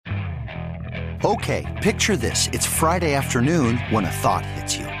Okay, picture this. It's Friday afternoon when a thought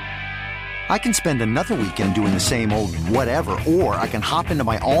hits you. I can spend another weekend doing the same old whatever, or I can hop into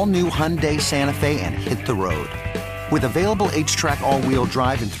my all-new Hyundai Santa Fe and hit the road. With available H-Track all-wheel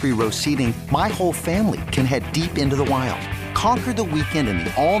drive and 3-row seating, my whole family can head deep into the wild. Conquer the weekend in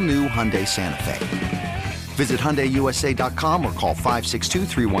the all-new Hyundai Santa Fe. Visit HyundaiUSA.com or call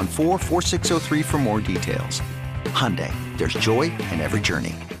 562-314-4603 for more details. Hyundai, there's joy in every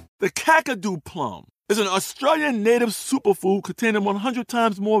journey. The Kakadu plum is an Australian native superfood containing 100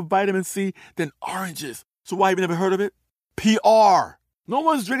 times more vitamin C than oranges. So why have you never heard of it? PR. No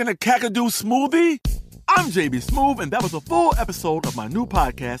one's drinking a Kakadu smoothie? I'm JB Smoove, and that was a full episode of my new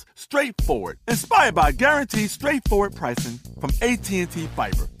podcast, Straightforward, inspired by guaranteed straightforward pricing from AT&T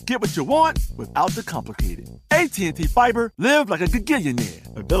Fiber. Get what you want without the complicated. AT&T Fiber, live like a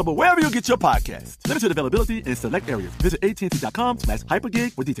gigillionaire. Available wherever you get your podcasts. Limited availability in select areas. Visit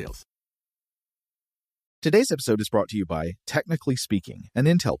AT&T.com/hypergig for details. Today's episode is brought to you by Technically Speaking, an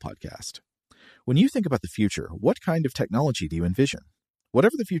Intel podcast. When you think about the future, what kind of technology do you envision?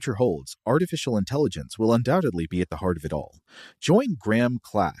 Whatever the future holds, artificial intelligence will undoubtedly be at the heart of it all. Join Graham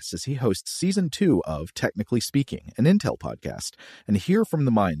Class as he hosts Season 2 of Technically Speaking, an Intel podcast, and hear from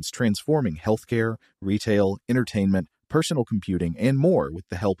the minds transforming healthcare, retail, entertainment, personal computing, and more with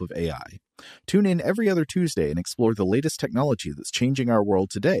the help of AI. Tune in every other Tuesday and explore the latest technology that's changing our world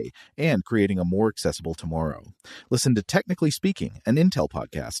today and creating a more accessible tomorrow. Listen to Technically Speaking, an Intel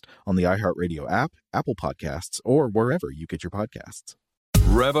podcast on the iHeartRadio app, Apple Podcasts, or wherever you get your podcasts.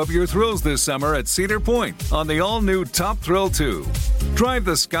 Rev up your thrills this summer at Cedar Point on the all-new Top Thrill 2. Drive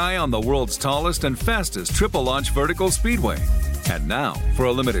the sky on the world's tallest and fastest triple-launch vertical speedway. And now, for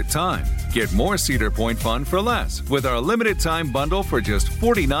a limited time, get more Cedar Point fun for less with our limited-time bundle for just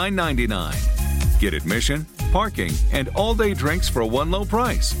 $49.99. Get admission, parking, and all-day drinks for one low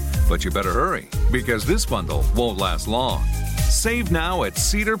price. But you better hurry, because this bundle won't last long. Save now at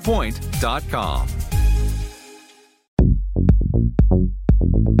cedarpoint.com.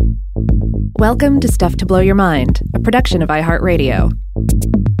 Welcome to Stuff to Blow Your Mind, a production of iHeartRadio.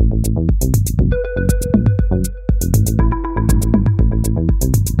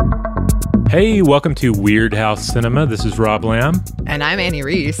 Hey, welcome to Weird House Cinema. This is Rob Lamb. And I'm Annie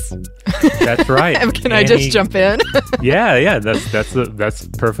Reese. That's right. Can I just jump in? Yeah. That's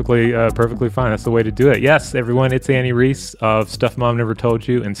perfectly fine. That's the way to do it. Yes, everyone. It's Annie Reese of Stuff Mom Never Told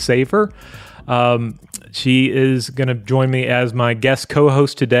You and Savor. She is going to join me as my guest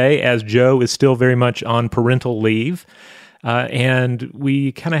co-host today, as Joe is still very much on parental leave. And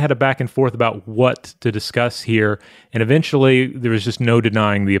we kind of had a back and forth about what to discuss here. And eventually, there was just no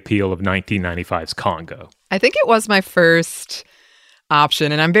denying the appeal of 1995's Congo. I think it was my first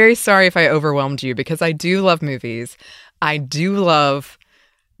option. And I'm very sorry if I overwhelmed you, because I do love movies. I do love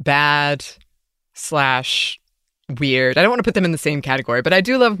bad/weird. I don't want to put them in the same category, but I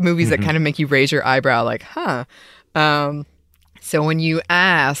do love movies that kind of make you raise your eyebrow like, huh. So when you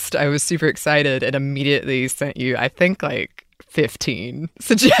asked, I was super excited and immediately sent you, I think, like 15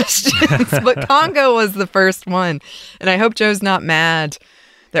 suggestions. But Congo was the first one. And I hope Joe's not mad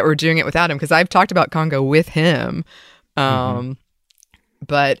that we're doing it without him, because I've talked about Congo with him.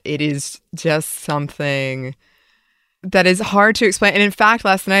 But it is just something that is hard to explain. And in fact,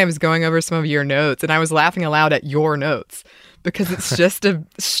 last night I was going over some of your notes and I was laughing aloud at your notes, because it's just a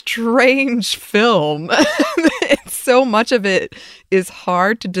strange film. So much of it is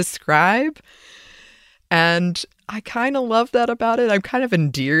hard to describe. And I kind of love that about it. I'm kind of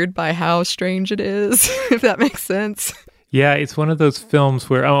endeared by how strange it is, if that makes sense. Yeah, it's one of those films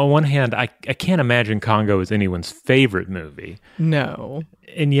where, on one hand, I can't imagine Congo is anyone's favorite movie. No.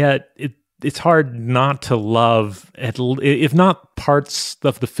 And yet, it's hard not to love, if not parts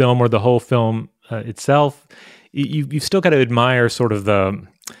of the film or the whole film itself. You've still got to admire sort of the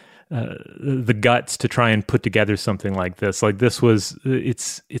guts to try and put together something like this. Like this was,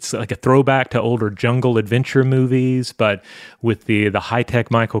 it's like a throwback to older jungle adventure movies, but with the high-tech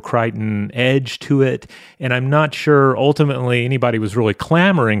Michael Crichton edge to it. And I'm not sure ultimately anybody was really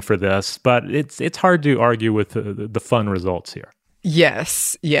clamoring for this, but it's hard to argue with the fun results here.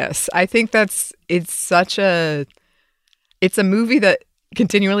 Yes. I think it's a movie that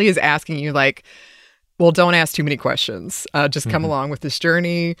continually is asking you, like, well, don't ask too many questions. Just come along with this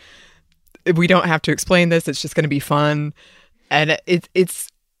journey. We don't have to explain this. It's just going to be fun. And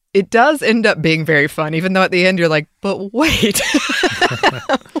it does end up being very fun, even though at the end you're like, but wait.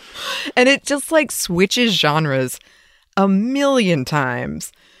 And it just like switches genres a million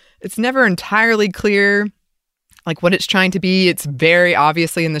times. It's never entirely clear like what it's trying to be. It's very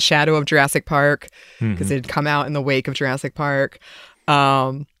obviously in the shadow of Jurassic Park, because it had come out in the wake of Jurassic Park.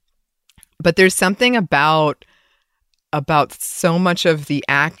 But there's something about so much of the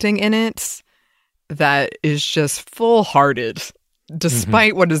acting in it that is just full-hearted,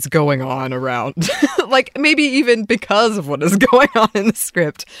 despite what is going on around. Like, maybe even because of what is going on in the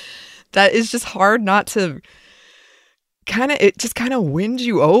script. That is just hard not to it just kind of wins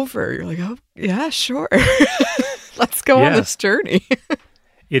you over. You're like, oh, yeah, sure. Let's go on this journey.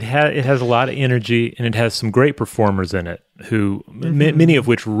 It has a lot of energy, and it has some great performers in it, who many of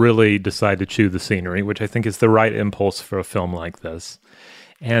which really decide to chew the scenery, which I think is the right impulse for a film like this.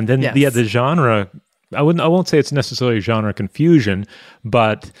 And then, the genre, I won't say it's necessarily genre confusion,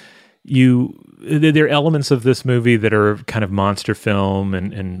 but there are elements of this movie that are kind of monster film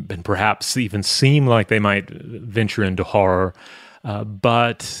and perhaps even seem like they might venture into horror.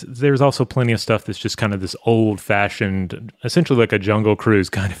 But there's also plenty of stuff that's just kind of this old-fashioned, essentially like a Jungle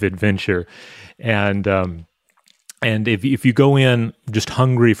Cruise kind of adventure. And if you go in just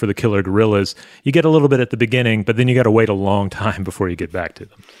hungry for the killer gorillas, you get a little bit at the beginning, but then you got to wait a long time before you get back to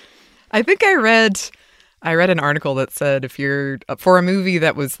them. I think I read an article that said if you're for a movie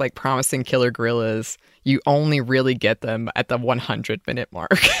that was like promising killer gorillas, you only really get them at the 100-minute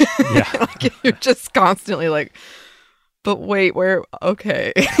mark. Yeah, like you're just constantly like, but wait, where?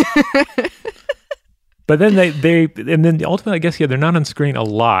 Okay. But then then ultimately, I guess, they're not on screen a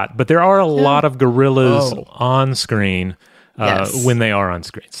lot, but there are a lot of gorillas on screen when they are on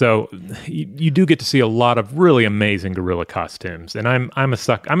screen. So you do get to see a lot of really amazing gorilla costumes, and I'm a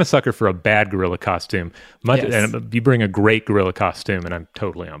sucker for a bad gorilla costume. And you bring a great gorilla costume, and I'm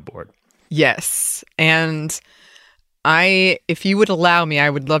totally on board. Yes, and if you would allow me, I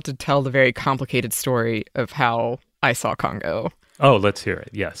would love to tell the very complicated story of how I saw Congo. Oh, let's hear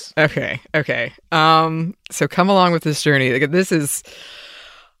it. Yes. Okay. So come along with this journey. This is...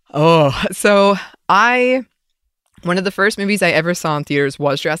 one of the first movies I ever saw in theaters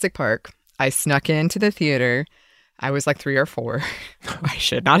was Jurassic Park. I snuck into the theater. I was like 3 or 4. I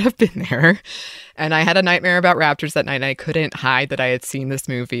should not have been there. And I had a nightmare about raptors that night, and I couldn't hide that I had seen this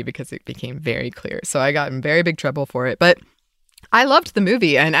movie because it became very clear. So I got in very big trouble for it. But I loved the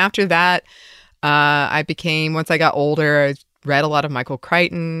movie. And after that, once I got older, I read a lot of Michael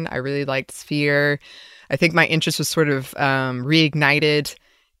Crichton. I really liked Sphere. I think my interest was sort of reignited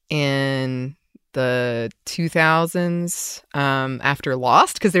in the 2000s after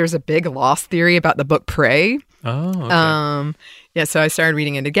Lost, because there was a big Lost theory about the book Prey. Oh, okay. So I started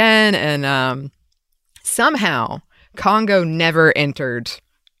reading it again, and somehow Congo never entered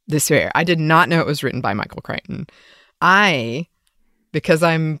this sphere. I did not know it was written by Michael Crichton. Because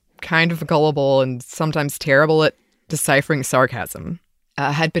I'm kind of gullible and sometimes terrible at deciphering sarcasm,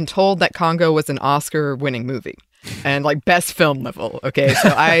 had been told that Congo was an Oscar-winning movie and like best film level. Okay,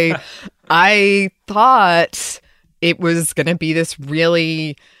 so I thought it was going to be this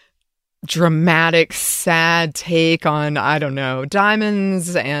really dramatic, sad take on, I don't know,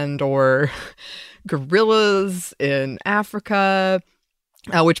 diamonds and or gorillas in Africa.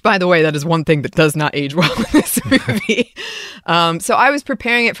 Which, by the way, that is one thing that does not age well in this movie. So I was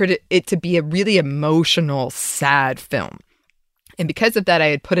preparing it to be a really emotional, sad film. And because of that, I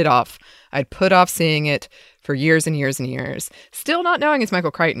had put it off. I'd put off seeing it for years and years and years, still not knowing it's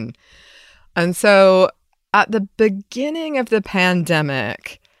Michael Crichton. And so at the beginning of the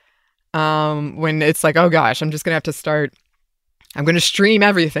pandemic, when it's like, oh gosh, I'm just going to have to start, I'm going to stream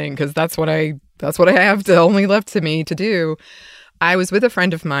everything because that's what I have only left to me to do. I was with a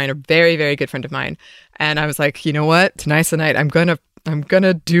friend of mine, a very, very good friend of mine. And I was like, you know what? Tonight's the night. I'm gonna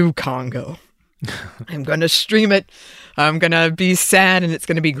do Congo. I'm gonna stream it. I'm gonna be sad and it's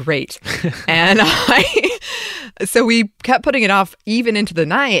gonna be great. And so we kept putting it off even into the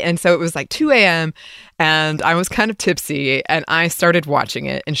night. And so it was like 2 a.m. and I was kind of tipsy and I started watching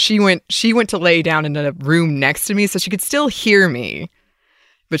it. And she went to lay down in a room next to me so she could still hear me,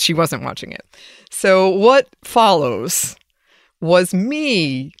 but she wasn't watching it. So what follows was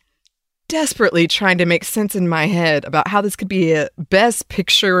me desperately trying to make sense in my head about how this could be a Best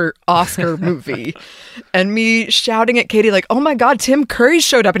Picture Oscar movie. And me shouting at Katie like, oh my God, Tim Curry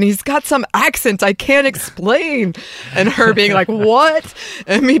showed up and he's got some accent I can't explain. And her being like, what?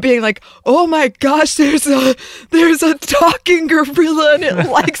 And me being like, oh my gosh, there's a talking gorilla and it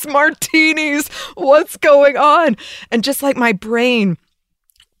likes martinis. What's going on? And just like my brain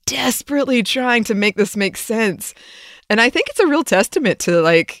desperately trying to make this make sense. And I think it's a real testament to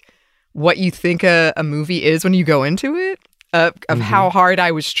like what you think a movie is when you go into it, of how hard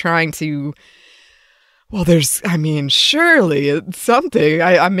I was trying to. Well, surely it's something.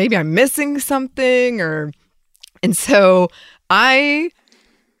 Maybe I'm missing something, and so it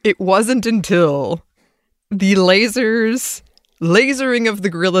wasn't until the lasers lasering of the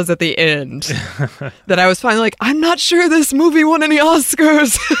gorillas at the end that I was finally like, I'm not sure this movie won any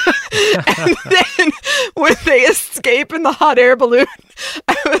Oscars. And then when they escape in the hot air balloon,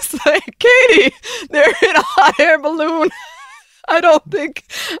 I was like, Katie, they're in a hot air balloon. I don't think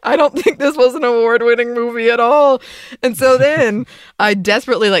this was an award-winning movie at all. And so then I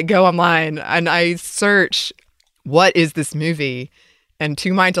desperately go online and I search, what is this movie? And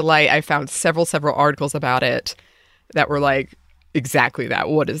to my delight, I found several articles about it that were like, exactly that.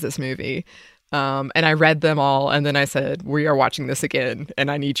 What is this movie? And I read them all. And then I said, we are watching this again.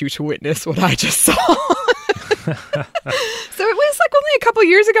 And I need you to witness what I just saw. So it was only a couple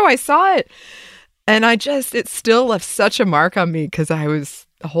years ago I saw it. And it still left such a mark on me because I was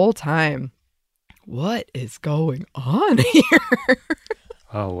the whole time, what is going on here?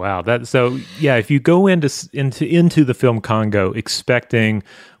 Oh wow! If you go into the film Congo expecting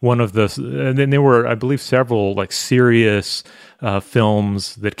one of the, and then there were, I believe, several serious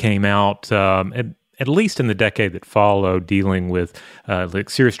films that came out at least in the decade that followed, dealing with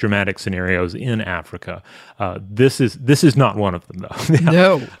serious dramatic scenarios in Africa. This is not one of them, though.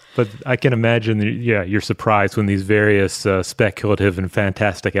 No. But I can imagine that, you're surprised when these various speculative and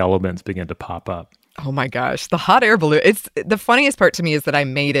fantastic elements begin to pop up. Oh my gosh, the hot air balloon. It's the funniest part to me is that I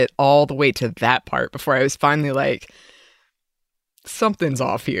made it all the way to that part before I was finally like, something's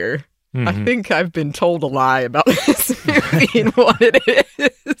off here. Mm-hmm. I think I've been told a lie about this movie and what it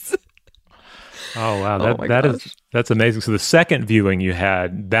is. Oh wow, that's amazing. So the second viewing you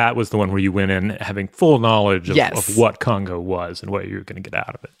had, that was the one where you went in having full knowledge of what Congo was and what you were going to get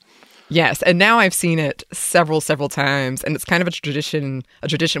out of it. Yes, and now I've seen it several times, and it's kind of a tradition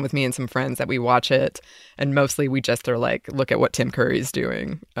with me and some friends that we watch it, and mostly we just are like, look at what Tim Curry's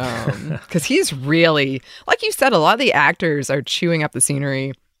doing, because he's really, like you said, a lot of the actors are chewing up the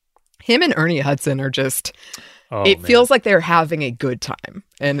scenery. Him and Ernie Hudson are just, feels like they're having a good time,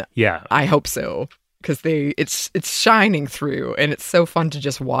 and I hope so, because it's shining through, and it's so fun to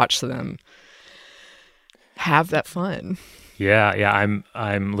just watch them have that fun. Yeah,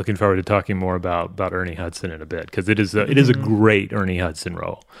 I'm looking forward to talking more about Ernie Hudson in a bit, because it is a great Ernie Hudson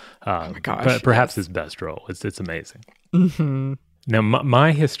role. Oh my gosh, perhaps his best role. It's amazing. Mm-hmm. Now,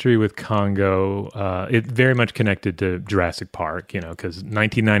 my history with Congo, it very much connected to Jurassic Park, because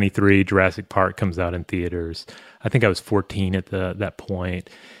 1993 Jurassic Park comes out in theaters. I think I was 14 at that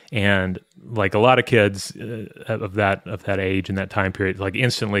point. And like a lot of kids of that age and that time period, like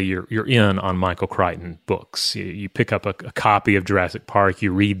instantly you're in on Michael Crichton books. You pick up a copy of Jurassic Park,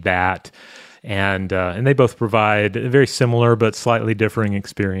 you read that, and they both provide very similar but slightly differing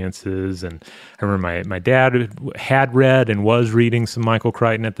experiences. And I remember my dad had read and was reading some Michael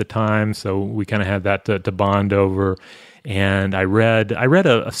Crichton at the time, so we kind of had that to bond over. And I read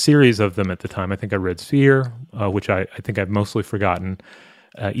a series of them at the time. I think I read Sphere, which I think I've mostly forgotten.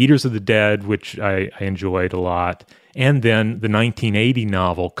 Eaters of the Dead, which I enjoyed a lot, and then the 1980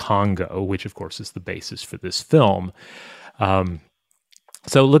 novel Congo, which of course is the basis for this film.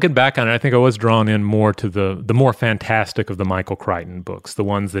 So looking back on it, I think I was drawn in more to the more fantastic of the Michael Crichton books, the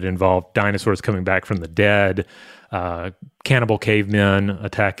ones that involve dinosaurs coming back from the dead, cannibal cavemen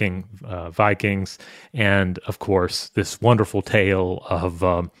attacking Vikings, and of course this wonderful tale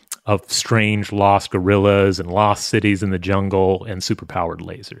of strange lost gorillas and lost cities in the jungle and superpowered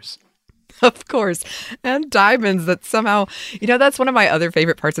lasers. Of course. And diamonds that somehow, that's one of my other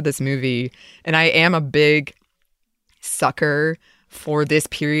favorite parts of this movie. And I am a big sucker for this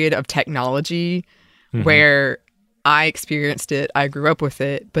period of technology where I experienced it, I grew up with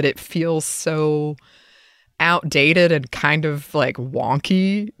it, but it feels so outdated and kind of like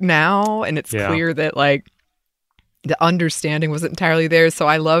wonky now. And it's clear that the understanding wasn't entirely there. So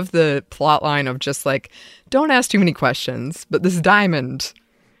I love the plot line of just don't ask too many questions, but this diamond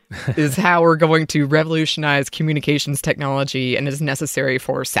is how we're going to revolutionize communications technology and is necessary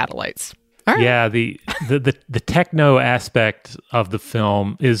for satellites. All right. Yeah, the techno aspect of the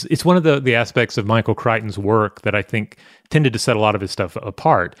film it's one of the aspects of Michael Crichton's work that I think tended to set a lot of his stuff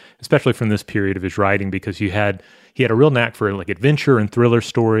apart, especially from this period of his writing, because he had a real knack for adventure and thriller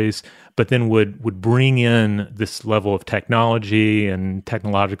stories, but then would bring in this level of technology and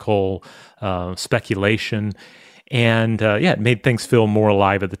technological speculation. And it made things feel more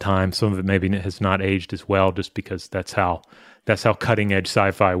alive at the time. Some of it maybe has not aged as well, just because that's how cutting edge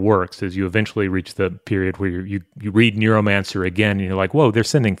sci-fi works. Is you eventually reach the period where you read Neuromancer again, and you're like, whoa, they're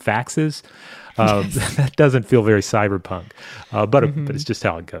sending faxes. That doesn't feel very cyberpunk, but it's just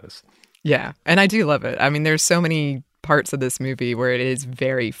how it goes. Yeah, and I do love it. I mean, there's so many parts of this movie where it is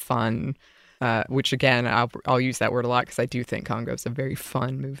very fun, which again, I'll use that word a lot because I do think Congo is a very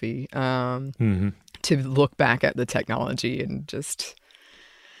fun movie. to look back at the technology and just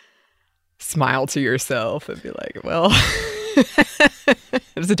smile to yourself and be like, well,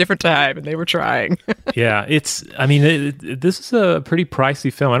 it was a different time and they were trying. Yeah, this is a pretty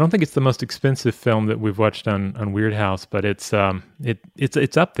pricey film. I don't think it's the most expensive film that we've watched on Weird House, but it's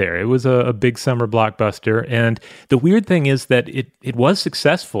up there. It was a big summer blockbuster, and the weird thing is that it was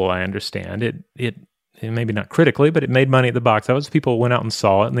successful. I understand it. Maybe not critically, but it made money at the box office. People went out and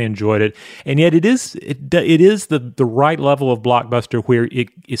saw it, and they enjoyed it. And yet, it is the right level of blockbuster where it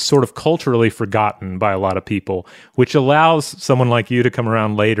is sort of culturally forgotten by a lot of people, which allows someone like you to come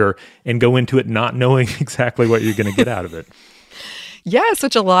around later and go into it not knowing exactly what you're going to get out of it. Yeah,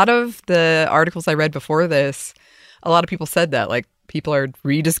 such a lot of the articles I read before this, a lot of people said that, like, people are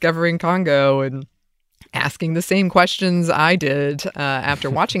rediscovering Congo and asking the same questions I did after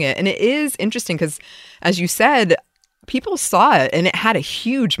watching it. And it is interesting because, as you said, people saw it and it had a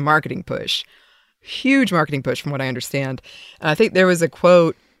huge marketing push from what I understand. And I think there was a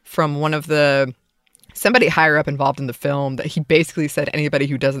quote from somebody higher up involved in the film that he basically said anybody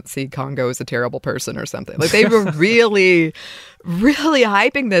who doesn't see Congo is a terrible person or something. Like, they were really, really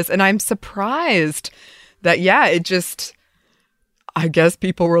hyping this. And I'm surprised that, I guess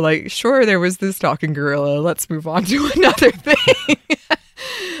people were like, sure, there was this talking gorilla. Let's move on to another thing.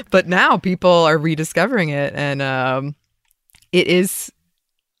 But now people are rediscovering it. And it is,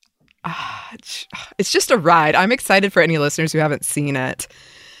 it's just a ride. I'm excited for any listeners who haven't seen it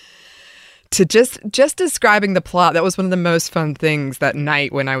to just describing the plot. That was one of the most fun things that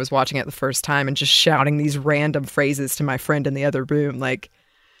night when I was watching it the first time and just shouting these random phrases to my friend in the other room. Like,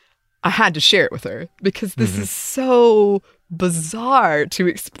 I had to share it with her because this is so bizarre to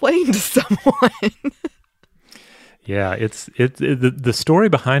explain to someone. Yeah, the story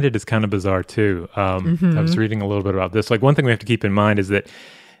behind it is kind of bizarre too. I was reading a little bit about this. Like, one thing we have to keep in mind is that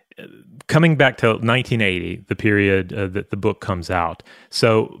coming back to 1980, the period that the book comes out.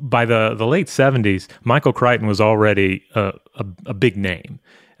 So by the late 70s, Michael Crichton was already a big name.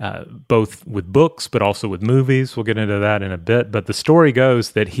 Both with books, but also with movies. We'll get into that in a bit. But the story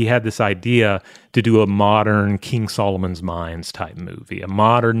goes that he had this idea to do a modern King Solomon's Mines type movie, a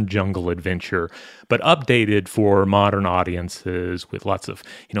modern jungle adventure, but updated for modern audiences with lots of,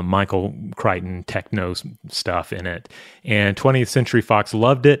 Michael Crichton techno stuff in it. And 20th Century Fox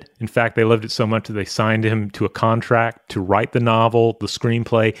loved it. In fact, they loved it so much that they signed him to a contract to write the novel, the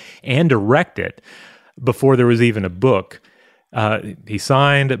screenplay, and direct it before there was even a book. He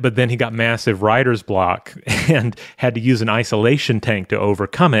signed, but then he got massive writer's block and had to use an isolation tank to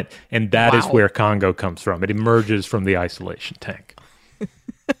overcome it. And that is where Congo comes from. It emerges from the isolation tank.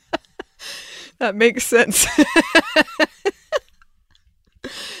 That makes sense.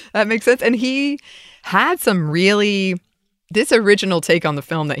 That makes sense. And he had this original take on the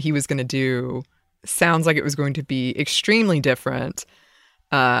film that he was going to do sounds like it was going to be extremely different.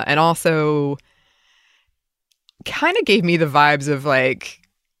 And also kind of gave me the vibes of like,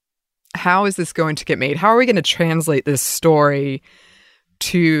 how is this going to get made? How are we going to translate this story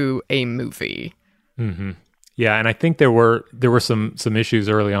to a movie? Mm-hmm. Yeah, and I think there were some issues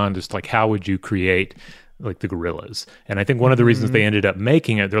early on, just like how would you create like the gorillas? And I think one of the reasons they ended up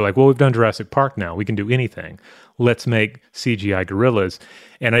making it, they're like, well, we've done Jurassic Park now. We can do anything. Let's make CGI gorillas.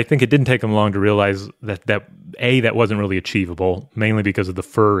 And I think it didn't take them long to realize that wasn't really achievable, mainly because of the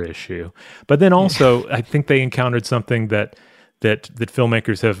fur issue. But then also, I think they encountered something that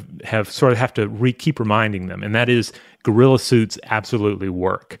filmmakers have to keep reminding them, and that is gorilla suits absolutely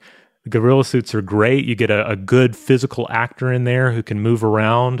work. Gorilla suits are great. You get a good physical actor in there who can move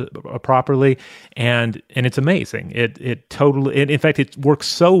around properly, and it's amazing. It totally, in fact, it works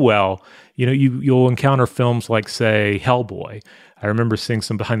so well. You'll encounter films like, say, Hellboy. I remember seeing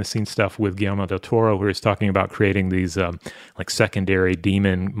some behind-the-scenes stuff with Guillermo del Toro, where he's talking about creating these like secondary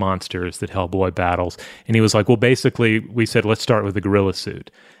demon monsters that Hellboy battles. And he was like, well, basically, we said, let's start with the gorilla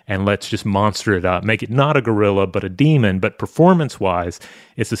suit, and let's just monster it up, make it not a gorilla, but a demon. But performance-wise,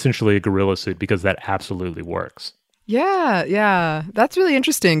 it's essentially a gorilla suit because that absolutely works. Yeah. That's really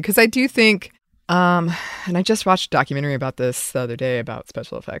interesting because I do think, and I just watched a documentary about this the other day about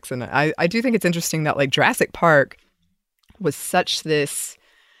special effects, and I do think it's interesting that like Jurassic Park was such this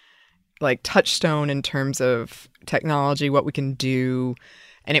like touchstone in terms of technology, what we can do.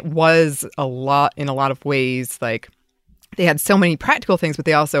 And it was in a lot of ways, like they had so many practical things, but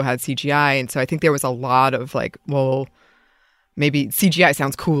they also had CGI. And so I think there was a lot of like, well, maybe CGI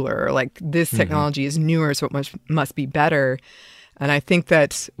sounds cooler, or like this technology is newer, so it must be better. And I think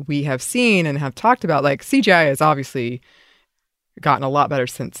that we have seen and have talked about like CGI has obviously gotten a lot better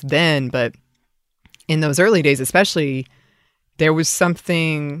since then, but in those early days, especially, there was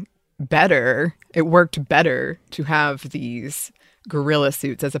something better. It worked better to have these gorilla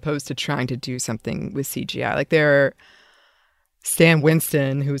suits as opposed to trying to do something with CGI. Like Stan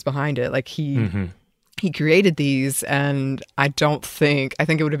Winston, who was behind it, like he created these, and I think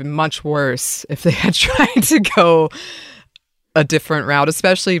it would have been much worse if they had tried to go a different route,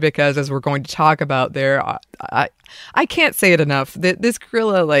 especially because, as we're going to talk about there, I can't say it enough, that this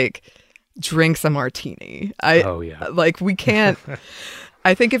gorilla like drinks a martini. We can't.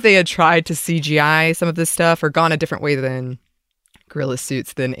 I think if they had tried to CGI some of this stuff or gone a different way than gorilla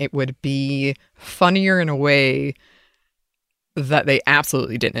suits, then it would be funnier in a way that they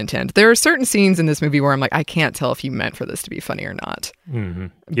absolutely didn't intend. There are certain scenes in this movie where I'm like, I can't tell if you meant for this to be funny or not. Mm-hmm.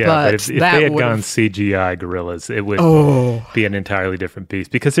 Yeah, but if they had gone CGI gorillas, it would be an entirely different piece.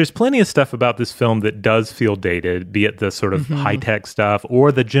 Because there's plenty of stuff about this film that does feel dated, be it the sort of high-tech stuff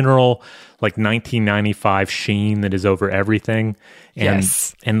or the general like 1995 sheen that is over everything. And,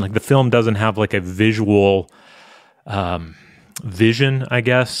 and like the film doesn't have like a visual vision, I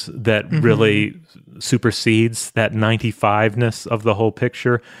guess, that really supersedes that 95-ness of the whole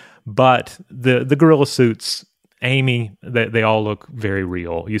picture. But the gorilla suits, Amy, they all look very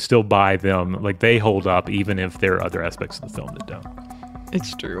real. You still buy them. Like, they hold up even if there are other aspects of the film that don't.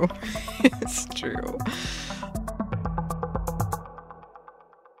 It's true. It's true.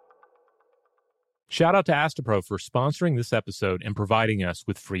 Shout out to Astapro for sponsoring this episode and providing us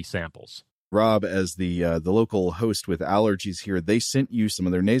with free samples. Rob, as the local host with allergies here, they sent you some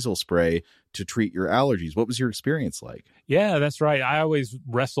of their nasal spray to treat your allergies. What was your experience like? Yeah, that's right. I always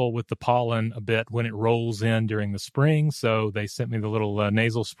wrestle with the pollen a bit when it rolls in during the spring, so they sent me the little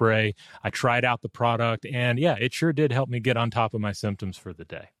nasal spray. I tried out the product, and yeah, it sure did help me get on top of my symptoms for the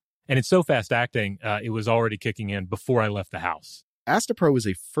day. And it's so fast-acting, it was already kicking in before I left the house. Astapro is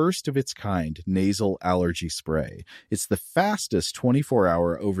a first-of-its-kind nasal allergy spray. It's the fastest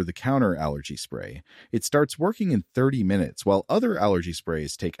 24-hour over-the-counter allergy spray. It starts working in 30 minutes, while other allergy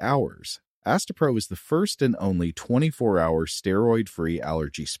sprays take hours. Astapro is the first and only 24-hour steroid-free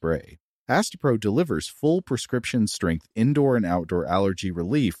allergy spray. Astapro delivers full prescription-strength indoor and outdoor allergy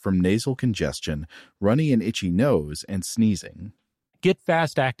relief from nasal congestion, runny and itchy nose, and sneezing. Get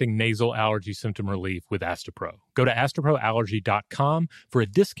fast-acting nasal allergy symptom relief with Astapro. Go to astaproallergy.com for a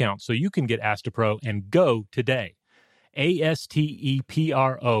discount so you can get Astapro and go today.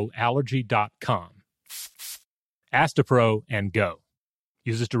 ASTEPRO allergy.com. Astapro and go.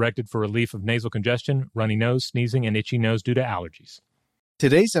 Use as directed for relief of nasal congestion, runny nose, sneezing, and itchy nose due to allergies.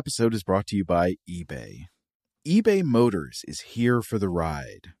 Today's episode is brought to you by eBay. eBay Motors is here for the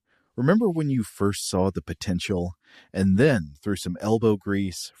ride. Remember when you first saw the potential? And then, through some elbow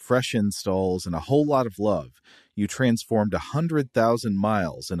grease, fresh installs, and a whole lot of love, you transformed 100,000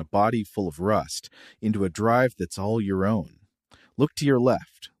 miles and a body full of rust into a drive that's all your own. Look to your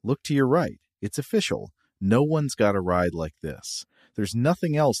left. Look to your right. It's official. No one's got a ride like this. There's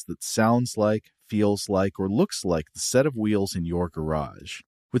nothing else that sounds like, feels like, or looks like the set of wheels in your garage.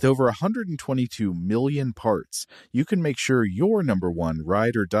 With over 122 million parts, you can make sure your number one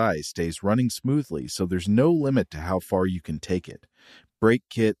ride or die stays running smoothly, so there's no limit to how far you can take it. Brake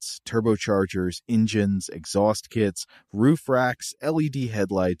kits, turbochargers, engines, exhaust kits, roof racks, LED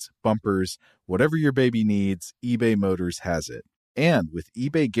headlights, bumpers, whatever your baby needs, eBay Motors has it. And with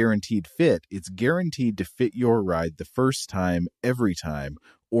eBay Guaranteed Fit, it's guaranteed to fit your ride the first time, every time,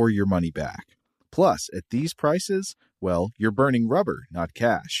 or your money back. Plus, at these prices, well, you're burning rubber, not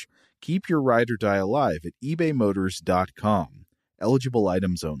cash. Keep your ride or die alive at ebaymotors.com. Eligible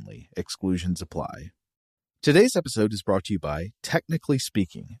items only. Exclusions apply. Today's episode is brought to you by Technically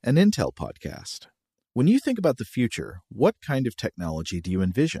Speaking, an Intel podcast. When you think about the future, what kind of technology do you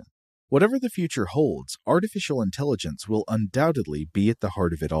envision? Whatever the future holds, artificial intelligence will undoubtedly be at the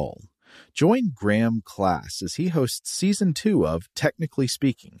heart of it all. Join Graham Class as he hosts Season 2 of Technically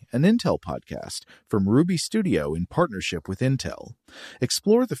Speaking, an Intel podcast from Ruby Studio in partnership with Intel.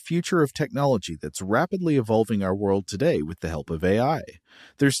 Explore the future of technology that's rapidly evolving our world today with the help of AI.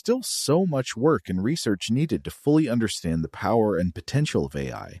 There's still so much work and research needed to fully understand the power and potential of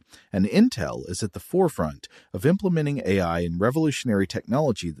AI, and Intel is at the forefront of implementing AI in revolutionary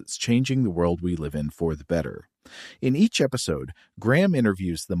technology that's changing the world we live in for the better. In each episode, Graham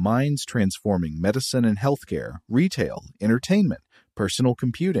interviews the minds transforming medicine and healthcare, retail, entertainment, personal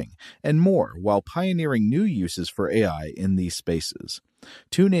computing, and more while pioneering new uses for AI in these spaces.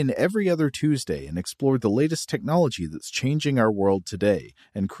 Tune in every other Tuesday and explore the latest technology that's changing our world today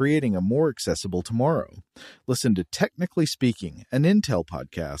and creating a more accessible tomorrow. Listen to Technically Speaking, an Intel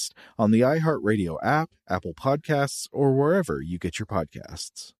podcast on the iHeartRadio app, Apple Podcasts, or wherever you get your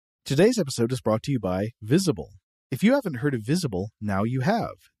podcasts. Today's episode is brought to you by Visible. If you haven't heard of Visible, now you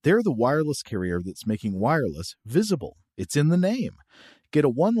have. They're the wireless carrier that's making wireless visible. It's in the name. Get a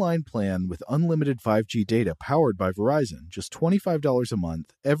one-line plan with unlimited 5G data powered by Verizon, just $25 a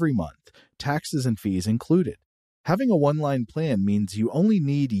month, every month, taxes and fees included. Having a one-line plan means you only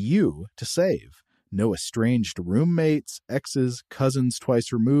need you to save. No estranged roommates, exes, cousins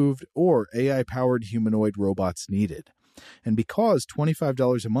twice removed, or AI-powered humanoid robots needed. And because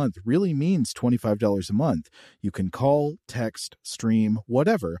 $25 a month really means $25 a month, you can call, text, stream,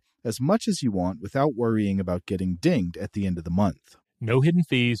 whatever, as much as you want without worrying about getting dinged at the end of the month. No hidden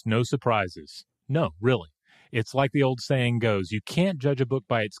fees, no surprises. No, really. It's like the old saying goes, you can't judge a book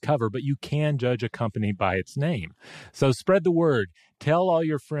by its cover, but you can judge a company by its name. So spread the word. Tell all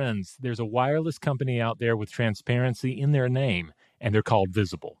your friends there's a wireless company out there with transparency in their name, and they're called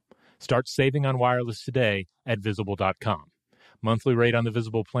Visible. Start saving on wireless today at Visible.com. Monthly rate on the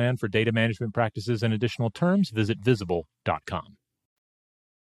Visible plan for data management practices and additional terms, visit Visible.com.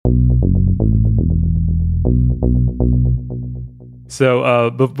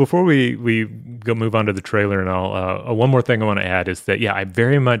 So before we go move on to the trailer and all, one more thing I want to add is that, yeah, I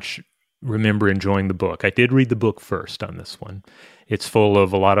very much remember enjoying the book. I did read the book first on this one. It's full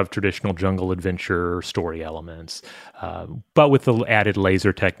of a lot of traditional jungle adventure story elements, but with the added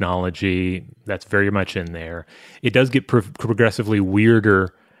laser technology, that's very much in there. It does get progressively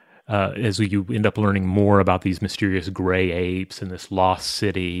weirder as you end up learning more about these mysterious gray apes and this lost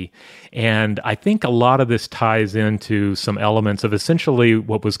city. And I think a lot of this ties into some elements of essentially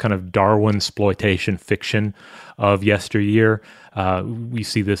what was kind of Darwin-sploitation fiction of yesteryear. We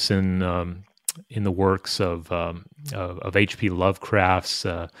see this in the works of H.P. Lovecraft's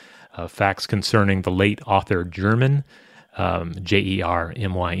facts concerning the late author Jermyn,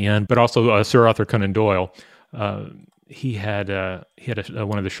 Jermyn, but also Sir Arthur Conan Doyle. He had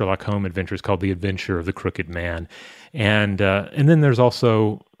one of the Sherlock Holmes adventures called The Adventure of the Crooked Man, and then there's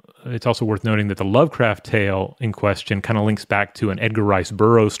also, it's also worth noting that the Lovecraft tale in question kind of links back to an Edgar Rice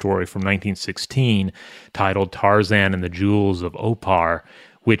Burroughs story from 1916 titled Tarzan and the Jewels of Opar,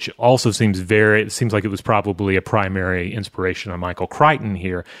 which also seems like it was probably a primary inspiration on Michael Crichton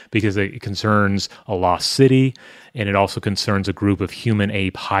here, because it concerns a lost city, and it also concerns a group of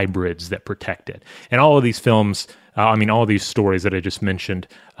human-ape hybrids that protect it. And all of these films, all of these stories that I just mentioned,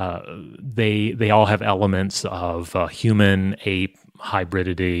 they all have elements of human-ape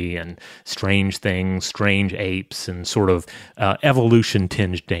hybridity and strange things, strange apes, and sort of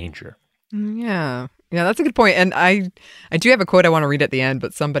evolution-tinged danger. Yeah, that's a good point. And I do have a quote I want to read at the end,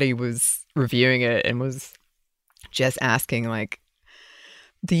 but somebody was reviewing it and was just asking, like,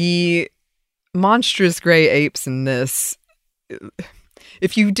 the monstrous gray apes in this,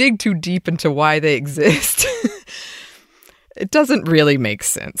 if you dig too deep into why they exist, it doesn't really make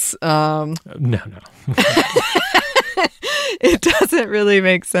sense. No. It doesn't really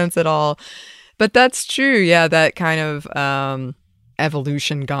make sense at all. But that's true. Yeah, that kind of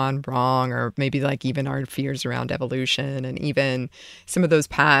evolution gone wrong, or maybe like even our fears around evolution, and even some of those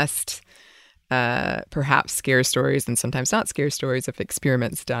past perhaps scare stories, and sometimes not scare stories, of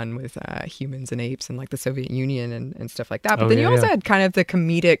experiments done with humans and apes and like the Soviet Union and stuff like that. But then you also had kind of the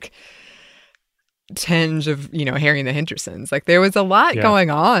comedic tinge of, Harry and the Hendersons. Like there was a lot going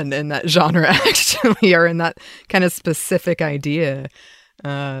on in that genre actually, or in that kind of specific idea.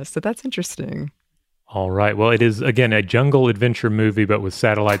 So that's interesting. All right. Well, it is, again, a jungle adventure movie, but with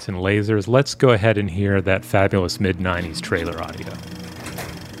satellites and lasers. Let's go ahead and hear that fabulous mid-90s trailer audio.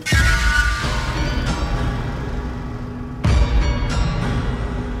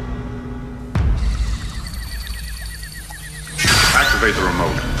 Activate the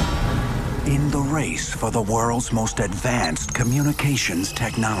remote. In the race for the world's most advanced communications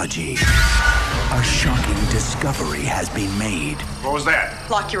technology, a shocking discovery has been made. What was that?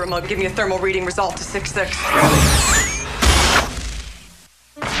 Lock your remote. Give me a thermal reading. Resolve to 6.6.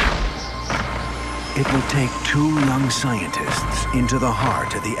 It will take two young scientists into the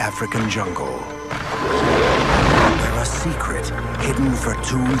heart of the African jungle, where a secret hidden for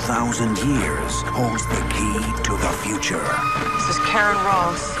 2,000 years holds the key to the future. This is Karen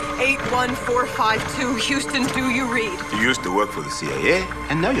Ross. 81452, Houston, do you read? You used to work for the CIA,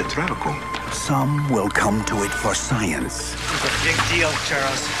 and now you're Travico. Some will come to it for science. This is a big deal,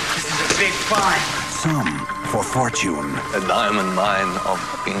 Charles. This is a big find. Some for fortune. A diamond mine of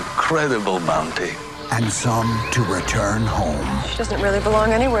incredible bounty. And some to return home. She doesn't really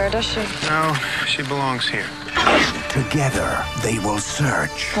belong anywhere, does she? No, she belongs here. Together, they will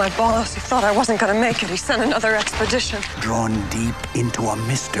search. My boss, he thought I wasn't going to make it. He sent another expedition. Drawn deep into a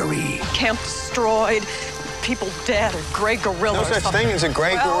mystery. Camp destroyed. people dead or gray gorilla No or such something. thing as a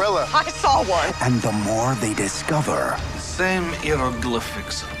gray Well, gorilla. I saw one. And the more they discover, Same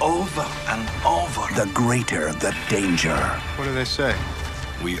hieroglyphics over and over. the greater the danger. What do they say?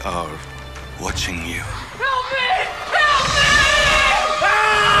 We are watching you. Help me! Help me!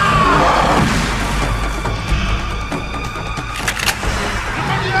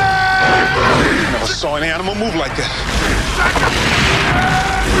 Never saw any animal move like that.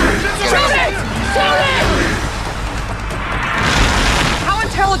 Shoot it! Shoot it! How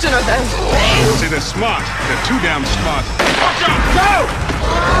intelligent are they? See, they're smart. They're too damn smart. Watch out! Go!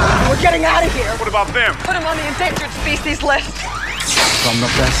 We're getting out of here. What about them? Put them on the endangered species list. From the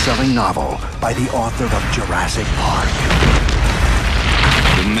best-selling novel by the author of Jurassic Park.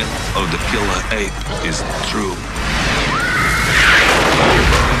 The myth of the killer ape is true.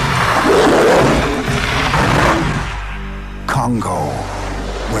 Congo,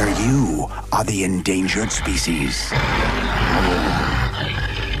 where you are the endangered species.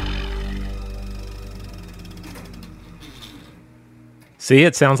 See,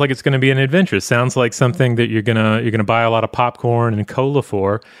 it sounds like it's going to be an adventure. It sounds like something that you're gonna buy a lot of popcorn and cola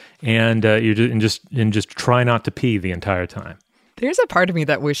for, and just try not to pee the entire time. There's a part of me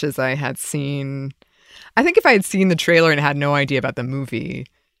that wishes I had seen. I think if I had seen the trailer and had no idea about the movie,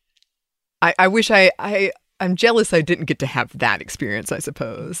 I wish I'm jealous I didn't get to have that experience, I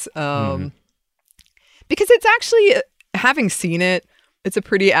suppose. Because it's actually, having seen it, it's a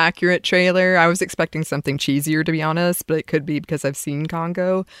pretty accurate trailer. I was expecting something cheesier, to be honest, but it could be because I've seen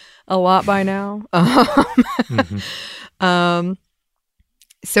Congo a lot by now.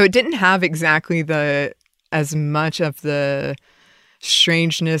 So it didn't have exactly as much of the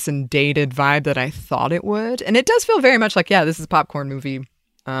strangeness and dated vibe that I thought it would. And it does feel very much like, yeah, this is a popcorn movie.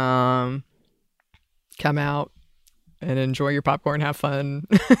 Come out and enjoy your popcorn, have fun,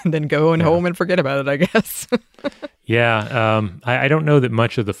 then go home and forget about it, I guess. Yeah, I don't know that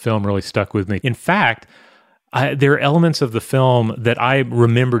much of the film really stuck with me. In fact, there are elements of the film that I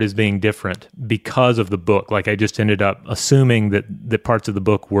remembered as being different because of the book. Like I just ended up assuming that the parts of the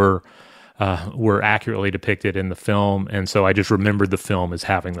book were accurately depicted in the film, and so I just remembered the film as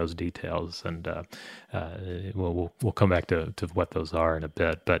having those details. And we'll come back to what those are in a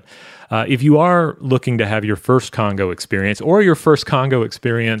bit. But if you are looking to have your first Congo experience or your first Congo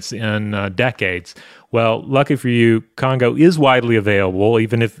experience in decades, well, lucky for you, Congo is widely available,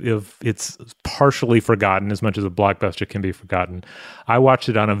 even if it's partially forgotten, as much as a blockbuster can be forgotten. I watched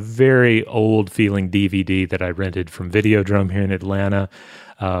it on a very old-feeling DVD that I rented from Videodrome here in Atlanta.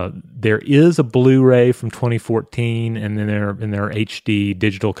 There is a Blu-ray from 2014, and then there are HD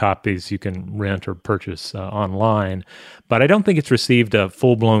digital copies you can rent or purchase online. But I don't think it's received a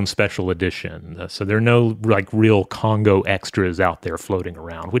full-blown special edition. So there are no real Congo extras out there floating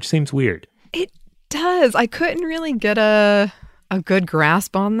around, which seems weird. It does. I couldn't really get a good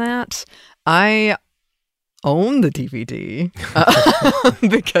grasp on that. I own the DVD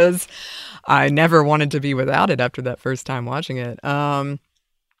because I never wanted to be without it after that first time watching it. But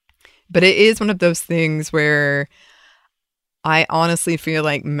it is one of those things where I honestly feel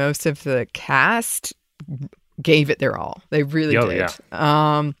like most of the cast gave it their all. They really did.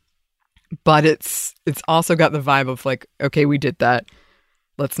 Yeah. But it's also got the vibe of like, okay, we did that.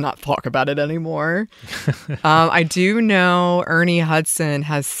 Let's not talk about it anymore. I do know Ernie Hudson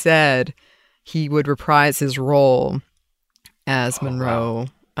has said he would reprise his role as Monroe.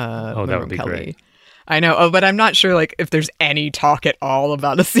 Wow. That would be Kelly. Great. I know, but I'm not sure if there's any talk at all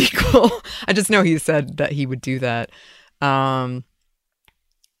about a sequel. I just know he said that he would do that. But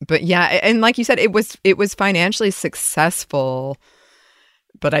yeah, and like you said, it was financially successful,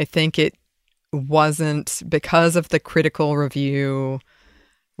 but I think it wasn't because of the critical review,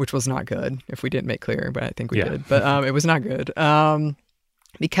 which was not good, if we didn't make clear, but I think we did. But it was not good.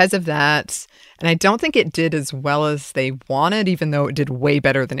 Because of that, and I don't think it did as well as they wanted, even though it did way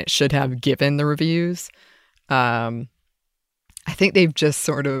better than it should have given the reviews. I think they've just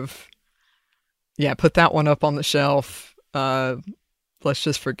sort of, put that one up on the shelf. Let's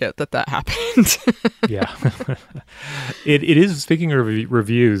just forget that happened. Yeah. It is, speaking of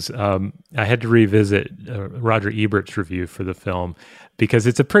reviews, I had to revisit Roger Ebert's review for the film because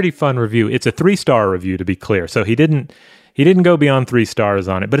it's a pretty fun review. It's a 3-star review, to be clear. So he didn't go beyond 3 stars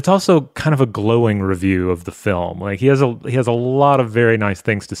on it, but it's also kind of a glowing review of the film. Like he has a lot of very nice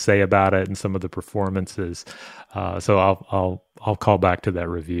things to say about it and some of the performances. So I'll call back to that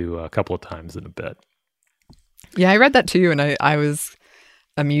review a couple of times in a bit. Yeah, I read that too, and I was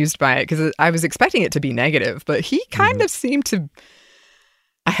amused by it because I was expecting it to be negative, but he kind of seemed to.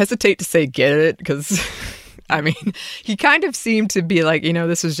 I hesitate to say get it because, I mean, he kind of seemed to be like,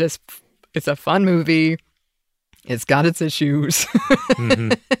 this is it's a fun movie. It's got its issues,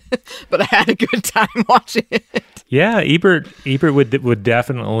 Mm-hmm. but I had a good time watching it. Yeah, Ebert would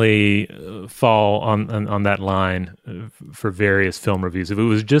definitely fall on that line for various film reviews. If it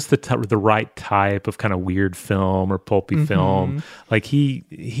was just the right type of kind of weird film or pulpy film, like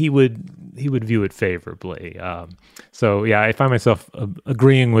he would view it favorably. So yeah, I find myself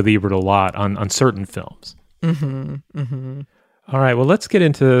agreeing with Ebert a lot on certain films. Mm-hmm. Mm-hmm. All right, well, let's get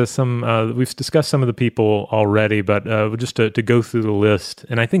into some, we've discussed some of the people already, but just to go through the list,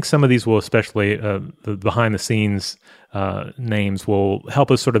 and I think some of these will, especially the behind-the-scenes names, will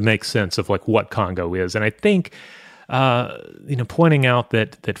help us sort of make sense of like what Congo is. And I think, pointing out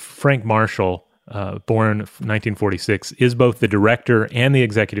that Frank Marshall, born 1946, is both the director and the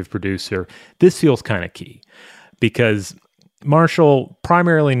executive producer, this feels kind of key, because Marshall,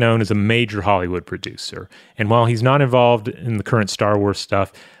 primarily known as a major Hollywood producer, and while he's not involved in the current Star Wars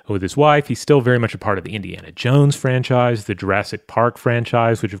stuff with his wife, he's still very much a part of the Indiana Jones franchise, the Jurassic Park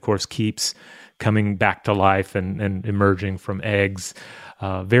franchise, which of course keeps coming back to life and emerging from eggs,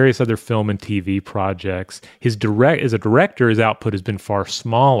 various other film and TV projects. As a director, his output has been far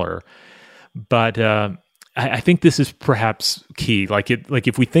smaller, but I think this is perhaps key. Like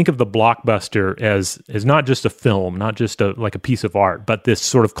if we think of the blockbuster as not just a film, not just a piece of art, but this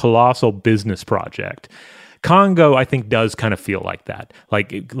sort of colossal business project, Congo, I think, does kind of feel like that.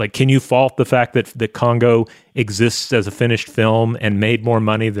 Like, can you fault the fact that Congo exists as a finished film and made more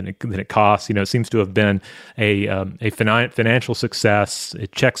money than it costs? It seems to have been a financial success.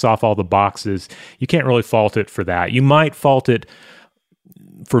 It checks off all the boxes. You can't really fault it for that. You might fault it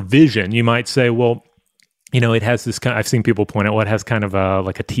for vision. You might say, well, it has this kind. I've seen people point out, it has kind of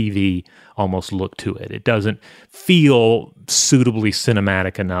like a TV almost look to it. It doesn't feel suitably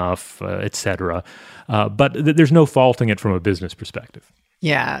cinematic enough, etc. But there's no faulting it from a business perspective.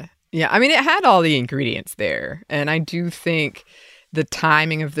 Yeah. I mean, it had all the ingredients there, and I do think the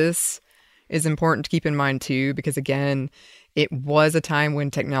timing of this is important to keep in mind too, because again, it was a time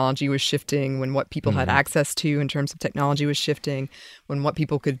when technology was shifting, when what people had access to in terms of technology was shifting, when what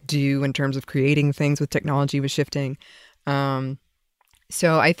people could do in terms of creating things with technology was shifting.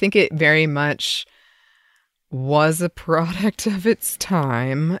 So I think it very much was a product of its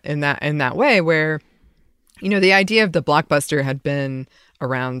time in that way, where, the idea of the blockbuster had been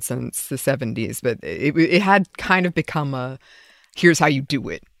around since the 70s, but it had kind of become a here's how you do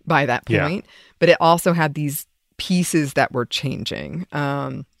it by that point. Yeah. But it also had these pieces that were changing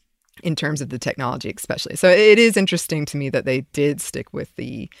in terms of the technology, especially. So it is interesting to me that they did stick with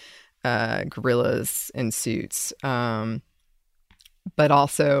the gorillas in suits, but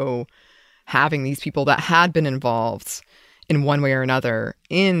also having these people that had been involved in one way or another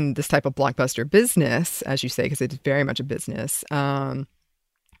in this type of blockbuster business, as you say, because it's very much a business.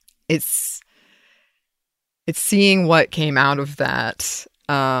 It's seeing what came out of that.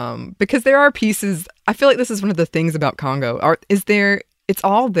 Because there are pieces, I feel like this is one of the things about Congo. It's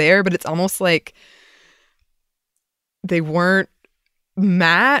all there, but it's almost like they weren't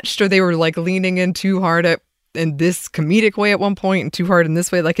matched, or they were like leaning in too hard in this comedic way at one point and too hard in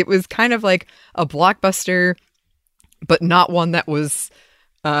this way. Like it was kind of like a blockbuster, but not one that was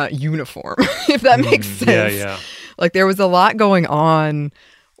uniform, if that makes sense. Yeah. Like there was a lot going on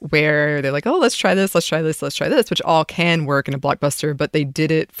where they're like, oh, let's try this, which all can work in a blockbuster, but they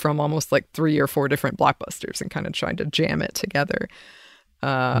did it from almost like 3 or 4 different blockbusters and kind of tried to jam it together.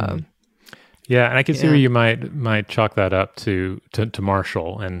 Yeah, and I can see where you might chalk that up to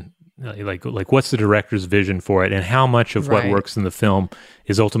Marshall, and like what's the director's vision for it, and how much of what works in the film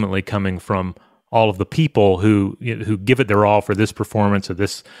is ultimately coming from all of the people who give it their all for this performance or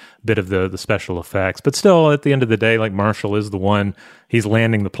this bit of the special effects. But still, at the end of the day, like Marshall is the one, he's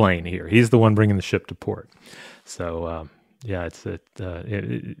landing the plane here. He's the one bringing the ship to port. So, it's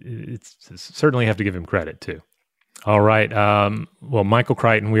certainly have to give him credit too. All right. Well, Michael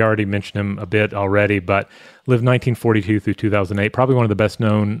Crichton, we already mentioned him a bit already, but lived 1942 through 2008, probably one of the best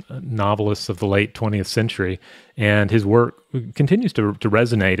known novelists of the late 20th century. And his work continues to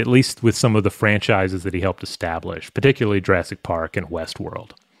resonate, at least with some of the franchises that he helped establish, particularly Jurassic Park and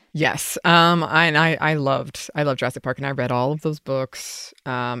Westworld. Yes. I loved Jurassic Park, and I read all of those books.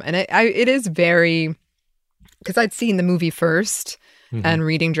 And it is very, because I'd seen the movie first. Mm-hmm. And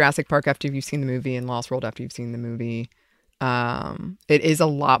reading Jurassic Park after you've seen the movie and Lost World after you've seen the movie, it is a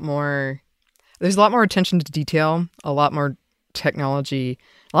lot more, there's a lot more attention to detail, a lot more technology,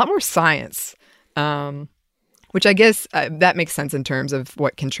 a lot more science, which I guess that makes sense in terms of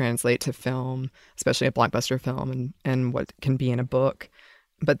what can translate to film, especially a blockbuster film, and what can be in a book.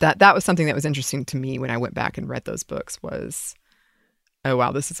 But that was something that was interesting to me when I went back and read those books was, oh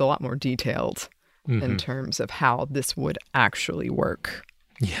wow, this is a lot more detailed in terms of how this would actually work.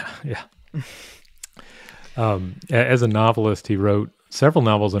 Yeah. As a novelist, he wrote several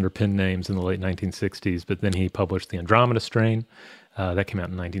novels under pen names in the late 1960s, but then he published The Andromeda Strain. That came out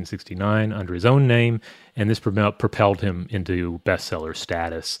in 1969 under his own name, and this propelled him into bestseller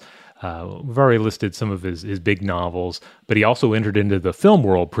status. We've already listed some of his big novels, but he also entered into the film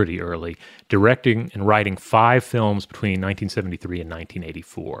world pretty early, directing and writing 5 films between 1973 and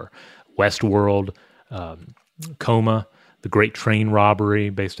 1984. Westworld, Coma, The Great Train Robbery,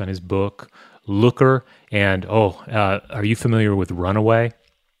 based on his book, Looker, and are you familiar with Runaway?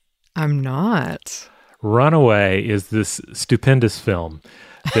 I'm not. Runaway is this stupendous film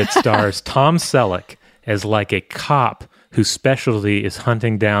that stars Tom Selleck as like a cop whose specialty is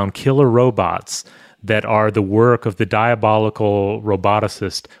hunting down killer robots that are the work of the diabolical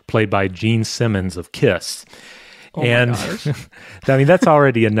roboticist played by Gene Simmons of Kiss. And I mean, that's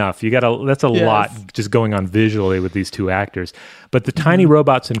already enough. That's a lot just going on visually with these two actors. But the tiny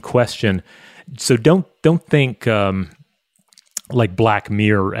robots in question, so don't think like Black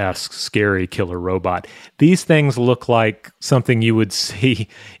Mirror-esque scary killer robot. These things look like something you would see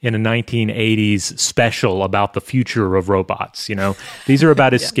in a 1980s special about the future of robots. These are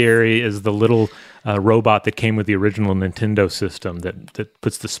about as scary as the little robot that came with the original Nintendo system that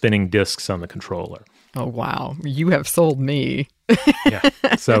puts the spinning discs on the controller. Oh wow, you have sold me. Yeah,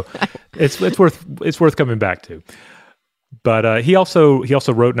 so it's worth coming back to. But he also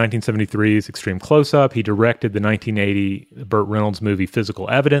wrote 1973's Extreme Close-Up. He directed the 1980 Burt Reynolds movie Physical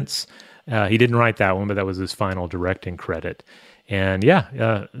Evidence. He didn't write that one, but that was his final directing credit. And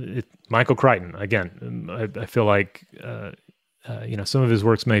Michael Crichton again. I feel like some of his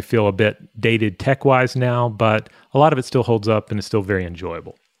works may feel a bit dated tech-wise now, but a lot of it still holds up and is still very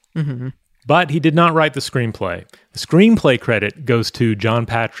enjoyable. Mm-hmm. But he did not write the screenplay. The screenplay credit goes to John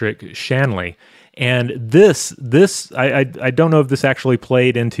Patrick Shanley. And this I don't know if this actually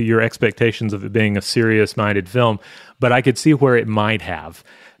played into your expectations of it being a serious-minded film, but I could see where it might have,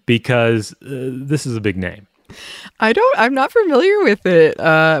 because this is a big name. I'm not familiar with it,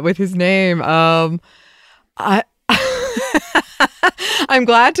 with his name. I'm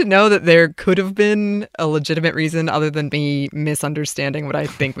glad to know that there could have been a legitimate reason other than me misunderstanding what I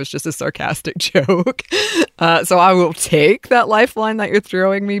think was just a sarcastic joke. So I will take that lifeline that you're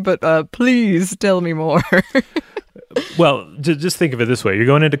throwing me, but please tell me more. Well, just think of it this way. You're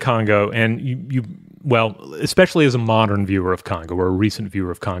going into Congo, and you especially as a modern viewer of Congo or a recent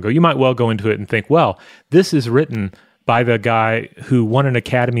viewer of Congo, you might well go into it and think, well, this is written by the guy who won an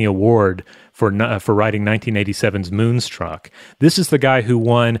Academy Award for writing 1987's Moonstruck. This is the guy who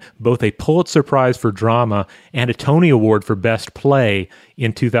won both a Pulitzer Prize for drama and a Tony Award for Best Play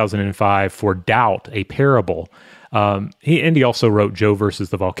in 2005 for Doubt, a Parable. He also wrote Joe versus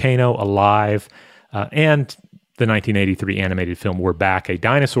the Volcano, Alive, and the 1983 animated film We're Back, a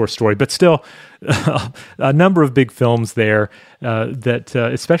dinosaur story, but still a number of big films there that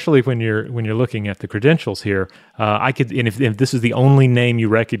especially when you're looking at the credentials here, if this is the only name you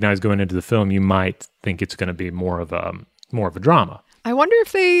recognize going into the film, you might think it's going to be more of a drama. I wonder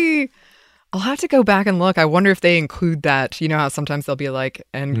if I'll have to go back and look. I wonder if they include that. You know how sometimes they'll be like,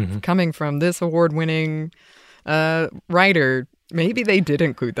 and coming from this award-winning writer. Maybe they did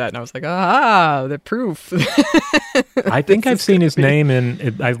include that, and I was like, the proof. I think I've seen his name,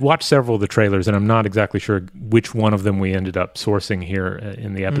 I've watched several of the trailers, and I'm not exactly sure which one of them we ended up sourcing here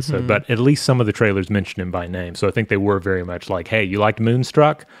in the episode, but at least some of the trailers mentioned him by name, so I think they were very much like, hey, you liked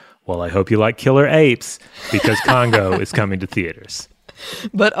Moonstruck? Well, I hope you like Killer Apes, because Congo is coming to theaters.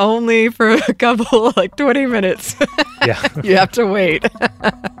 But only for a couple, 20 minutes. Yeah. You have to wait.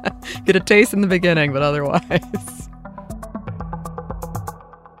 Get a taste in the beginning, but otherwise...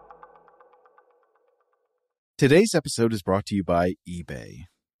 Today's episode is brought to you by eBay.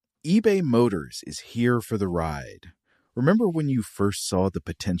 eBay Motors is here for the ride. Remember when you first saw the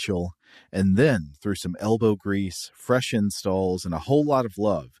potential? And then, through some elbow grease, fresh installs, and a whole lot of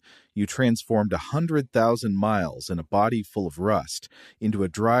love, you transformed 100,000 miles and a body full of rust into a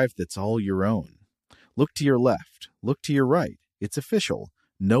drive that's all your own. Look to your left. Look to your right. It's official.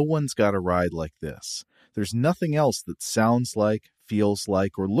 No one's got a ride like this. There's nothing else that sounds like, feels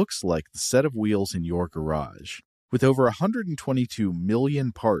like, or looks like the set of wheels in your garage. With over 122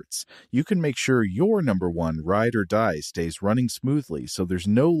 million parts, you can make sure your number one ride or die stays running smoothly, so there's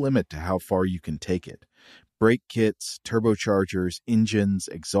no limit to how far you can take it. Brake kits, turbochargers, engines,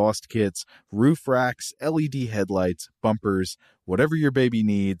 exhaust kits, roof racks, LED headlights, bumpers, whatever your baby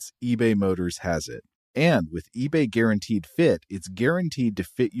needs, eBay Motors has it. And with eBay Guaranteed Fit, it's guaranteed to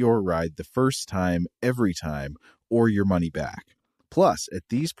fit your ride the first time, every time, or your money back. Plus, at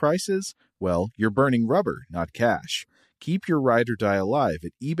these prices, well, you're burning rubber, not cash. Keep your ride or die alive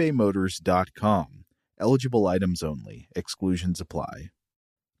at ebaymotors.com. Eligible items only. Exclusions apply.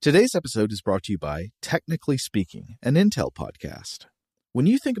 Today's episode is brought to you by Technically Speaking, an Intel podcast. When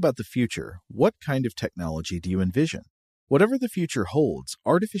you think about the future, what kind of technology do you envision? Whatever the future holds,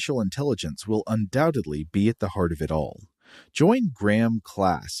 artificial intelligence will undoubtedly be at the heart of it all. Join Graham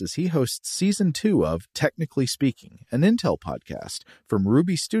Class as he hosts Season 2 of Technically Speaking, an Intel podcast from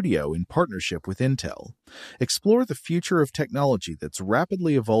Ruby Studio in partnership with Intel. Explore the future of technology that's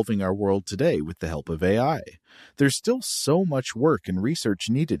rapidly evolving our world today with the help of AI. There's still so much work and research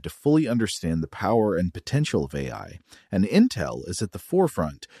needed to fully understand the power and potential of AI, and Intel is at the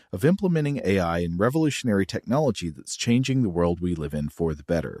forefront of implementing AI in revolutionary technology that's changing the world we live in for the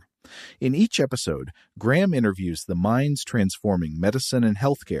better. In each episode, Graham interviews the minds transforming medicine and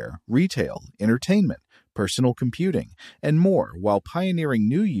healthcare, retail, entertainment, personal computing, and more while pioneering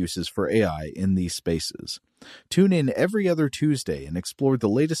new uses for AI in these spaces. Tune in every other Tuesday and explore the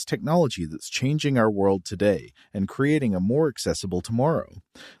latest technology that's changing our world today and creating a more accessible tomorrow.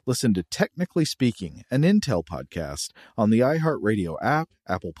 Listen to Technically Speaking, an Intel podcast on the iHeartRadio app,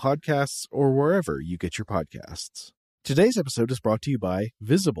 Apple Podcasts, or wherever you get your podcasts. Today's episode is brought to you by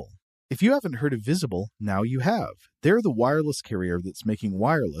Visible. If you haven't heard of Visible, now you have. They're the wireless carrier that's making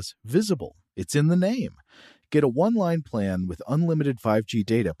wireless visible. It's in the name. Get a one-line plan with unlimited 5G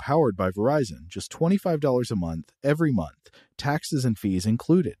data powered by Verizon, just $25 a month, every month, taxes and fees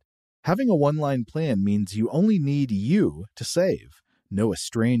included. Having a one-line plan means you only need you to save. No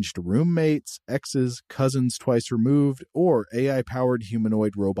estranged roommates, exes, cousins twice removed, or AI-powered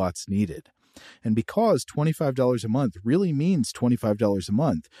humanoid robots needed. And because $25 a month really means $25 a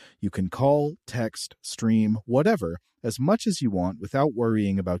month, you can call, text, stream, whatever, as much as you want without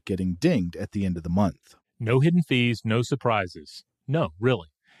worrying about getting dinged at the end of the month. No hidden fees, no surprises. No, really.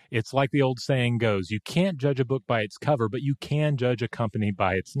 It's like the old saying goes, you can't judge a book by its cover, but you can judge a company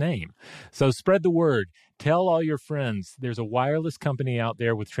by its name. So spread the word. Tell all your friends there's a wireless company out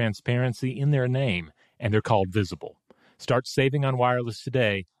there with transparency in their name, and they're called Visible. Start saving on wireless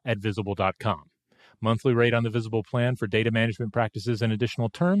today at Visible.com. Monthly rate on the Visible plan for data management practices and additional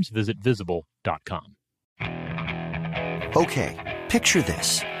terms, visit Visible.com. Okay, picture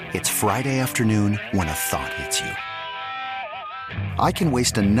this. It's Friday afternoon when a thought hits you. I can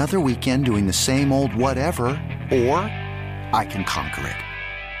waste another weekend doing the same old whatever, or I can conquer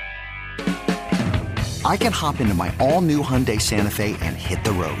it. I can hop into my all-new Hyundai Santa Fe and hit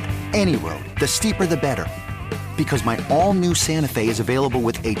the road. Any road. The steeper, the better. Because my all-new Santa Fe is available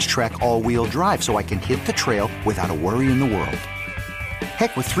with H-Track all-wheel drive, so I can hit the trail without a worry in the world.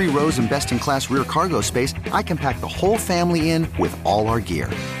 Heck, with 3 rows and best-in-class rear cargo space, I can pack the whole family in with all our gear.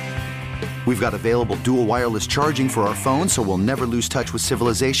 We've got available dual wireless charging for our phones, so we'll never lose touch with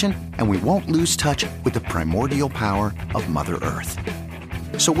civilization, and we won't lose touch with the primordial power of Mother Earth.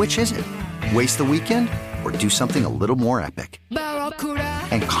 So which is it? Waste the weekend or do something a little more epic?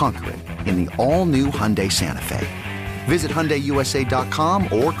 And conquer it in the all-new Hyundai Santa Fe. Visit HyundaiUSA.com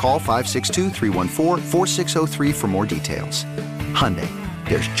or call 562-314-4603 for more details. Hyundai,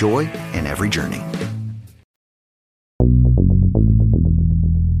 there's joy in every journey.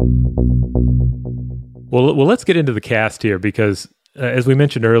 Well, let's get into the cast here because, as we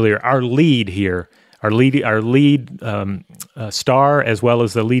mentioned earlier, our lead star as well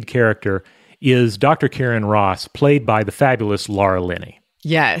as the lead character is Dr. Karen Ross, played by the fabulous Laura Linney.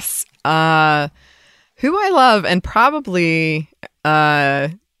 Yes. Who I love, and probably,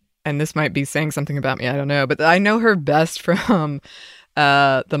 and this might be saying something about me, I don't know, but I know her best from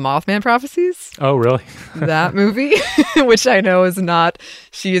the Mothman Prophecies. Oh, really? That movie, which I know is not,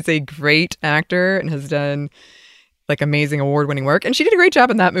 she is a great actor and has done like amazing award-winning work. And she did a great job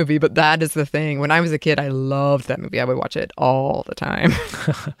in that movie, but that is the thing. When I was a kid, I loved that movie. I would watch it all the time.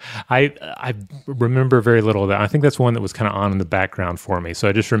 I remember very little of that. I think that's one that was kind of on in the background for me. So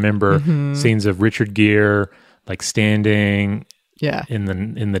I just remember scenes of Richard Gere like standing in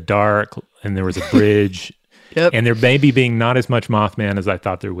the dark, and there was a bridge. Yep. And there maybe being not as much Mothman as I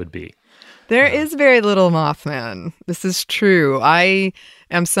thought there would be. There is very little Mothman. This is true. I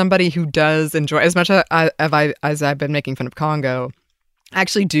am somebody who does enjoy, as much as I've been making fun of Congo, I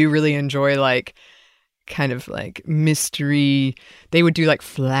actually do really enjoy like kind of like mystery. They would do like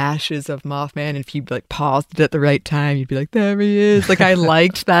flashes of Mothman, and if you like paused it at the right time, you'd be like, there he is. Like I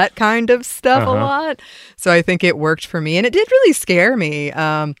liked that kind of stuff a lot. So I think it worked for me, and it did really scare me.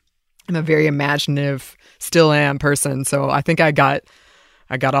 I'm a very imaginative, still am person, so I think I got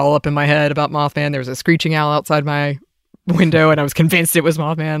all up in my head about Mothman. There was a screeching owl outside my window, and I was convinced it was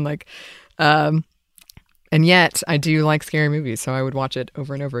Mothman. Like, And yet, I do like scary movies, so I would watch it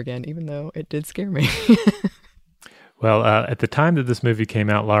over and over again, even though it did scare me. Well, at the time that this movie came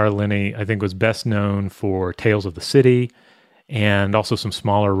out, Laura Linney, I think, was best known for Tales of the City and also some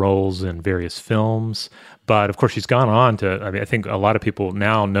smaller roles in various films. But, of course, she's gone on to, I think a lot of people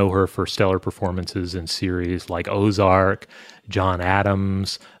now know her for stellar performances in series like Ozark, John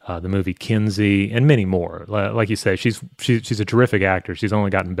Adams, the movie Kinsey, and many more. Like you say, she's a terrific actor. She's only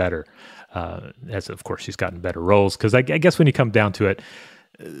gotten better. As of course she's gotten better roles, because I guess when you come down to it,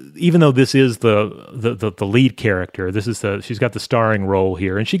 even though this is the lead character, she's got the starring role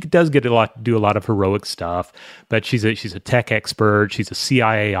here, and she does do a lot of heroic stuff. But she's a tech expert. She's a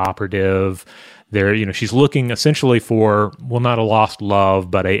CIA operative. She's looking essentially for, well, not a lost love,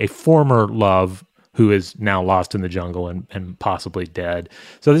 but a former love who is now lost in the jungle and possibly dead.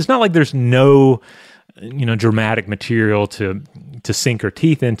 So it's not like there's no dramatic material to sink her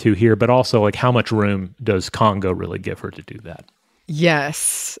teeth into here, but also like how much room does Congo really give her to do that?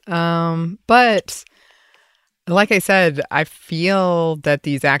 Yes. But like I said, I feel that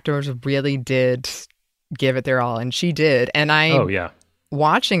these actors really did give it their all, and she did. And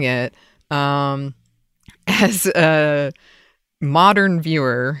watching it, as a modern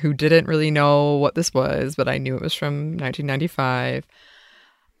viewer who didn't really know what this was, but I knew it was from 1995.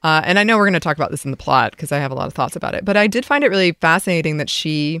 And I know we're going to talk about this in the plot because I have a lot of thoughts about it. But I did find it really fascinating that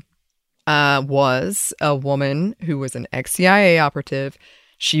she was a woman who was an ex-CIA operative.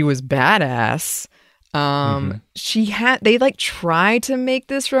 She was badass. They tried to make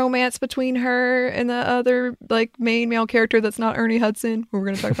this romance between her and the other main male character that's not Ernie Hudson, who we're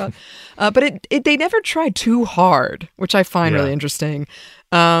going to talk about. But they never tried too hard, which I find really interesting.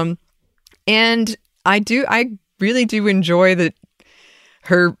 And I really do enjoy that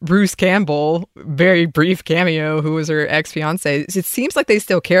her Bruce Campbell, very brief cameo, who was her ex-fiance. It seems like they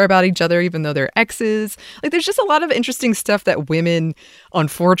still care about each other, even though they're exes. There's just a lot of interesting stuff that women,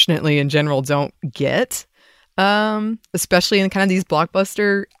 unfortunately, in general, don't get, especially in kind of these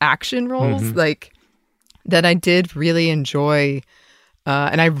blockbuster action roles, that I did really enjoy.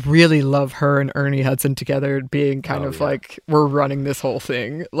 And I really love her and Ernie Hudson together being kind of like, we're running this whole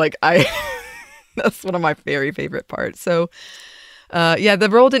thing. That's one of my very favorite parts. So, the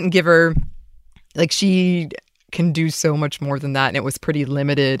role didn't give her, she can do so much more than that, and it was pretty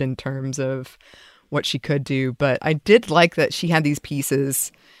limited in terms of what she could do. But I did like that she had these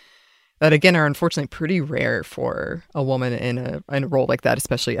pieces that, again, are unfortunately pretty rare for a woman in a role like that,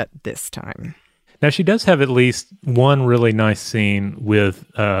 especially at this time. Now, she does have at least one really nice scene with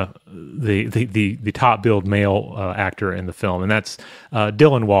the top-billed male actor in the film, and that's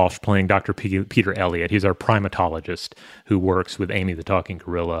Dylan Walsh playing Dr. Peter Elliott. He's our primatologist who works with Amy the Talking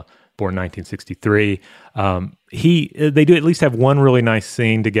Gorilla, born 1963. They do at least have one really nice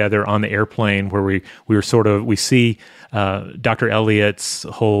scene together on the airplane where we see Dr. Elliott's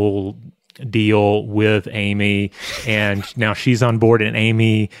whole deal with Amy, and now she's on board, and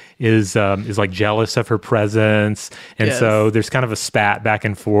Amy is jealous of her presence, and so there's kind of a spat back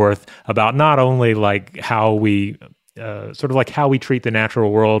and forth about not only how we how we treat the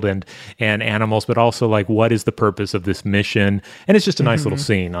natural world and animals, but also what is the purpose of this mission. And it's just a nice little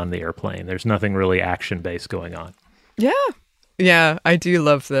scene on the airplane. There's nothing really action based going on. Yeah, I do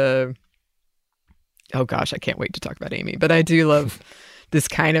love oh gosh, I can't wait to talk about Amy, but I do love this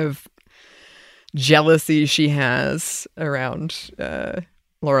kind of jealousy she has around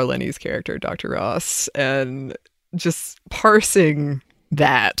Laura Linney's character, Dr. Ross, and just parsing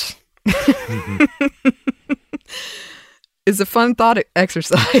that is a fun thought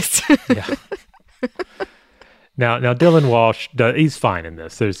exercise. Now Dylan Walsh, he's fine in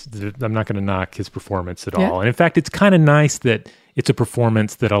this. I'm not going to knock his performance at all. And in fact, it's kind of nice that it's a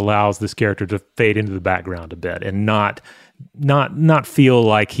performance that allows this character to fade into the background a bit and not feel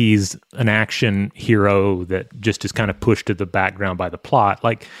like he's an action hero that just is kind of pushed to the background by the plot.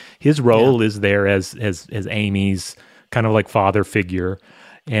 His role is there as Amy's kind of father figure,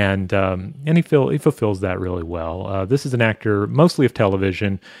 and he fulfills that really well. This is an actor mostly of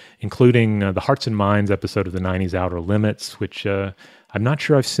television, including the Hearts and Minds episode of the 90s Outer Limits, which I'm not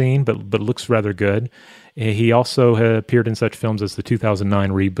sure I've seen, but looks rather good. He also appeared in such films as the 2009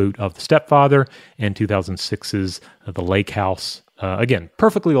 reboot of The Stepfather and 2006's The Lake House. Again,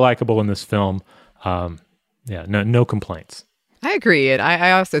 perfectly likable in this film. No complaints. I agree. And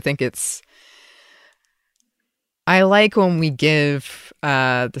I also think I like when we give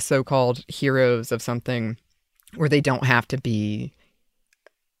the so-called heroes of something where they don't have to be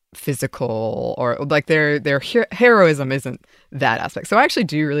physical, or their heroism isn't that aspect. So I actually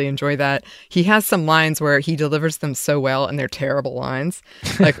do really enjoy that. He has some lines where he delivers them so well, and they're terrible lines.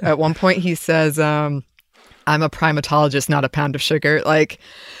 At one point he says, I'm a primatologist, not a pound of sugar. Like,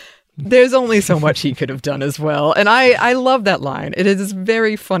 there's only so much he could have done as well. And I love that line. It is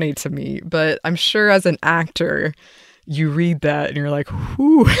very funny to me, but I'm sure as an actor, you read that and you're like,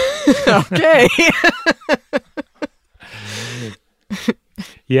 whew, okay.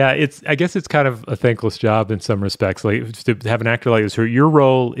 Yeah, I guess it's kind of a thankless job in some respects. Like, to have an actor like this, your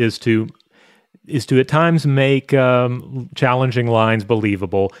role is to at times make challenging lines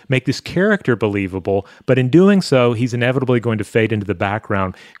believable, make this character believable, but in doing so, he's inevitably going to fade into the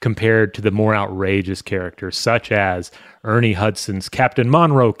background compared to the more outrageous characters, such as Ernie Hudson's Captain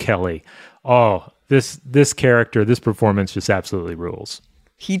Monroe Kelly. Oh, this character, this performance just absolutely rules.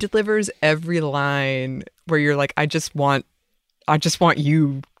 He delivers every line where you're like, I just want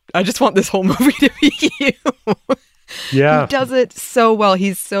you. I just want this whole movie to be you. Yeah. He does it so well.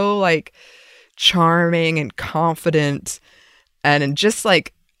 He's so like charming and confident and just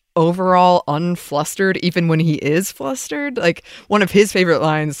like overall unflustered, even when he is flustered. Like, one of his favorite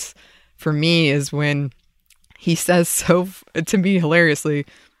lines for me is when he says to me hilariously,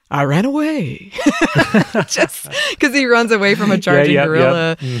 I ran away. Just because he runs away from a charging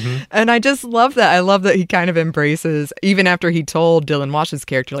gorilla. Mm-hmm. And I just love that. I love that he kind of embraces, even after he told Dylan Walsh's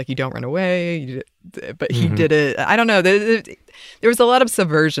character, like, you don't run away, but he did it. I don't know. There was a lot of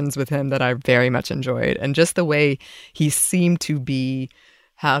subversions with him that I very much enjoyed. And just the way he seemed to be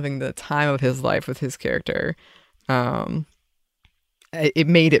having the time of his life with his character. It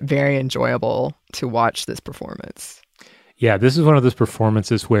made it very enjoyable to watch this performance. Yeah, this is one of those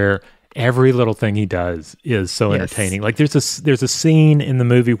performances where every little thing he does is so entertaining. Like, there's a scene in the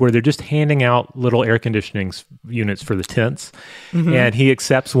movie where they're just handing out little air conditioning units for the tents, and he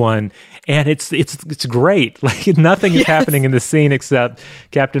accepts one, and it's great. Like, nothing is happening in the scene except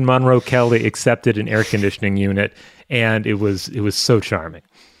Captain Monroe Kelly accepted an air conditioning unit, and it was so charming.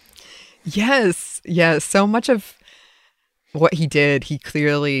 Yes, so much of what he did, he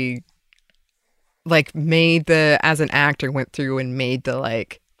clearly like made as an actor went through and made the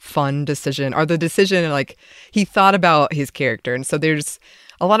like fun decision, or the decision, like, he thought about his character. And so there's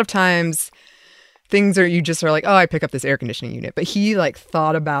a lot of times things you just are like, oh, I pick up this air conditioning unit, but he like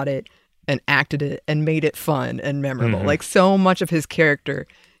thought about it and acted it and made it fun and memorable. Like, so much of his character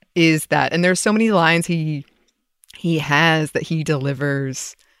is that. And there's so many lines he has that he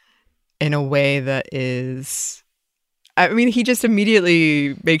delivers in a way that is, I mean, he just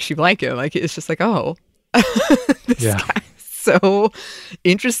immediately makes you like him. Like, it's just like, oh, this guy's so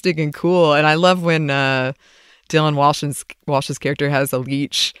interesting and cool. And I love when Dylan Walsh's character has a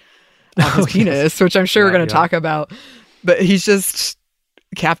leech on his penis, which I'm sure we're going to talk about. But he's just,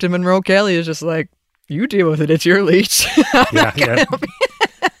 Captain Monroe Kelly is just like, you deal with it. It's your leech.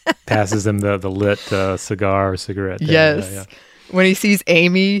 Passes him the lit cigar or cigarette. Yes. When he sees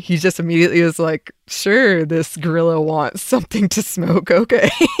Amy, he just immediately is like, sure, this gorilla wants something to smoke. Okay.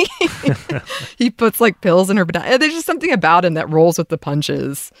 He puts like pills in her vagina. There's just something about him that rolls with the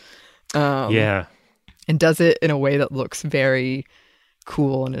punches. And does it in a way that looks very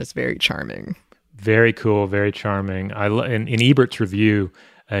cool and is very charming. Very cool, very charming. In Ebert's review,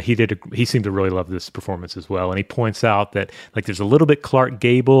 he seemed to really love this performance as well. And he points out that, like, there's a little bit Clark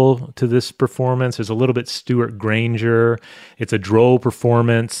Gable to this performance. There's a little bit Stuart Granger. It's a droll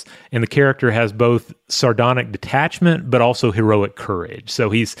performance. And the character has both sardonic detachment, but also heroic courage. So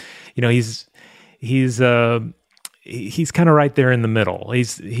he's kind of right there in the middle.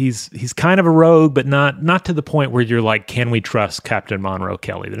 He's kind of a rogue, but not to the point where you're like, can we trust Captain Monroe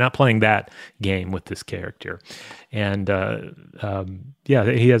Kelly? They're not playing that game with this character. And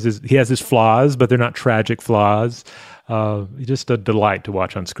he has his flaws, but they're not tragic flaws. Just a delight to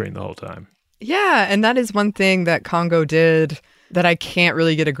watch on screen the whole time. Yeah, and that is one thing that Congo did that I can't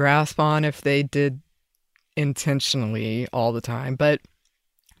really get a grasp on if they did intentionally all the time, but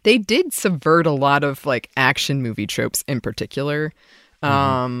they did subvert a lot of like action movie tropes in particular.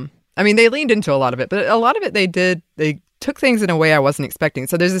 I mean, they leaned into a lot of it, but a lot of it they took things in a way I wasn't expecting.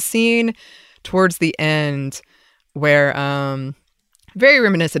 So there's a scene towards the end where, very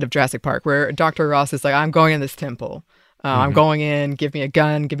reminiscent of Jurassic Park, where Dr. Ross is like, I'm going in this temple. I'm going in, give me a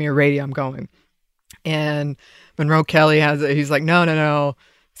gun, give me a radio, I'm going. And Monroe Kelly he's like, no,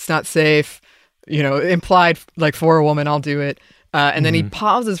 it's not safe. Implied, like, for a woman, I'll do it. And then he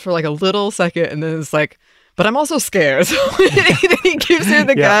pauses for like a little second and then it's like, but I'm also scared. So he gives her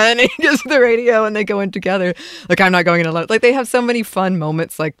the gun, and he gives her the radio, and they go in together. Like, I'm not going in alone. Like, they have so many fun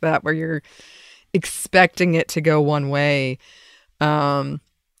moments like that where you're expecting it to go one way. And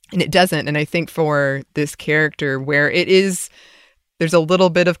it doesn't. And I think for this character where there's a little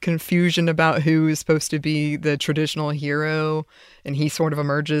bit of confusion about who is supposed to be the traditional hero, and he sort of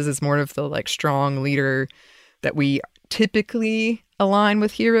emerges as more of the like strong leader. that we typically align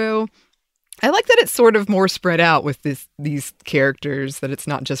with Hero. I like that it's sort of more spread out with these characters, that it's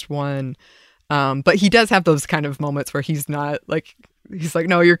not just one. But he does have those kind of moments where he's not like, he's like,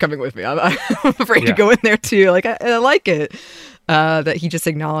 no, you're coming with me. I'm afraid to go in there too. Like, I like it that he just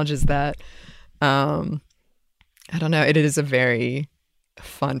acknowledges that. I don't know. It is a very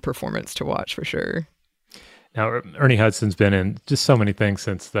fun performance to watch for sure. Now, Ernie Hudson's been in just so many things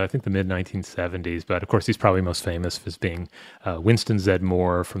since I think the mid-1970s, but of course he's probably most famous as being Winston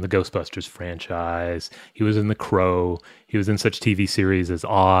Zeddemore from the Ghostbusters franchise. He was in The Crow. He was in such TV series as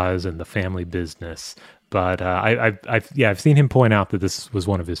Oz and The Family Business. But I've seen him point out that this was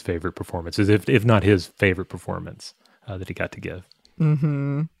one of his favorite performances, if not his favorite performance that he got to give.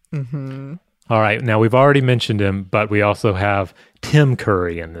 Mm-hmm. Mm-hmm. All right, now we've already mentioned him, but we also have Tim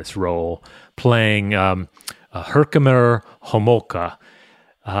Curry in this role, playing Herkimer Homolka.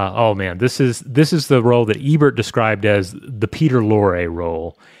 Oh man, this is the role that Ebert described as the Peter Lorre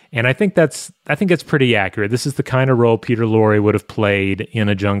role, and I think it's pretty accurate. This is the kind of role Peter Lorre would have played in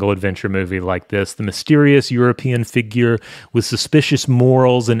a jungle adventure movie like this: the mysterious European figure with suspicious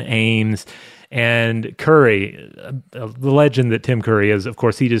morals and aims. And Curry, the legend that Tim Curry is, of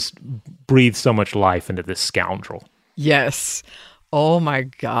course, he just breathes so much life into this scoundrel. Yes. Oh my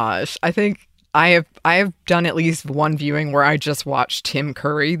gosh. I think I have done at least one viewing where I just watched Tim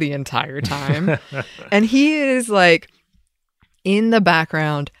Curry the entire time. And he is like in the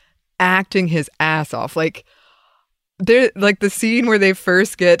background acting his ass off. Like there, like the scene where they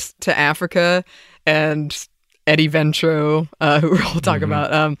first get to Africa and Eddie Ventro, who we'll talk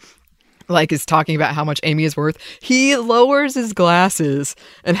about, like is talking about how much Amy is worth. He lowers his glasses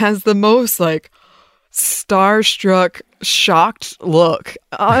and has the most like starstruck, shocked look.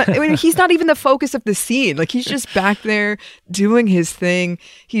 I mean, he's not even the focus of the scene. Like he's just back there doing his thing.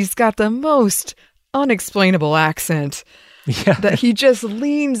 He's got the most unexplainable accent that he just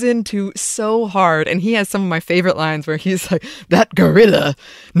leans into so hard. And he has some of my favorite lines where he's like, that gorilla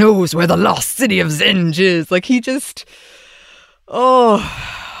knows where the lost city of Zenj is. Like he just,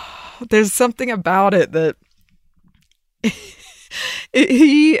 there's something about it that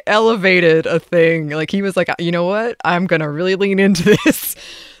he elevated a thing. Like he was like, you know what? I'm going to really lean into this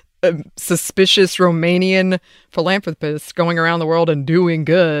suspicious Romanian philanthropist going around the world and doing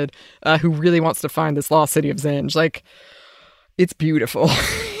good, who really wants to find this lost city of Zenj. Like, it's beautiful.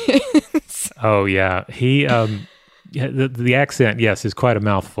 Oh yeah. He, the accent, yes, is quite a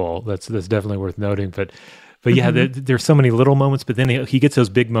mouthful. That's definitely worth noting, but yeah, there's so many little moments, but then he gets those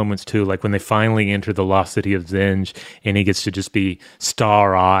big moments too, like when they finally enter the lost city of Zenj, and he gets to just be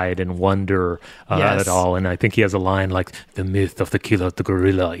star-eyed and wonder at it all. And I think he has a line like, "The myth of the killer of the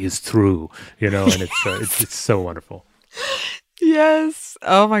gorilla is true," and it's so wonderful. Yes.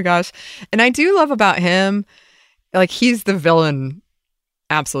 Oh my gosh. And I do love about him, like he's the villain,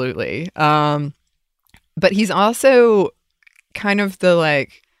 absolutely. But he's also kind of the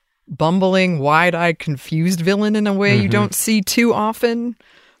like bumbling, wide-eyed, confused villain in a way you don't see too often.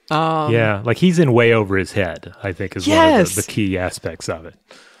 Like he's in way over his head, I think, is one of the key aspects of it.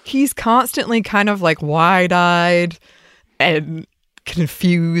 He's constantly kind of like wide-eyed and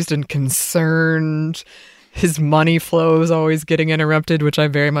confused and concerned. His money flow is always getting interrupted, which I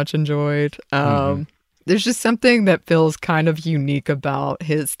very much enjoyed. There's just something that feels kind of unique about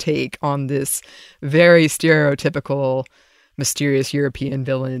his take on this very stereotypical mysterious European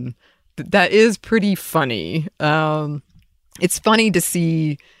villain that is pretty funny. It's funny to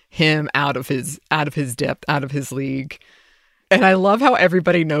see him out of his depth, out of his league. And I love how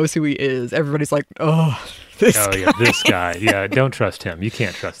everybody knows who he is. Everybody's like, this guy. Yeah, don't trust him. You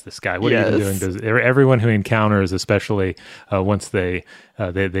can't trust this guy. What are you even doing? Everyone who he encounters, especially once they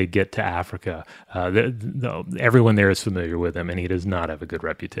get to Africa, everyone there is familiar with him, and he does not have a good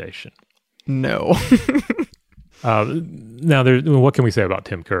reputation. No. Now, what can we say about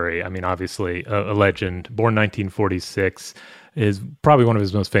Tim Curry? I mean, obviously, a legend. Born 1946, is probably one of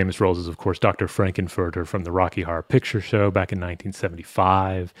his most famous roles is, of course, Dr. Frankenfurter from the Rocky Horror Picture Show back in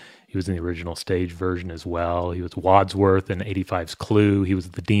 1975. He was in the original stage version as well. He was Wadsworth in 85's Clue. He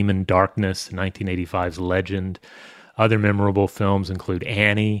was the Demon Darkness in 1985's Legend. Other memorable films include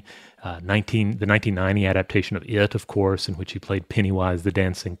Annie, the 1990 adaptation of It, of course, in which he played Pennywise the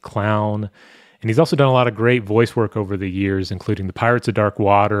Dancing Clown. And he's also done a lot of great voice work over the years, including The Pirates of Dark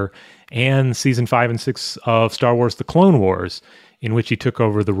Water and Season 5 and 6 of Star Wars The Clone Wars, in which he took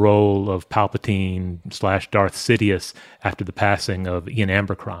over the role of Palpatine / Darth Sidious after the passing of Ian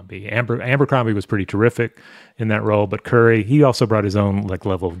Abercrombie. Abercrombie was pretty terrific in that role, but Curry, he also brought his own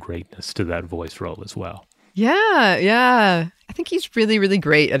level of greatness to that voice role as well. Yeah. I think he's really, really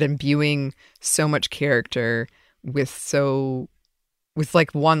great at imbuing so much character with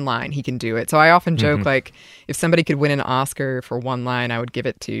like one line. He can do it. So I often joke, like, if somebody could win an Oscar for one line, I would give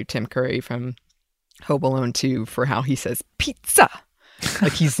it to Tim Curry from Home Alone 2 for how he says pizza.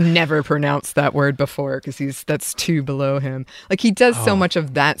 Like, he's never pronounced that word before because that's too below him. Like, he does so much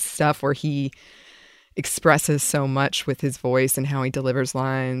of that stuff where he expresses so much with his voice and how he delivers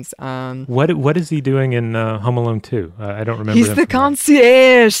lines. What is he doing in Home Alone 2? I don't remember. He's the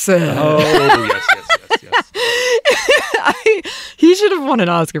concierge, sir. Oh, yes. He should have won an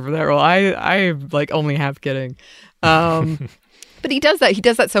Oscar for that role. I like only half kidding. But he does that. He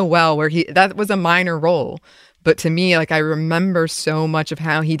does that so well where that was a minor role. But to me, like, I remember so much of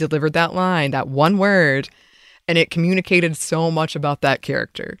how he delivered that line, that one word, and it communicated so much about that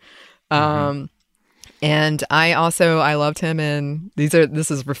character. And I loved him in, this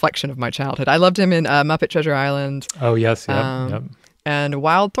is a reflection of my childhood. I loved him in Muppet Treasure Island. Oh, yes, yep. And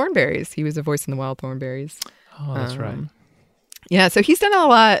Wild Thornberrys. He was a voice in the Wild Thornberrys. Oh, that's right. Yeah, so he's done a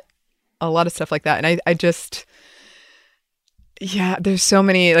lot of stuff like that. And I just, there's so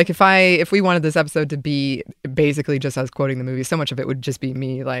many, like, if we wanted this episode to be basically just us quoting the movie, so much of it would just be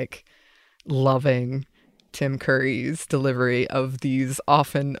me, like, loving Tim Curry's delivery of these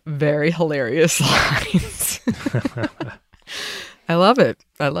often very hilarious lines. I love it.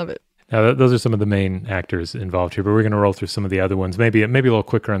 Now, those are some of the main actors involved here, but we're going to roll through some of the other ones. Maybe a little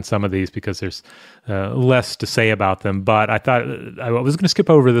quicker on some of these because there's less to say about them. But I thought I was going to skip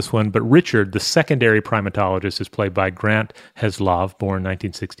over this one. But Richard, the secondary primatologist, is played by Grant Heslov, born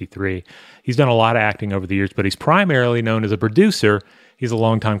 1963. He's done a lot of acting over the years, but he's primarily known as a producer. He's a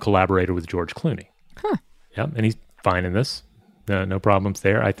longtime collaborator with George Clooney. Huh. Yeah, and he's fine in this. No problems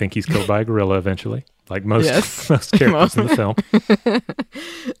there. I think he's killed by a gorilla eventually, like most characters in the film.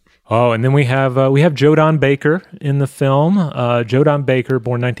 Oh, and then we have Jodan Baker in the film. Jodan Baker,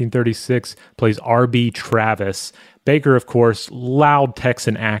 born 1936, plays R.B. Travis. Baker, of course, loud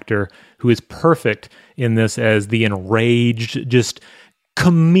Texan actor who is perfect in this as the enraged, just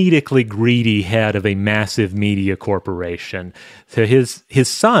comedically greedy head of a massive media corporation. So his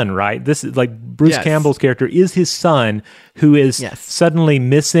son, right? This is like Bruce Campbell's character is his son who is suddenly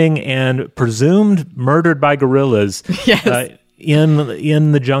missing and presumed murdered by gorillas. Yes.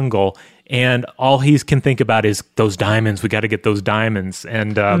 In the jungle, and all he can think about is those diamonds. We got to get those diamonds,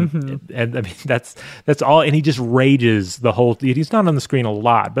 and and I mean that's all. And he just rages the whole. He's not on the screen a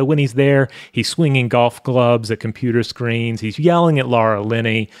lot, but when he's there, he's swinging golf clubs at computer screens. He's yelling at Laura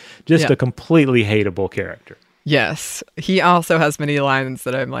Linney. Just a completely hateable character. Yes, he also has many lines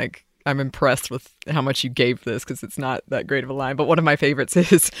that I'm impressed with how much you gave this because it's not that great of a line. But one of my favorites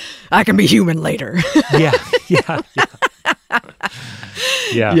is, "I can be human later." Yeah.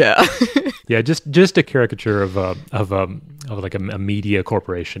 Just a caricature of like a media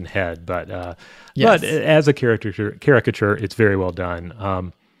corporation head, but as a caricature, it's very well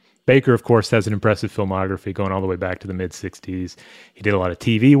done. Baker, of course, has an impressive filmography going all the way back to the mid-'60s. He did a lot of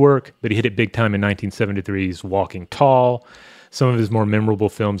TV work, but he hit it big time in 1973's Walking Tall. Some of his more memorable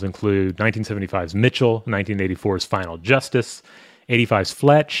films include 1975's Mitchell, 1984's Final Justice, 85's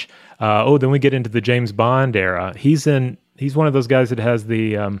Fletch. Then we get into the James Bond era. He's one of those guys that has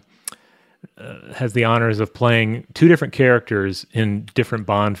the honors of playing two different characters in different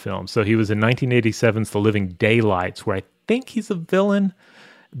Bond films. So he was in 1987's The Living Daylights, where I think he's a villain,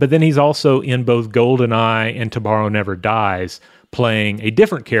 but then he's also in both GoldenEye and Tomorrow Never Dies, playing a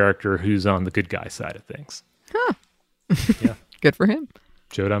different character who's on the good guy side of things. Huh. Yeah. Good for him.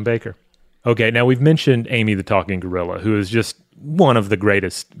 Jodan Baker. Okay, now we've mentioned Amy the Talking Gorilla, who is just one of the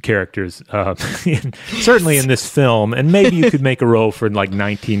greatest characters, certainly in this film, and maybe you could make a role for like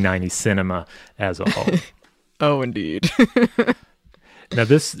 1990 cinema as a whole. Oh, indeed. Now,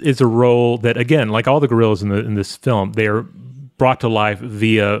 this is a role that, again, like all the gorillas in this film, they are brought to life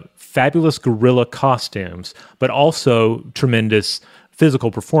via fabulous gorilla costumes, but also tremendous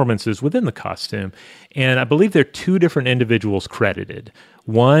physical performances within the costume. And I believe there are two different individuals credited.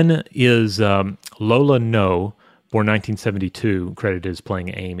 One is Lola No, born 1972, credited as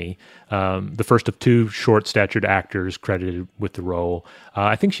playing Amy. The first of two short-statured actors credited with the role.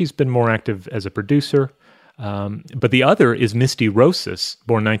 I think she's been more active as a producer. But the other is Misty Rosas,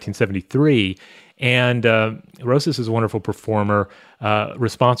 born 1973. And Rosas is a wonderful performer,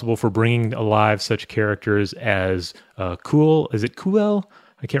 responsible for bringing alive such characters as Cool. Is it Kuel?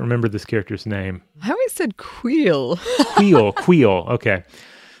 I can't remember this character's name. I always said Queel. Queel. Okay.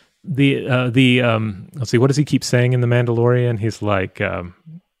 Let's see. What does he keep saying in The Mandalorian? He's like, I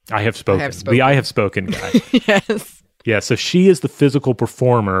have spoken. The I have spoken guy. Yes. Yeah, so she is the physical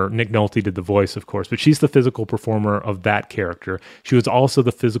performer. Nick Nolte did the voice, of course, but she's the physical performer of that character. She was also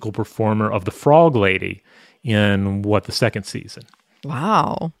the physical performer of the Frog Lady in, the second season.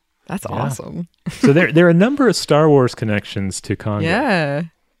 Wow. That's awesome. So there are a number of Star Wars connections to Congo. Yeah.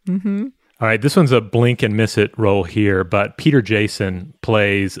 Mm-hmm. All right, this one's a blink and miss it role here, but Peter Jason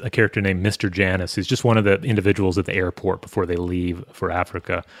plays a character named Mr. Janus. He's just one of the individuals at the airport before they leave for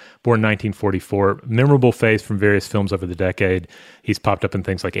Africa. Born 1944, memorable face from various films over the decade. He's popped up in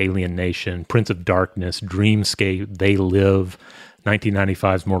things like Alien Nation, Prince of Darkness, Dreamscape, They Live,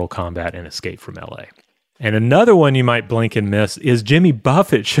 1995's Mortal Kombat, and Escape from L.A. And another one you might blink and miss is Jimmy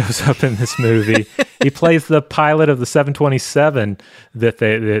Buffett shows up in this movie. He plays the pilot of the 727 that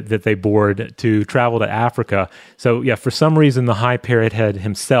they board to travel to Africa. So yeah, for some reason, the High Parrot Head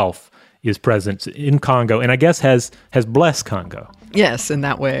himself is present in Congo, and I guess has blessed Congo. Yes, in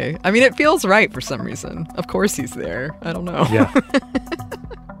that way. I mean, it feels right for some reason. Of course he's there. I don't know. Yeah.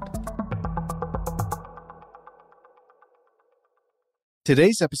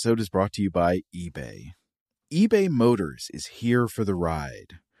 Today's episode is brought to you by eBay. eBay Motors is here for the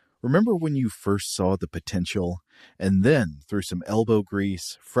ride. Remember when you first saw the potential? And then, through some elbow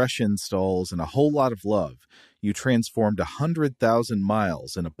grease, fresh installs, and a whole lot of love, you transformed 100,000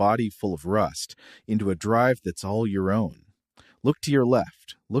 miles and a body full of rust into a drive that's all your own. Look to your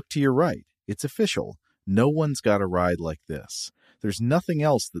left. Look to your right. It's official. No one's got a ride like this. There's nothing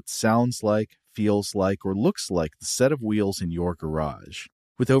else that sounds like, feels like, or looks like the set of wheels in your garage.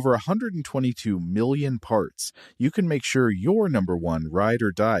 With over 122 million parts, you can make sure your number one ride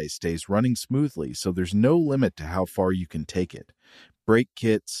or die stays running smoothly, so there's no limit to how far you can take it. Brake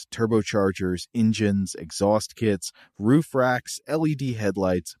kits, turbochargers, engines, exhaust kits, roof racks, LED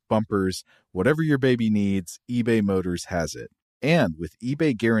headlights, bumpers, whatever your baby needs, eBay Motors has it. And with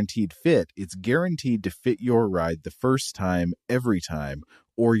eBay Guaranteed Fit, it's guaranteed to fit your ride the first time, every time,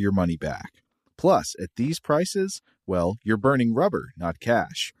 or your money back. Plus, at these prices, well, you're burning rubber, not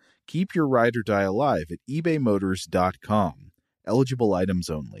cash. Keep your ride or die alive at ebaymotors.com. Eligible items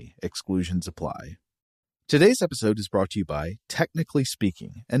only. Exclusions apply. Today's episode is brought to you by Technically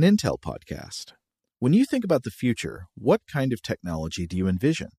Speaking, an Intel podcast. When you think about the future, what kind of technology do you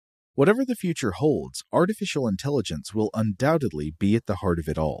envision? Whatever the future holds, artificial intelligence will undoubtedly be at the heart of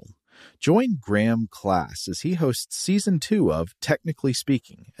it all. Join Graham Class as he hosts Season 2 of Technically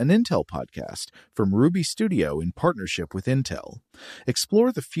Speaking, an Intel podcast from Ruby Studio in partnership with Intel.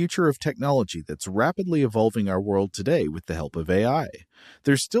 Explore the future of technology that's rapidly evolving our world today with the help of AI.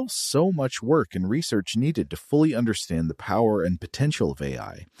 There's still so much work and research needed to fully understand the power and potential of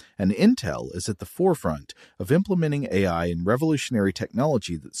AI, and Intel is at the forefront of implementing AI in revolutionary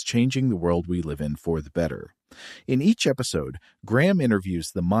technology that's changing the world we live in for the better. In each episode, Graham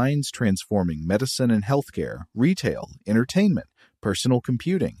interviews the minds transforming medicine and healthcare, retail, entertainment, personal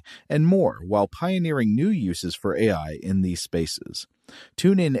computing, and more while pioneering new uses for AI in these spaces.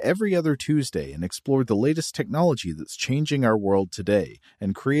 Tune in every other Tuesday and explore the latest technology that's changing our world today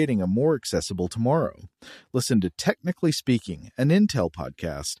and creating a more accessible tomorrow. Listen to Technically Speaking, an Intel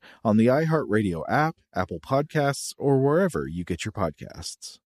podcast on the iHeartRadio app, Apple Podcasts, or wherever you get your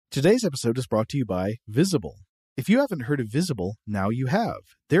podcasts. Today's episode is brought to you by Visible. If you haven't heard of Visible, now you have.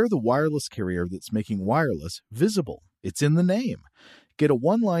 They're the wireless carrier that's making wireless visible. It's in the name. Get a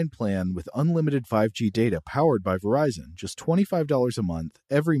one-line plan with unlimited 5G data powered by Verizon, just $25 a month,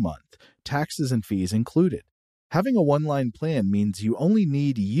 every month, taxes and fees included. Having a one-line plan means you only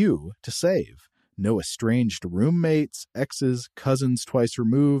need you to save. No estranged roommates, exes, cousins twice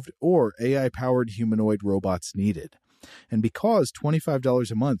removed, or AI-powered humanoid robots needed. And because $25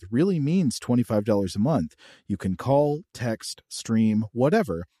 a month really means $25 a month, you can call, text, stream,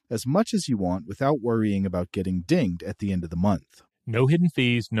 whatever, as much as you want without worrying about getting dinged at the end of the month. No hidden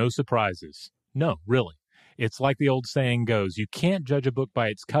fees, no surprises. No, really. It's like the old saying goes, you can't judge a book by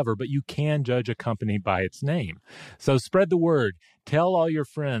its cover, but you can judge a company by its name. So spread the word. Tell all your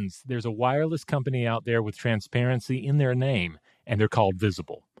friends there's a wireless company out there with transparency in their name, and they're called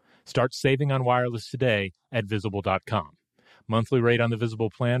Visible. Start saving on wireless today at Visible.com. Monthly rate on the Visible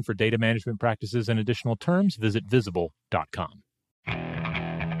plan for data management practices and additional terms, visit Visible.com.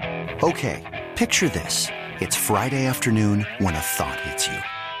 Okay, picture this. It's Friday afternoon when a thought hits you.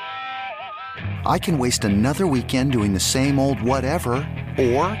 I can waste another weekend doing the same old whatever,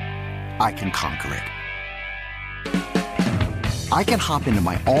 or I can conquer it. I can hop into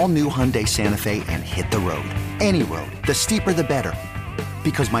my all-new Hyundai Santa Fe and hit the road. Any road. The steeper, the better.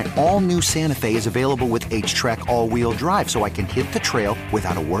 Because my all-new Santa Fe is available with H-Track all-wheel drive, so I can hit the trail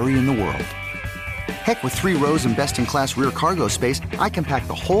without a worry in the world. Heck, with 3 rows and best-in-class rear cargo space, I can pack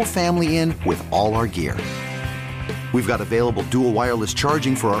the whole family in with all our gear. We've got available dual wireless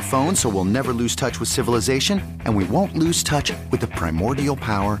charging for our phones, so we'll never lose touch with civilization, and we won't lose touch with the primordial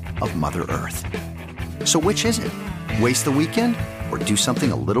power of Mother Earth. So which is it? Waste the weekend or do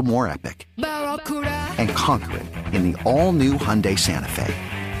something a little more epic? And conquer it in the all-new Hyundai Santa Fe.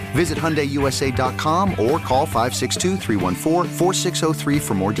 Visit HyundaiUSA.com or call 562-314-4603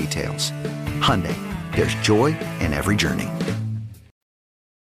 for more details. Hyundai, there's joy in every journey.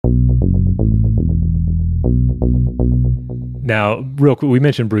 Now, real quick, we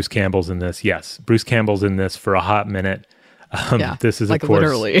mentioned Bruce Campbell's in this. Yes, Bruce Campbell's in this for a hot minute. This is, like, of course,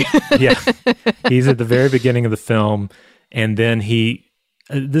 literally. Yeah, he's at the very beginning of the film, and then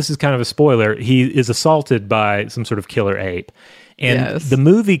this is kind of a spoiler, he is assaulted by some sort of killer ape. And the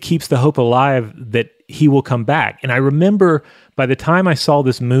movie keeps the hope alive that he will come back. And I remember by the time I saw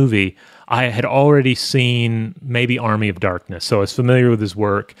this movie, I had already seen maybe Army of Darkness. So I was familiar with his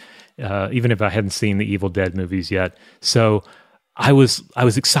work, even if I hadn't seen the Evil Dead movies yet. So I was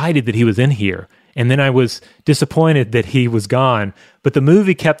excited that he was in here. And then I was disappointed that he was gone. But the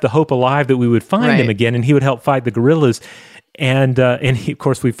movie kept the hope alive that we would find him again, and he would help fight the gorillas. And he, of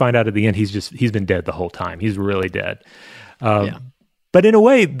course, we find out at the end he's been dead the whole time. He's really dead. But in a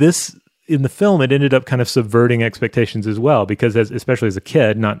way, in the film, it ended up kind of subverting expectations as well, because especially as a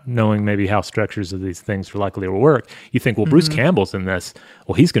kid, not knowing maybe how structures of these things are likely to work, you think, well, Bruce Campbell's in this.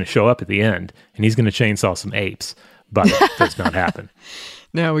 Well, he's going to show up at the end, and he's going to chainsaw some apes. But it does not happen.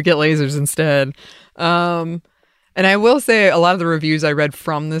 No, we get lasers instead. And I will say a lot of the reviews I read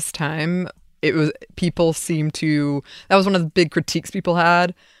from this time, that was one of the big critiques people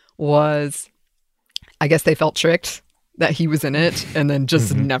had was, I guess they felt tricked that he was in it, and then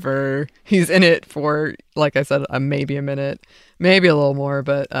just never, he's in it for, like I said, maybe a minute, maybe a little more,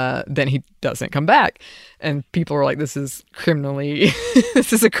 but then he doesn't come back. And people were like, this is a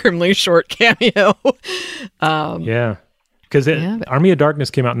criminally short cameo. Because Army of Darkness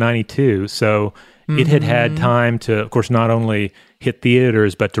came out in 92, so it had time to, of course, not only hit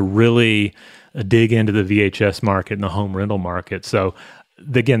theaters, but to really dig into the VHS market and the home rental market. So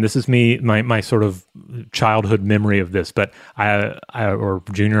again, this is my sort of childhood memory of this, but or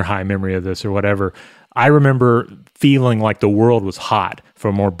junior high memory of this or whatever. I remember feeling like the world was hot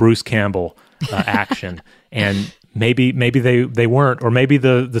for more Bruce Campbell action, and maybe they weren't, or maybe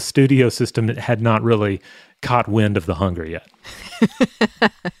the studio system had not really caught wind of the hunger yet.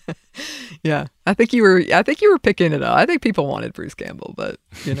 Yeah, I think you were picking it up. I think people wanted Bruce Campbell, but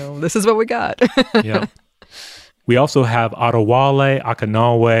this is what we got. Yeah. We also have Adewale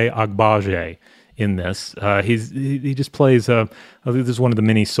Akinwumi Agbaje in this. He just plays I think this is one of the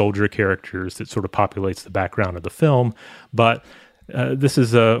many soldier characters that sort of populates the background of the film. But this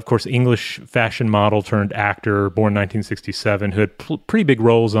is of course, English fashion model turned actor, born 1967, who had pretty big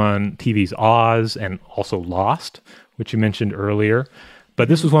roles on TV's Oz and also Lost, which you mentioned earlier. But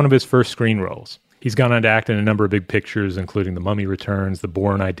this was one of his first screen roles. He's gone on to act in a number of big pictures, including The Mummy Returns, The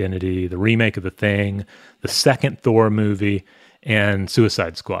Bourne Identity, the remake of The Thing, the second Thor movie, and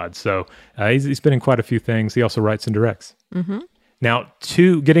Suicide Squad. So he's been in quite a few things. He also writes and directs. Now,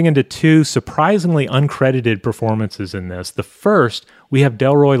 getting into two surprisingly uncredited performances in this. The first, we have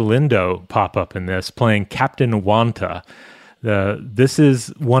Delroy Lindo pop up in this, playing Captain Wanta. This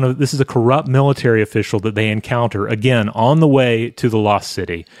is a corrupt military official that they encounter again on the way to the Lost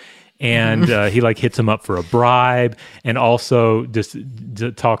City. And he hits him up for a bribe, and also just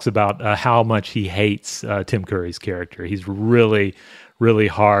talks about how much he hates Tim Curry's character. He's really, really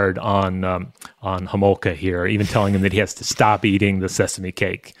hard on Homolka here, even telling him that he has to stop eating the sesame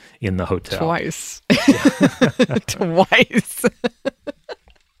cake in the hotel. Twice. Twice.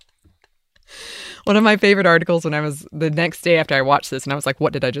 One of my favorite articles when I was the next day after I watched this, and I was like,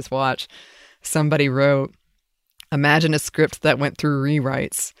 what did I just watch? Somebody wrote, imagine a script that went through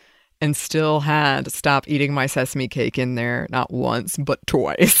rewrites and still had stop eating my sesame cake in there, not once, but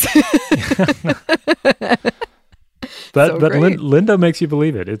twice. But Lindo makes you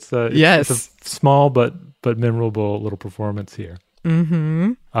believe it. It's a small but memorable little performance here.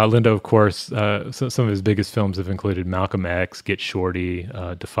 Lindo, of course, some of his biggest films have included Malcolm X, Get Shorty,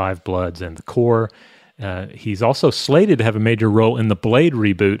 Da 5 Bloods, and The Core. He's also slated to have a major role in the Blade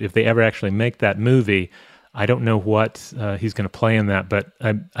reboot if they ever actually make that movie. I don't know what he's going to play in that, but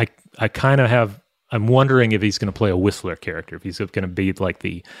I kind of I'm wondering if he's going to play a Whistler character, if he's going to be like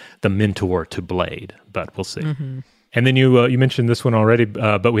the mentor to Blade, but we'll see. And then you mentioned this one already,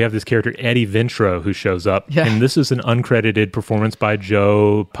 but we have this character, Eddie Ventro, who shows up, and this is an uncredited performance by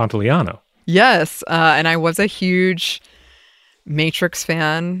Joe Pantoliano. Yes, and I was a huge Matrix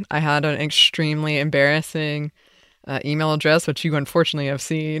fan. I had an extremely embarrassing email address, which you unfortunately have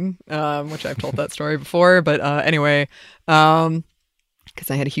seen, which I've told that story before. But anyway, because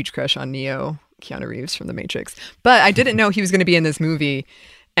I had a huge crush on Neo, Keanu Reeves from The Matrix. But I didn't know he was going to be in this movie.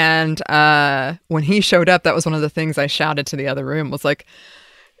 And when he showed up, that was one of the things I shouted to the other room, was like,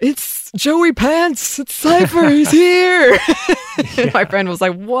 "It's Joey Pants, it's Cypher, he's here." And my friend was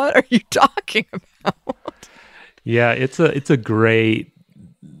like, "What are you talking about?" Yeah, it's a great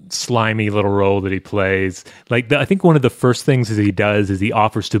slimy little role that he plays. Like, I think one of the first things that he does is he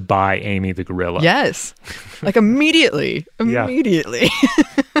offers to buy Amy the gorilla. Yes, like immediately. Yeah.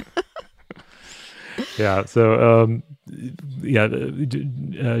 Yeah. So,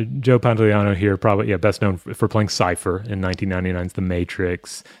 Joe Pantoliano here, probably best known for playing Cypher in 1999's The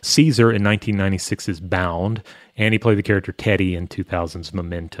Matrix, Caesar in 1996's Bound, and he played the character Teddy in 2000's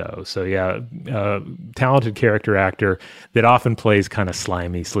Memento. So talented character actor that often plays kind of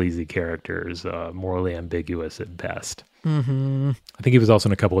slimy, sleazy characters, morally ambiguous at best. Mm-hmm. I think he was also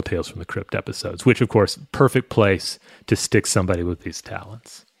in a couple of Tales from the Crypt episodes, which, of course, perfect place to stick somebody with these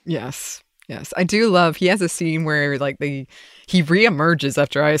talents. Yes. Yes, I do love, he has a scene where like he reemerges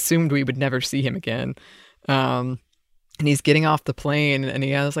after I assumed we would never see him again. And he's getting off the plane and he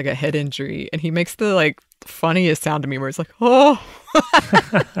has like a head injury and he makes the like funniest sound to me where it's like, oh,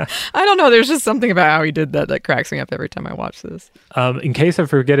 I don't know. There's just something about how he did that cracks me up every time I watch this. In case I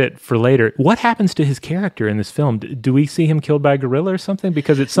forget it for later, what happens to his character in this film? Do we see him killed by a gorilla or something?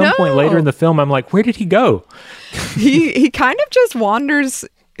 Because at some point later in the film, I'm like, where did he go? He kind of just wanders.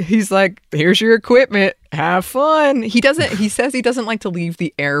 He's like, "Here's your equipment. Have fun." He says he doesn't like to leave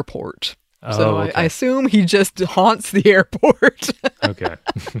the airport. So okay. I assume he just haunts the airport. Okay.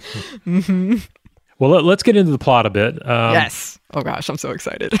 Mm-hmm. Well, let's get into the plot a bit. Yes. Oh gosh, I'm so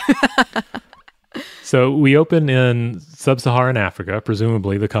excited. So we open in sub-Saharan Africa,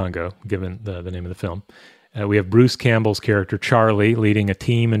 presumably the Congo, given the name of the film. We have Bruce Campbell's character, Charlie, leading a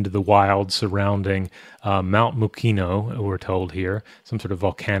team into the wild surrounding Mount Mukino, we're told here, some sort of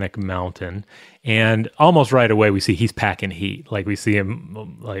volcanic mountain. And almost right away, we see he's packing heat. Like, we see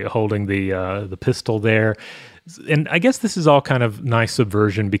him like holding the pistol there. And I guess this is all kind of nice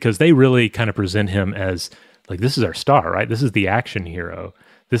subversion because they really kind of present him as, like, this is our star, right? This is the action hero.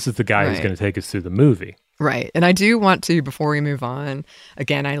 This is the guy who's going to take us through the movie. Right. And I do want to, before we move on,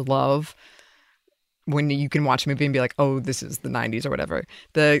 again, I love when you can watch a movie and be like, oh, this is the 90s or whatever.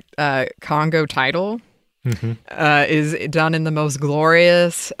 The Congo title is done in the most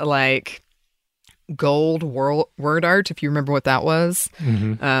glorious, like, gold word art, if you remember what that was.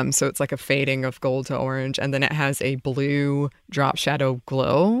 Mm-hmm. So it's like a fading of gold to orange, and then it has a blue drop shadow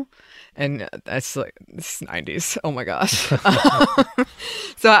glow. And that's like, this 90s. Oh my gosh.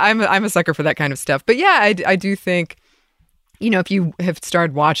 So I'm a sucker for that kind of stuff. But yeah, I do think, if you have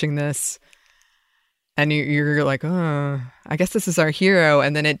started watching this, and you're like, oh, I guess this is our hero.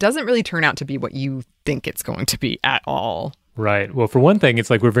 And then it doesn't really turn out to be what you think it's going to be at all. Right. Well, for one thing, it's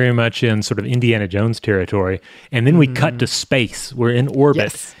like we're very much in sort of Indiana Jones territory. And then we cut to space. We're in orbit.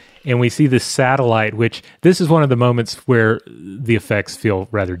 Yes. And we see this satellite, which this is one of the moments where the effects feel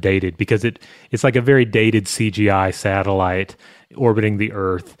rather dated because it's like a very dated CGI satellite orbiting the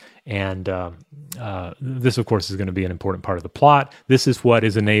Earth. And this, of course, is going to be an important part of the plot. This is what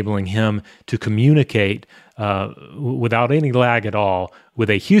is enabling him to communicate without any lag at all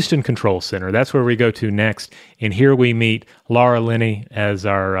with a Houston control center. That's where we go to next. And here we meet Laura Linney as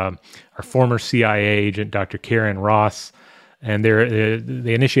our former CIA agent, Dr. Karen Ross. And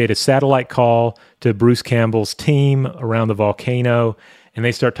they initiate a satellite call to Bruce Campbell's team around the volcano, and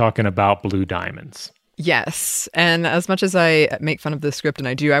they start talking about blue diamonds. Yes, and as much as I make fun of the script, and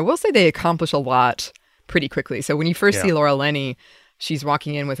I will say they accomplish a lot pretty quickly. So when you first see Laura Linney, she's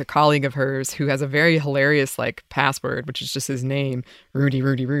walking in with a colleague of hers who has a very hilarious like password, which is just his name, Rudy.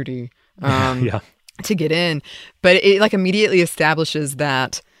 To get in. But it like immediately establishes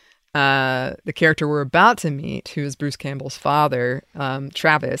that the character we're about to meet, who is Bruce Campbell's father,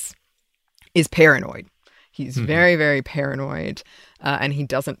 Travis, is paranoid. He's very, very paranoid, and he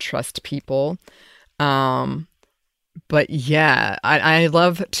doesn't trust people. But yeah, I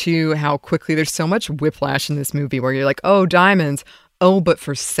love too how quickly there's so much whiplash in this movie where you're like, oh, diamonds. Oh, but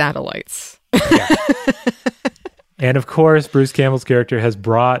for satellites. Yeah. And of course, Bruce Campbell's character has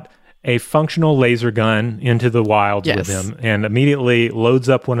brought a functional laser gun into the wilds with him and immediately loads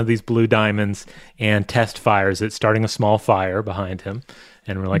up one of these blue diamonds and test fires it, starting a small fire behind him.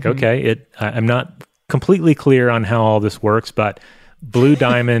 And we're like, okay, I'm not completely clear on how all this works, but blue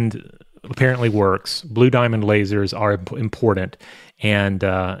diamond apparently works. Blue diamond lasers are important. And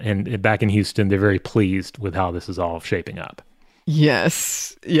back in Houston, they're very pleased with how this is all shaping up.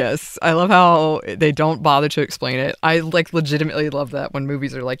 Yes. I love how they don't bother to explain it. I legitimately love that when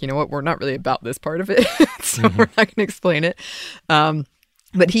movies are like, you know what, we're not really about this part of it, so we're not going to explain it.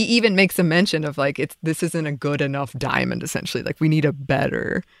 But he even makes a mention of this isn't a good enough diamond, essentially. Like, we need a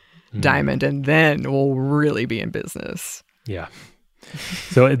better diamond, and then we'll really be in business. Yeah.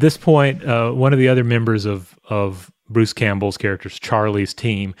 So at this point, one of the other members of Bruce Campbell's character's Charlie's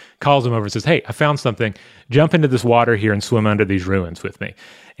team calls him over and says, "Hey, I found something. Jump into this water here and swim under these ruins with me."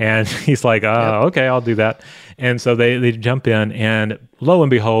 And he's like, "Okay, I'll do that." And so they jump in, and lo and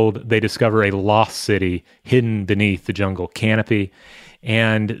behold, they discover a lost city hidden beneath the jungle canopy.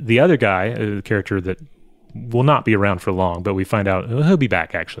 And the other guy, the character that will not be around for long, but we find out he'll be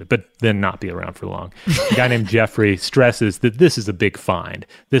back actually, but then not be around for long. A guy named Jeffrey stresses that this is a big find.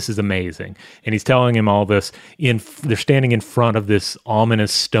 This is amazing. And he's telling him all this. They're standing in front of this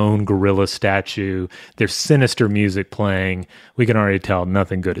ominous stone gorilla statue. There's sinister music playing. We can already tell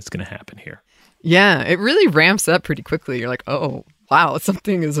nothing good is going to happen here. Yeah, it really ramps up pretty quickly. You're like, oh, wow,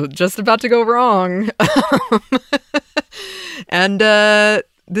 something is just about to go wrong. And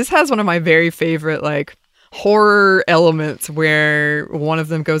this has one of my very favorite, horror elements where one of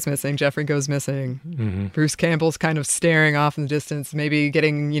them goes missing. Jeffrey goes missing. Mm-hmm. Bruce Campbell's kind of staring off in the distance, maybe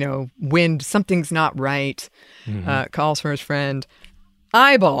getting, wind. Something's not right. Mm-hmm. Calls for his friend.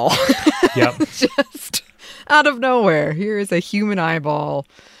 Eyeball. Yep. Just out of nowhere. Here is a human eyeball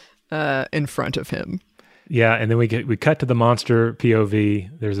in front of him. Yeah, and then we cut to the monster POV.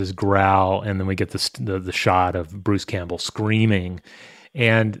 There's this growl, and then we get the shot of Bruce Campbell screaming,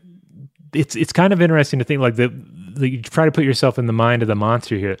 and it's kind of interesting to think you try to put yourself in the mind of the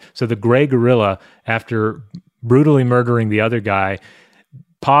monster here. So the gray gorilla, after brutally murdering the other guy,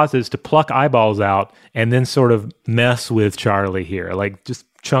 pauses to pluck eyeballs out and then sort of mess with Charlie here, just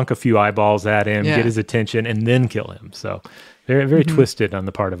chunk a few eyeballs at him, get his attention, and then kill him. So very very twisted on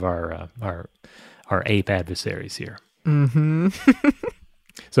the part of our ape adversaries here. Mm-hmm.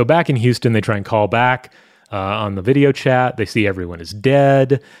 So back in Houston, they try and call back on the video chat. They see everyone is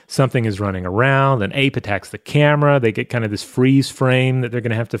dead. Something is running around. An ape attacks the camera. They get kind of this freeze frame that they're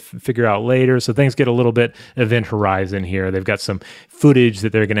going to have to figure out later. So things get a little bit Event Horizon here. They've got some footage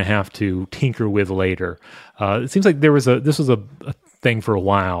that they're going to have to tinker with later. It seems like this was a thing for a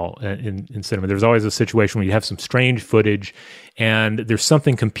while in cinema. There's always a situation where you have some strange footage and there's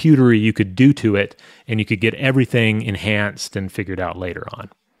something computery you could do to it, and you could get everything enhanced and figured out later on.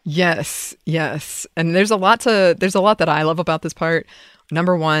 Yes. And there's a lot that I love about this part.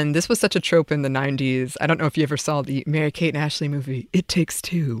 Number one, this was such a trope in the 90s. I don't know if you ever saw the Mary-Kate and Ashley movie, It Takes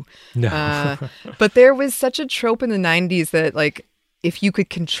Two. No. But there was such a trope in the 90s that if you could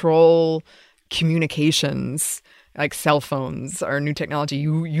control communications, like cell phones or new technology,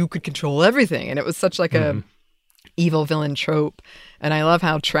 you could control everything. And it was such a evil villain trope. And I love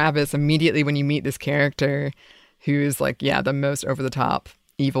how Travis, immediately when you meet this character who's the most over the top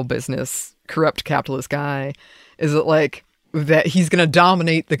evil business, corrupt capitalist guy, is it that he's going to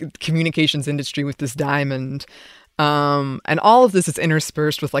dominate the communications industry with this diamond. And all of this is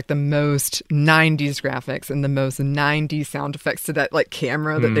interspersed with the most 90s graphics and the most 90s sound effects to that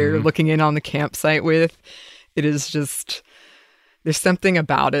camera that they're looking in on the campsite with. It is just, there's something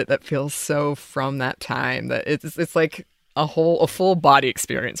about it that feels so from that time that it's like a full body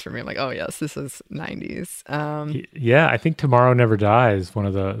experience for me. I'm like, oh yes, this is 90s. Yeah, I think Tomorrow Never Dies, one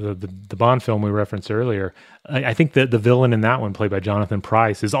of the Bond film we referenced earlier. I think that the villain in that one, played by Jonathan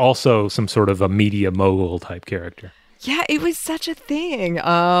Pryce, is also some sort of a media mogul type character. Yeah, it was such a thing.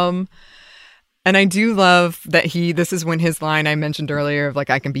 And I do love that this is when his line I mentioned earlier of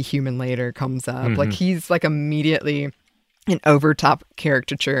I can be human later comes up. Mm-hmm. He's immediately an over-top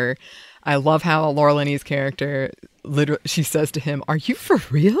caricature. I love how Laura Linney's character, literally, she says to him, "Are you for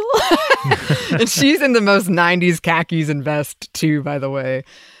real?" And she's in the most 90s khakis and vest too, by the way.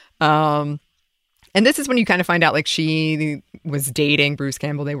 And this is when you kind of find out she was dating Bruce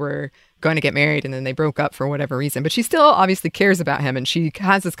Campbell. They were going to get married and then they broke up for whatever reason. But she still obviously cares about him. And she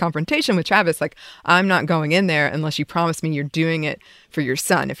has this confrontation with Travis, I'm not going in there unless you promise me you're doing it for your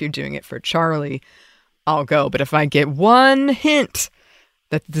son. If you're doing it for Charlie, I'll go. But if I get one hint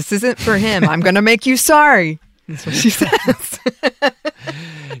that this isn't for him, I'm going to make you sorry. That's what she says.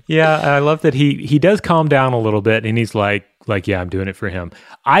 Yeah, I love that he does calm down a little bit, and he's like, yeah, I'm doing it for him.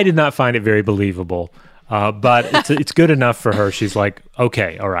 I did not find it very believable, but it's good enough for her. She's like,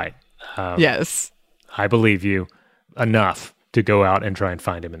 okay, all right. Yes. I believe you enough to go out and try and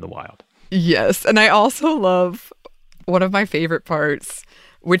find him in the wild. Yes, and I also love one of my favorite parts,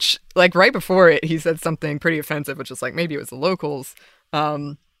 which, right before it, he said something pretty offensive, which is maybe it was the locals.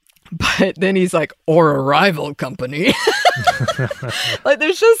 But then he's like, or a rival company. Like,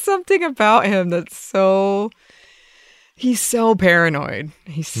 there's just something about him that's he's so paranoid.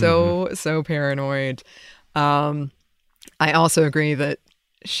 He's so paranoid. I also agree that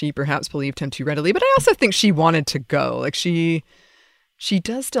she perhaps believed him too readily, but I also think she wanted to go. Like, she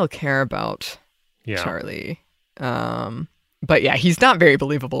does still care about Charlie. But yeah, he's not very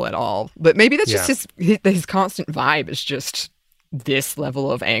believable at all. But maybe that's just his constant vibe is just this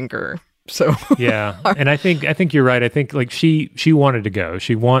level of anger. So yeah, and I think you're right. I think like she wanted to go.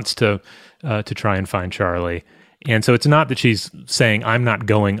 She wants to try and find Charlie. And so it's not that she's saying, I'm not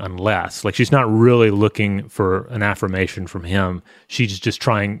going unless. Like, she's not really looking for an affirmation from him. She's just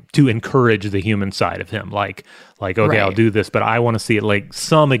trying to encourage the human side of him. Like okay, right. I'll do this, but I want to see it like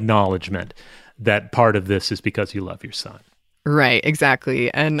some acknowledgement that part of this is because you love your son. Right,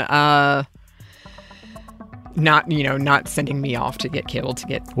 exactly. And not sending me off to get killed to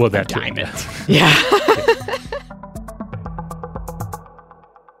get that diamond. Yeah.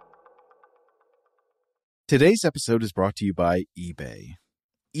 Today's episode is brought to you by eBay.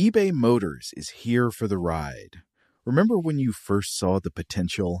 eBay Motors is here for the ride. Remember when you first saw the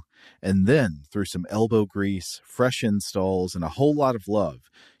potential? And then, through some elbow grease, fresh installs, and a whole lot of love,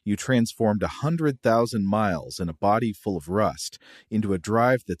 you transformed 100,000 miles and a body full of rust into a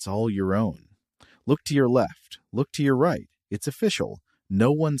drive that's all your own. Look to your left. Look to your right. It's official.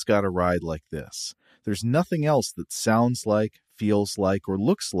 No one's got a ride like this. There's nothing else that sounds like, feels like, or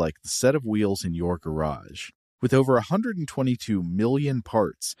looks like the set of wheels in your garage. With over 122 million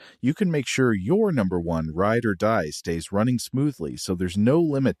parts, you can make sure your number one ride or die stays running smoothly, so there's no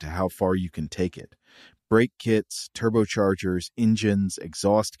limit to how far you can take it. Brake kits, turbochargers, engines,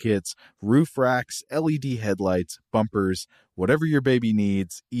 exhaust kits, roof racks, LED headlights, bumpers, whatever your baby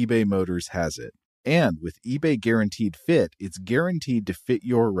needs, eBay Motors has it. And with eBay Guaranteed Fit, it's guaranteed to fit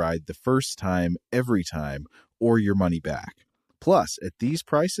your ride the first time, every time, or your money back. Plus, at these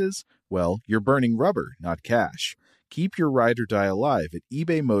prices, well, you're burning rubber, not cash. Keep your ride or die alive at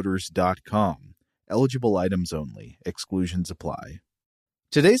ebaymotors.com. Eligible items only. Exclusions apply.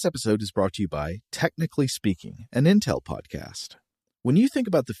 Today's episode is brought to you by Technically Speaking, an Intel podcast. When you think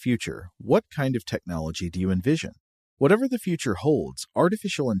about the future, what kind of technology do you envision? Whatever the future holds,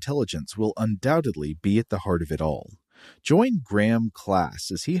 artificial intelligence will undoubtedly be at the heart of it all. Join Graham Class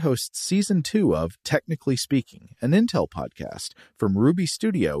as he hosts Season 2 of Technically Speaking, an Intel podcast from Ruby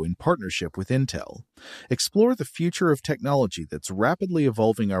Studio in partnership with Intel. Explore the future of technology that's rapidly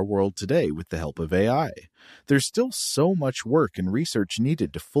evolving our world today with the help of AI. There's still so much work and research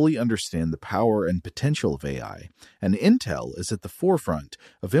needed to fully understand the power and potential of AI, and Intel is at the forefront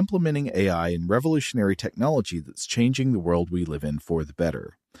of implementing AI in revolutionary technology that's changing the world we live in for the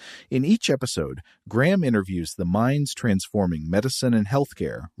better. In each episode, Graham interviews the minds transforming medicine and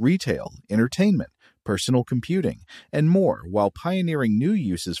healthcare, retail, entertainment, personal computing, and more while pioneering new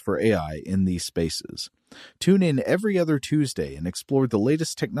uses for AI in these spaces. Tune in every other Tuesday and explore the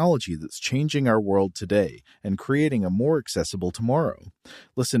latest technology that's changing our world today and creating a more accessible tomorrow.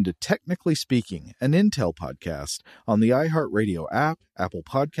 Listen to Technically Speaking, an Intel podcast on the iHeartRadio app, Apple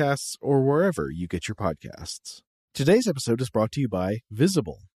Podcasts, or wherever you get your podcasts. Today's episode is brought to you by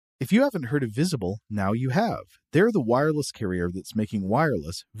Visible. If you haven't heard of Visible, now you have. They're the wireless carrier that's making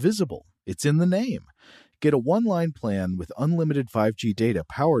wireless visible. It's in the name. Get a one-line plan with unlimited 5G data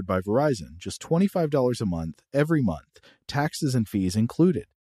powered by Verizon, just $25 a month, every month, taxes and fees included.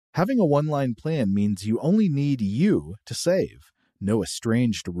 Having a one-line plan means you only need you to save. No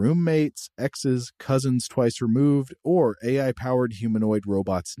estranged roommates, exes, cousins twice removed, or AI-powered humanoid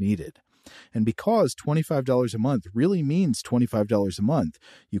robots needed. And because $25 a month really means $25 a month,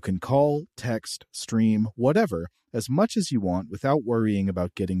 you can call, text, stream, whatever, as much as you want without worrying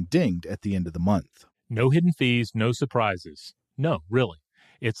about getting dinged at the end of the month. No hidden fees, no surprises. No, really.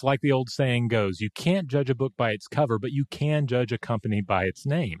 It's like the old saying goes, you can't judge a book by its cover, but you can judge a company by its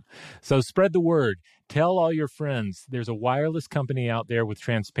name. So spread the word. Tell all your friends there's a wireless company out there with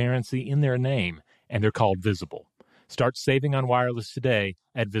transparency in their name, and they're called Visible. Start saving on wireless today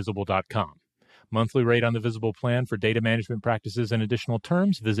at Visible.com. Monthly rate on the Visible plan for data management practices and additional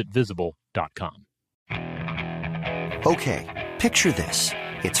terms, visit Visible.com. Okay, picture this.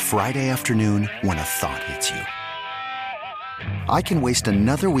 It's Friday afternoon when a thought hits you. I can waste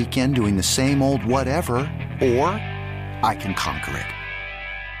another weekend doing the same old whatever, or I can conquer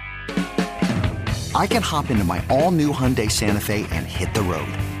it. I can hop into my all-new Hyundai Santa Fe and hit the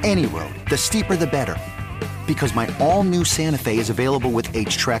road. Any road. The steeper, the better. Because my all-new Santa Fe is available with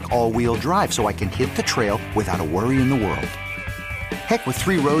H-Track all-wheel drive, so I can hit the trail without a worry in the world. Heck, with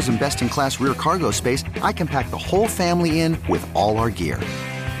 3 rows and best-in-class rear cargo space, I can pack the whole family in with all our gear.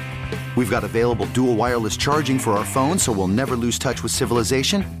 We've got available dual wireless charging for our phones, so we'll never lose touch with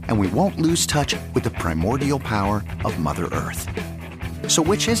civilization, and we won't lose touch with the primordial power of Mother Earth. So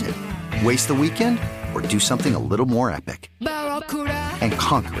which is it? Waste the weekend or do something a little more epic? And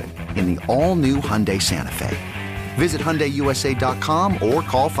conquer it in the all-new Hyundai Santa Fe. Visit HyundaiUSA.com or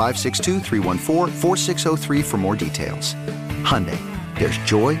call 562-314-4603 for more details. Hyundai, there's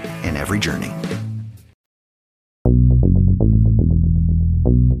joy in every journey.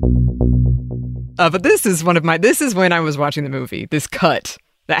 But this is when I was watching the movie, this cut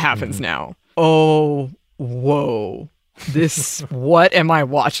that happens now. Oh, whoa. What am I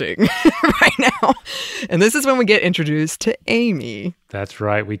watching right now? And this is when we get introduced to Amy. That's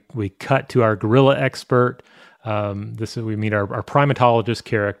right. We cut to our gorilla expert. We meet our primatologist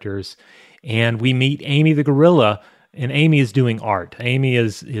characters, and we meet Amy the gorilla, and Amy is doing art. Amy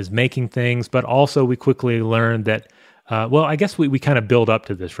is making things, but also we quickly learn that, I guess we kind of build up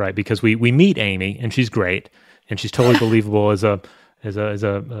to this, right? Because we meet Amy, and she's great, and she's totally believable as a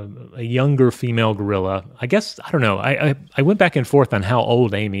younger female gorilla. I guess, I don't know. I went back and forth on how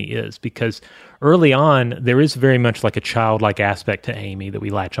old Amy is, because early on, there is very much like a childlike aspect to Amy that we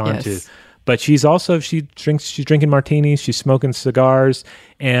latch onto. Yes. But she's drinking martinis, she's smoking cigars,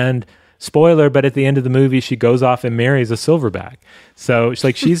 and spoiler, but at the end of the movie, she goes off and marries a silverback. So it's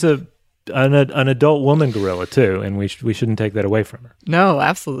like she's an adult woman gorilla too, and we shouldn't take that away from her. No,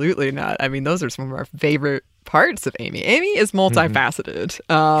 absolutely not. I mean, those are some of our favorite parts of Amy. Amy is multifaceted.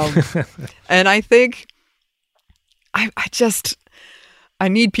 And I think I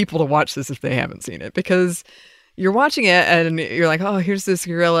need people to watch this if they haven't seen it, because you're watching it and you're like, oh, here's this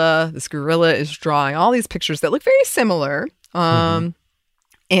gorilla. This gorilla is drawing all these pictures that look very similar. And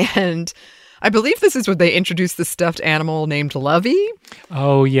I believe this is where they introduced the stuffed animal named Lovey.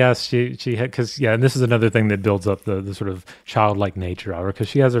 Oh, yes. She had, and this is another thing that builds up the sort of childlike nature of her, because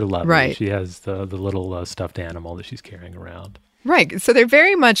she has her Lovey. Right. She has the little stuffed animal that she's carrying around. Right. So they're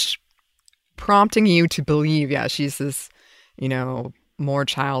very much prompting you to believe, she's this, more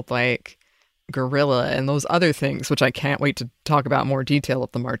childlike gorilla and those other things, which I can't wait to talk about more detail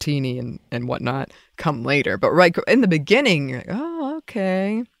of the martini and whatnot come later. But right in the beginning, you're like, oh,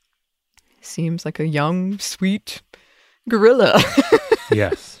 okay. Seems like a young, sweet gorilla.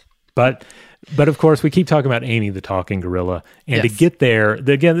 Yes. But of course, we keep talking about Amy, the talking gorilla. And Yes. to get there,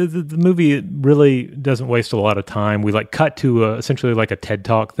 the movie really doesn't waste a lot of time. We cut to essentially like a TED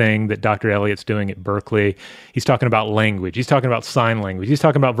Talk thing that Dr. Elliott's doing at Berkeley. He's talking about language. He's talking about sign language. He's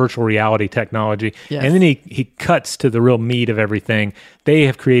talking about virtual reality technology. Yes. And then he cuts to the real meat of everything. They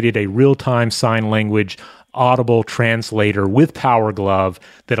have created a real-time sign language audible translator with Power Glove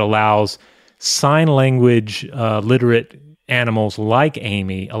that allows sign language literate animals like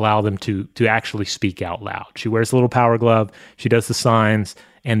Amy, allow them to actually speak out loud. She wears a little Power Glove, she does the signs,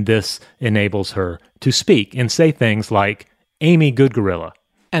 and this enables her to speak and say things like, Amy, good gorilla.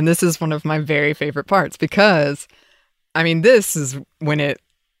 And this is one of my very favorite parts, because, I mean, this is when it,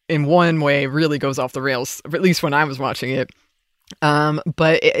 in one way, really goes off the rails, at least when I was watching it.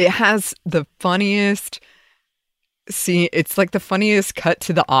 But it has the funniest scene. It's like the funniest cut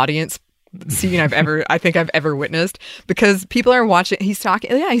to the audience scene I think I've ever witnessed, because people are watching. He's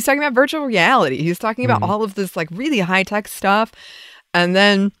talking about virtual reality. He's talking about all of this like really high tech stuff, and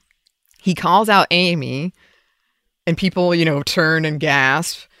then he calls out Amy, and people turn and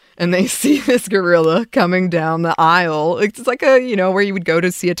gasp, and they see this gorilla coming down the aisle. It's like where you would go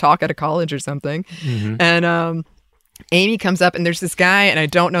to see a talk at a college or something, and Amy comes up, and there's this guy, and I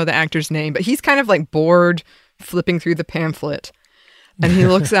don't know the actor's name, but he's kind of like bored flipping through the pamphlet, and he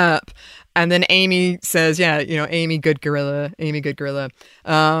looks up. And then Amy says, Amy, good gorilla, Amy, good gorilla.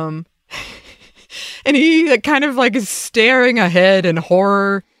 And he kind of like is staring ahead in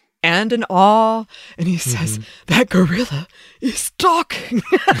horror and in awe. And he says, that gorilla is talking.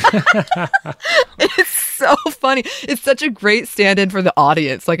 It's so funny. It's such a great stand-in for the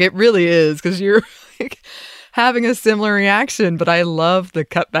audience. Like it really is, because you're like having a similar reaction. But I love the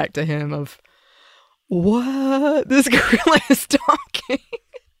cutback to him of, what? This gorilla is talking.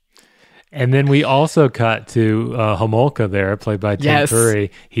 And then we also cut to Homolka there, played by Tim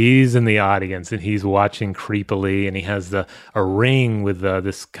Curry. He's in the audience, and he's watching creepily, and he has a ring with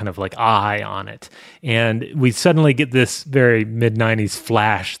this kind of like eye on it. And we suddenly get this very mid-90s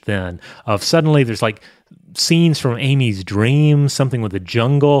flash then of suddenly there's like scenes from Amy's dreams, something with a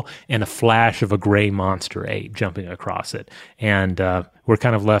jungle, and a flash of a gray monster ape jumping across it. And we're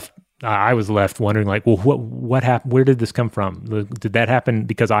kind of left I was left wondering, like, well, what happened? Where did this come from? Did that happen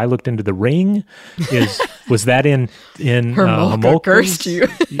because I looked into the ring? Was that in Homolka cursed you?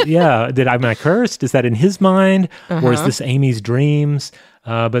 Yeah. Am I cursed? Is that in his mind, or is this Amy's dreams?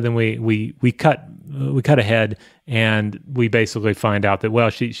 But then we cut ahead, and we basically find out that, well,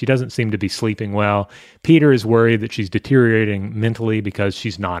 she doesn't seem to be sleeping well. Peter is worried that she's deteriorating mentally because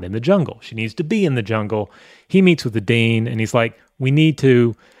she's not in the jungle. She needs to be in the jungle. He meets with the dean, and he's like, we need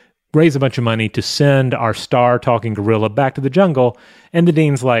to raise a bunch of money to send our star talking gorilla back to the jungle. And the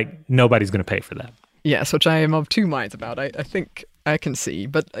dean's like, nobody's going to pay for that. Yes, which I am of two minds about. I think I can see.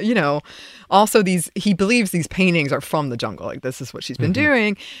 But, also he believes these paintings are from the jungle. Like, this is what she's been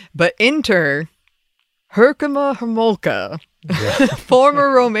doing. But enter Herkimer Homolka, former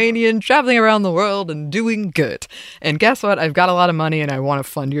Romanian, traveling around the world and doing good. And guess what? I've got a lot of money and I want to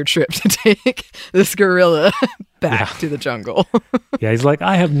fund your trip to take this gorilla back to the jungle. Yeah, he's like,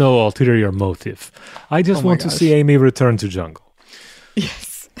 I have no ulterior motive. I just want to see Amy return to jungle.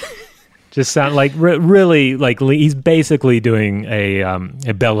 Yes. Just sound like really like he's basically doing a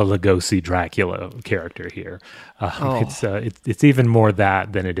Bela Lugosi Dracula character here. It's even more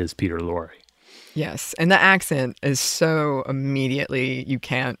that than it is Peter Lorre. Yes, and the accent is so immediately you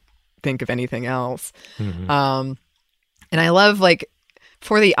can't think of anything else. And I love, like,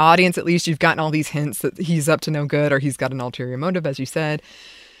 for the audience at least, you've gotten all these hints that he's up to no good or he's got an ulterior motive, as you said.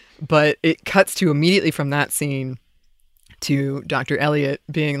 But it cuts to immediately from that scene to Dr. Elliot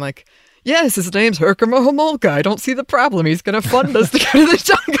being like, yes, his name's Herkimer Homolka. I don't see the problem. He's going to fund us to go to the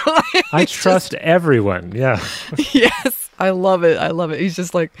jungle. I trust everyone. Yeah. Yes. I love it. He's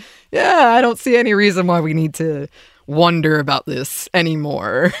just like, yeah, I don't see any reason why we need to wonder about this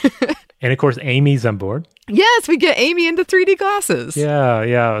anymore. And of course, Amy's on board. Yes, we get Amy into 3D glasses.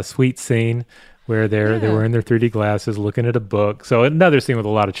 Yeah. A sweet scene where they were in their 3D glasses looking at a book. So another scene with a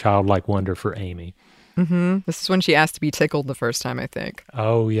lot of childlike wonder for Amy. This is when she asked to be tickled the first time, I think.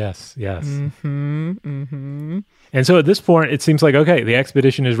 Oh, yes. And so at this point, it seems like, okay, the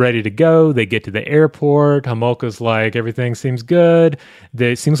expedition is ready to go. They get to the airport. Homolka's like, everything seems good.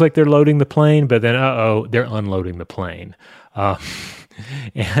 It seems like they're loading the plane, but then, they're unloading the plane. So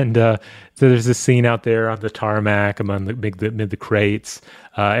there's this scene out there on the tarmac among the crates.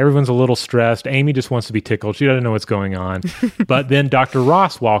 Everyone's a little stressed. Amy just wants to be tickled. She doesn't know what's going on. But then Dr.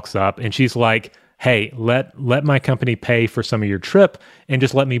 Ross walks up, and she's like, hey, let my company pay for some of your trip and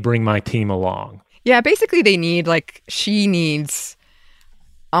just let me bring my team along. Yeah, basically she needs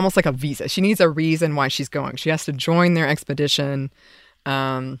almost like a visa. She needs a reason why she's going. She has to join their expedition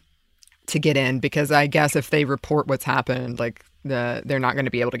to get in, because I guess if they report what's happened, like they're not going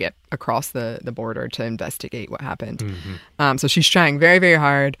to be able to get across the border to investigate what happened. So she's trying very, very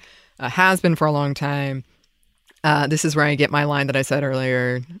hard, has been for a long time. This is where I get my line that I said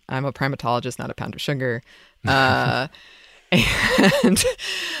earlier. I'm a primatologist, not a pound of sugar. And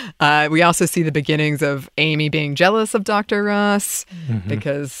we also see the beginnings of Amy being jealous of Dr. Ross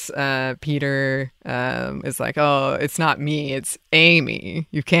because Peter is like, oh, it's not me, it's Amy.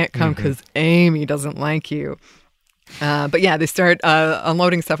 You can't come because Amy doesn't like you. But yeah, they start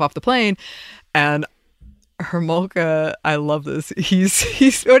unloading stuff off the plane. And Homolka, I love this.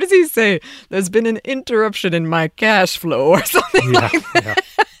 He's what does he say? There's been an interruption in my cash flow or something like that.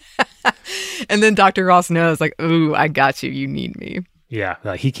 And then Dr. Ross knows, like, ooh, I got you. You need me.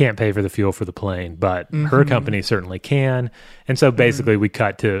 Yeah, he can't pay for the fuel for the plane, but her company certainly can. And so basically we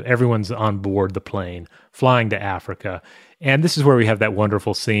cut to everyone's on board the plane, flying to Africa. And this is where we have that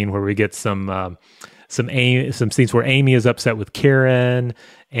wonderful scene where we get some scenes where Amy is upset with Karen,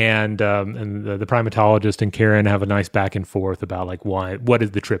 and the primatologist and Karen have a nice back and forth about like what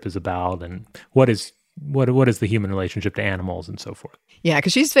is the trip is about, and what is the human relationship to animals and so forth. Yeah,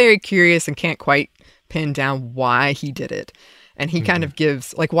 because she's very curious and can't quite pin down why he did it, and he kind of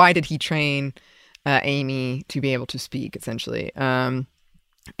gives like, why did he train Amy to be able to speak, essentially, and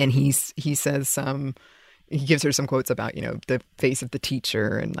he says some. He gives her some quotes about, the face of the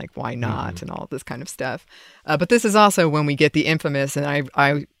teacher and like, why not, and all this kind of stuff. But this is also when we get the infamous, and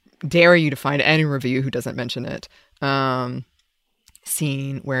I dare you to find any review who doesn't mention it,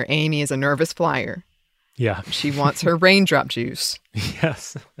 scene where Amy is a nervous flyer. Yeah. She wants her raindrop juice.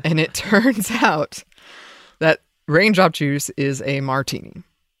 Yes. And it turns out that raindrop juice is a martini.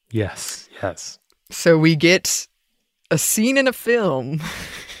 Yes. So we get a scene in a film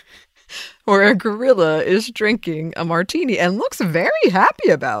where a gorilla is drinking a martini and looks very happy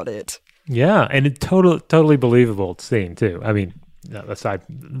about it. Yeah, and it's totally believable scene too. I mean, aside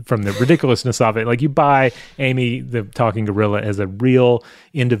from the ridiculousness of it, like you buy Amy, the talking gorilla, as a real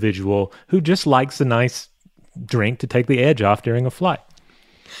individual who just likes a nice drink to take the edge off during a flight.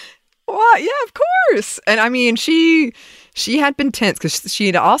 What? Yeah, of course. And I mean, she had been tense because she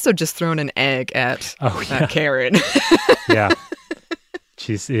had also just thrown an egg at Karen. Yeah.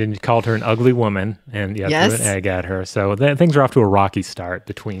 She called her an ugly woman and threw an egg at her. So things are off to a rocky start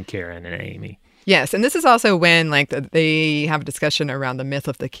between Karen and Amy. Yes, and this is also when they have a discussion around the myth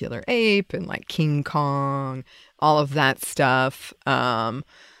of the killer ape and like King Kong, all of that stuff.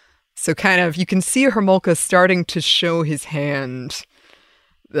 So kind of you can see Homolka starting to show his hand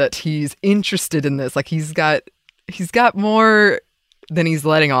that he's interested in this. Like he's got more than he's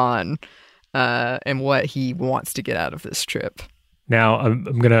letting on, and what he wants to get out of this trip. Now, I'm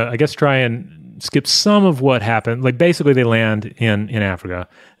going to, I guess, try and skip some of what happened. Like, basically, they land in Africa.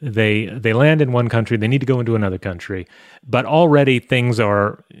 They land in one country. They need to go into another country. But already things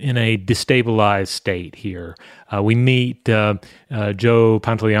are in a destabilized state here. We meet Joe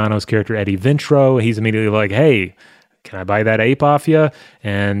Pantoliano's character, Eddie Ventro. He's immediately like, hey, can I buy that ape off you?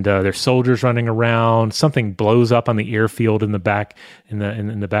 And there's soldiers running around. Something blows up on the airfield in the back, in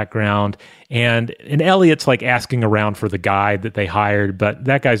the background. And Elliot's like asking around for the guide that they hired, but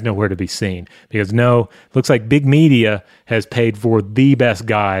that guy's nowhere to be seen because looks like big media has paid for the best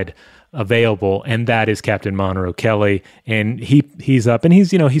guide available, and that is Captain Monroe Kelly. And he's up, and he's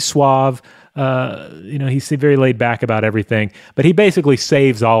suave. He's very laid back about everything, but he basically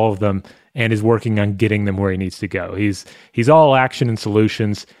saves all of them and is working on getting them where he needs to go. He's all action and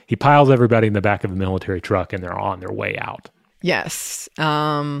solutions. He piles everybody in the back of a military truck, and they're on their way out. Yes.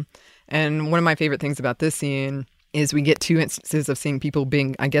 And one of my favorite things about this scene is we get two instances of seeing people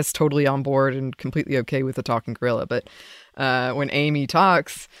being, I guess, totally on board and completely okay with the talking gorilla. But when Amy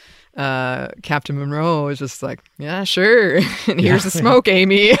talks, Captain Monroe is just like, yeah, sure. And here's the smoke,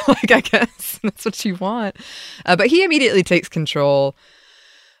 Amy. Like, I guess that's what you want. But he immediately takes control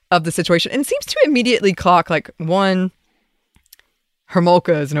of the situation and seems to immediately clock, like, one,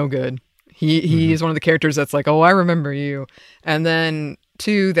 Homolka is no good. He is one of the characters that's like, oh, I remember you. And then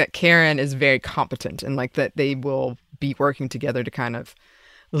two, that Karen is very competent and like that they will be working together to kind of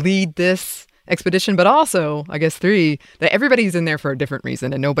lead this expedition. But also, I guess three, that everybody's in there for a different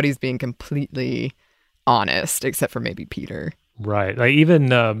reason and nobody's being completely honest except for maybe Peter. Right. Like even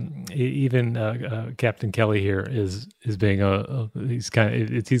Captain Kelly here is being he's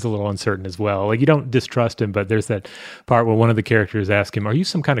a little uncertain as well. Like you don't distrust him, but there's that part where one of the characters asks him, "Are you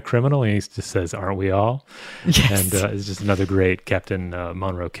some kind of criminal?" And he just says, "Aren't we all?" Yes. And it's just another great Captain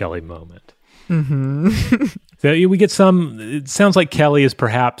Monroe Kelly moment. Mm-hmm. So we get it sounds like Kelly is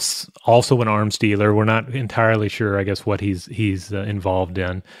perhaps also an arms dealer. We're not entirely sure, I guess, what he's involved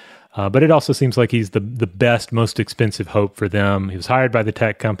in. But it also seems like he's the best, most expensive hope for them. He was hired by the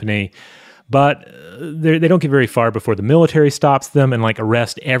tech company, but they don't get very far before the military stops them and like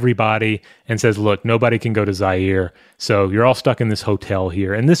arrest everybody and says, look, nobody can go to Zaire, so you're all stuck in this hotel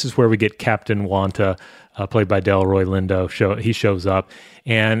here. And this is where we get Captain Wanta, played by Delroy Lindo. He shows up,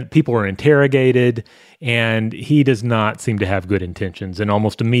 and people are interrogated, and he does not seem to have good intentions and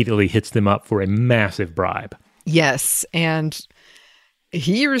almost immediately hits them up for a massive bribe. Yes, and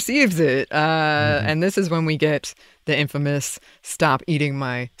he receives it. And this is when we get the infamous "stop eating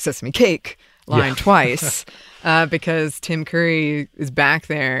my sesame cake" line twice, because Tim Curry is back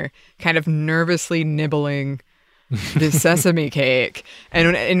there kind of nervously nibbling this sesame cake.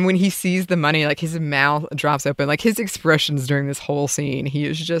 And when he sees the money, like his mouth drops open, like his expressions during this whole scene, he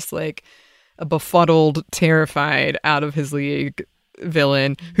is just like a befuddled, terrified, out of his league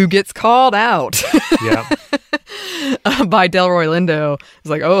villain who gets called out. Yeah. By Delroy Lindo. It's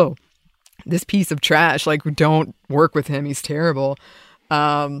like, oh, this piece of trash, like, don't work with him, he's terrible.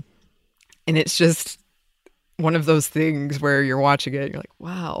 And it's just one of those things where you're watching it, you're like,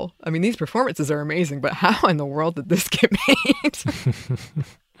 wow, I mean, these performances are amazing, but how in the world did this get made?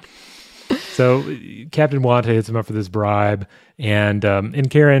 So Captain Wanta hits him up for this bribe, and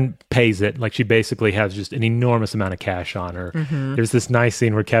Karen pays it. Like, she basically has just an enormous amount of cash on her. Mm-hmm. There's this nice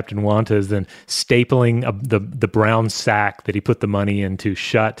scene where Captain Wanta is then stapling the brown sack that he put the money into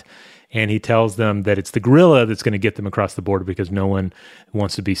shut, and he tells them that it's the gorilla that's going to get them across the border because no one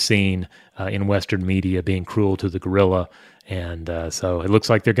wants to be seen in Western media being cruel to the gorilla. And so it looks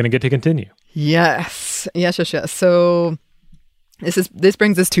like they're going to get to continue. Yes. So this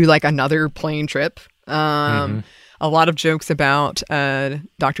brings us to like another plane trip. A lot of jokes about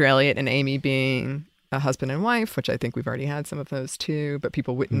Dr. Elliot and Amy being a husband and wife, which I think we've already had some of those too, but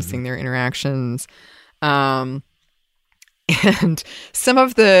people witnessing their interactions. And some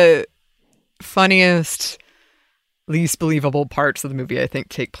of the funniest, least believable parts of the movie, I think,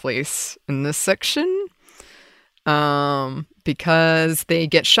 take place in this section. Because they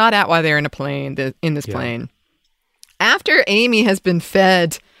get shot at while they're in a plane, plane. After Amy has been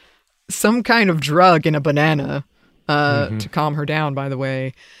fed some kind of drug in a banana to calm her down, by the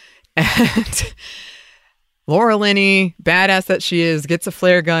way. And Laura Linney, badass that she is, gets a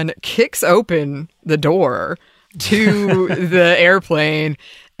flare gun, kicks open the door to the airplane,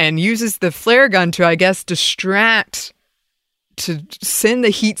 and uses the flare gun to, I guess, distract, to send the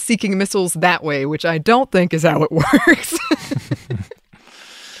heat-seeking missiles that way, which I don't think is how it works.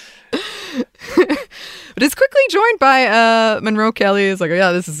 But it's quickly joined by Monroe Kelly. Is like,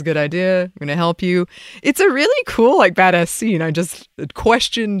 yeah, this is a good idea. I'm going to help you. It's a really cool, like, badass scene. I just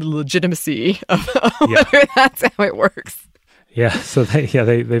questioned the legitimacy of whether that's how it works. Yeah, so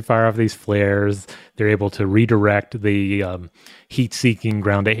they fire off these flares. They're able to redirect the heat-seeking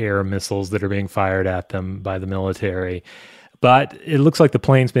ground-to-air missiles that are being fired at them by the military. But it looks like the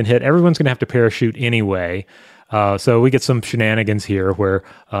plane's been hit. Everyone's going to have to parachute anyway. So we get some shenanigans here where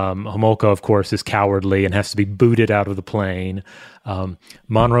Homolka, of course, is cowardly and has to be booted out of the plane.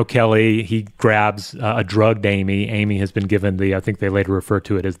 Monroe Kelly, he grabs a drugged Amy. Amy has been given I think they later refer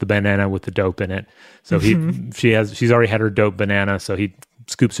to it as the banana with the dope in it. So she's already had her dope banana, so he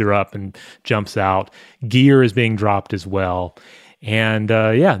scoops her up and jumps out. Gear is being dropped as well. And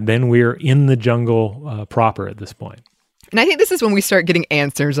then we're in the jungle proper at this point. And I think this is when we start getting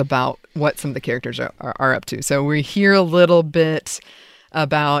answers about what some of the characters are up to. So we hear a little bit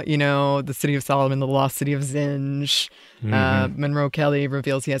about, the city of Solomon, the lost city of Zinj. Monroe Kelly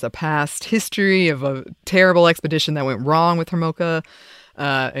reveals he has a past history of a terrible expedition that went wrong with Homolka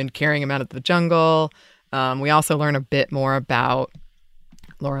and carrying him out of the jungle. We also learn a bit more about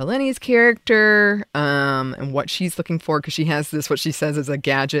Laura Linney's character and what she's looking for, because she has this, what she says is a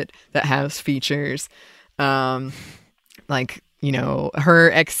gadget that has features. Her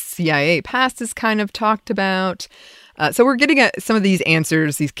ex-CIA past is kind of talked about. So we're getting at some of these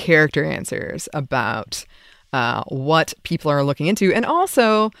answers, these character answers about what people are looking into. And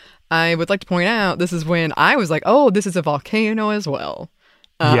also, I would like to point out, this is when I was like, oh, this is a volcano as well.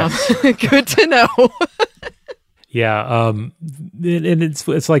 Yes. Good to know. Yeah, and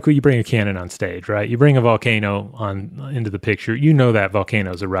it's like when you bring a cannon on stage, right? You bring a volcano into the picture. You know that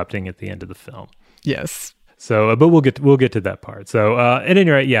volcano is erupting at the end of the film. Yes. So, but we'll get to that part. So, at any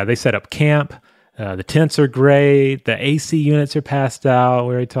rate, they set up camp. The tents are great. The AC units are passed out.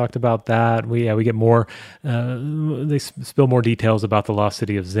 We already talked about that. We get more. They spill more details about the lost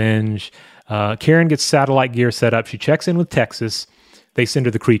city of Zinj. Karen gets satellite gear set up. She checks in with Texas. They send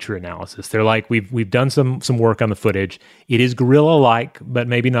her the creature analysis. They're like, we've done some work on the footage. It is gorilla-like, but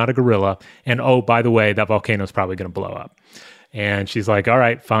maybe not a gorilla. And oh, by the way, that volcano is probably going to blow up. And she's like, all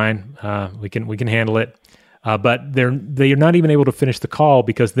right, fine, we can handle it. But they're not even able to finish the call,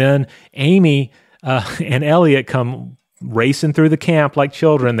 because then Amy and Elliot come racing through the camp like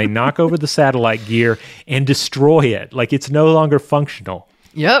children. They knock over the satellite gear and destroy it. Like, it's no longer functional.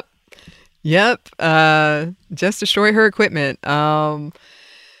 Yep. Just destroy her equipment. And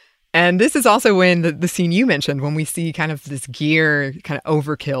this is also when the scene you mentioned, when we see kind of this gear kind of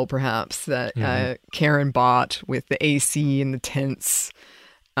overkill, perhaps, that Karen bought with the AC and the tents,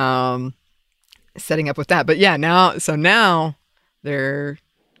 setting up with that. But yeah, now they're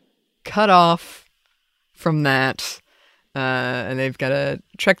cut off from that. And they've got to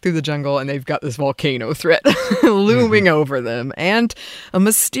trek through the jungle, and they've got this volcano threat looming over them, and a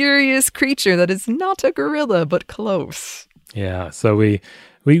mysterious creature that is not a gorilla, but close. Yeah, so we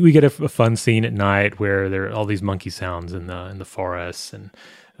get a fun scene at night where there are all these monkey sounds in the forest, and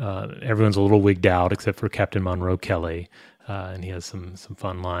everyone's a little wigged out except for Captain Monroe Kelly. And he has some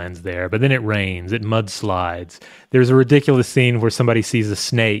fun lines there. But then it rains, it mudslides. There's a ridiculous scene where somebody sees a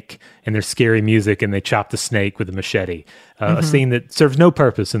snake and there's scary music and they chop the snake with a machete. A scene that serves no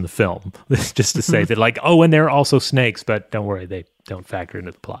purpose in the film. Just to say that, like, oh, and there are also snakes, but don't worry, they don't factor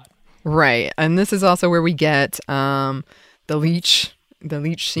into the plot. Right. And this is also where we get the leech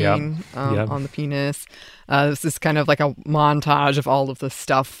scene on the penis. This is kind of like a montage of all of the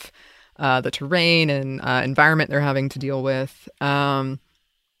stuff, the terrain and environment they're having to deal with.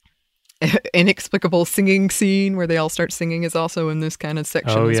 Inexplicable singing scene where they all start singing is also in this kind of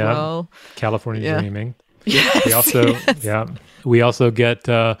section as well. California Dreaming. Yes, we also get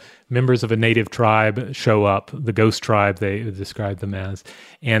members of a native tribe show up, the ghost tribe they describe them as,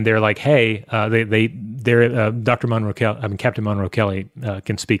 and they're like, hey, they're Captain Monroe Kelly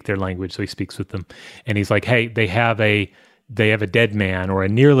can speak their language, so he speaks with them, and he's like, hey, they have a dead man or a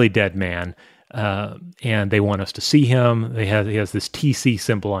nearly dead man, and they want us to see him. He has this TC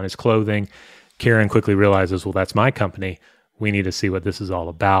symbol on his clothing. Karen quickly realizes, well, that's my company. We need to see what this is all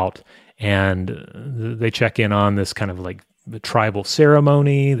about. And they check in on this kind of like the tribal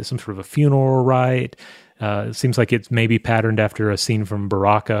ceremony, some sort of a funeral rite. It seems like it's maybe patterned after a scene from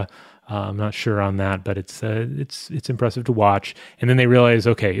Baraka, I'm not sure on that, but it's impressive to watch. And then they realize,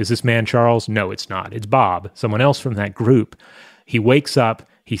 okay, is this man Charles? No, it's not. It's Bob, someone else from that group. He wakes up,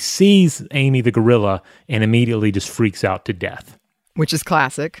 he sees Amy the gorilla, and immediately just freaks out to death. Which is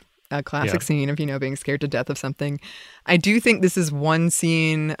classic. A classic scene of, being scared to death of something. I do think this is one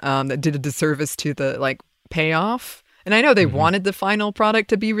scene that did a disservice to the, payoff. And I know they wanted the final product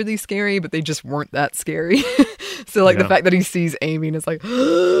to be really scary, but they just weren't that scary. So, the fact that he sees Amy and it's like,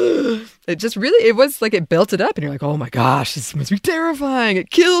 it just really, it was like it built it up. And you're like, oh my gosh, this must be terrifying. It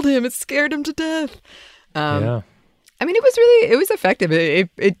killed him. It scared him to death. I mean, it was effective.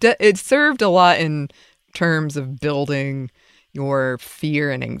 It served a lot in terms of building your fear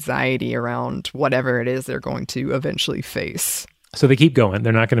and anxiety around whatever it is they're going to eventually face. So they keep going.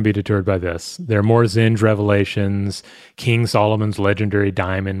 They're not going to be deterred by this. There are more Zinj revelations, King Solomon's legendary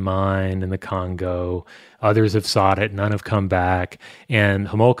diamond mine in the Congo. Others have sought it. None have come back. And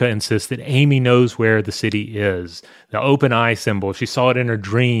Homolka insists that Amy knows where the city is. The open eye symbol. She saw it in her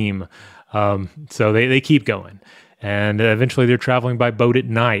dream. So they keep going. And eventually they're traveling by boat at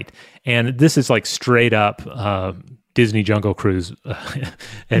night. And this is straight up Disney Jungle Cruise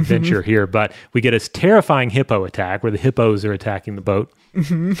adventure here, but we get a terrifying hippo attack where the hippos are attacking the boat.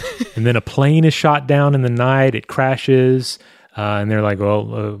 And then a plane is shot down in the night. It crashes. And they're like,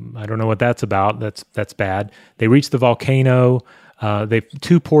 well, I don't know what that's about. That's bad. They reach the volcano.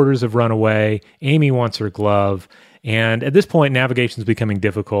 Two porters have run away. Amy wants her glove. And at this point, navigation is becoming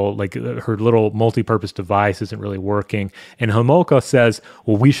difficult. Her little multi-purpose device isn't really working. And Homolka says,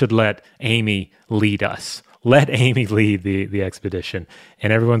 well, we should let Amy lead us. Let Amy lead the expedition.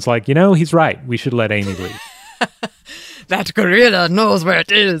 And everyone's like, he's right. We should let Amy lead. That gorilla knows where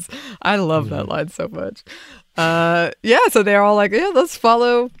it is. I love that line so much. So they're all like, let's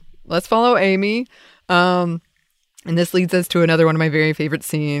follow Amy. And this leads us to another one of my very favorite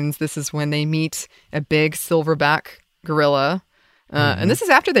scenes. This is when they meet a big silverback gorilla. And this is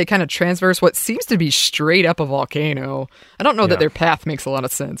after they kind of transverse what seems to be straight up a volcano. I don't know that their path makes a lot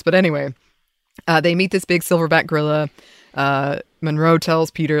of sense. But anyway, they meet this big silverback gorilla. Monroe tells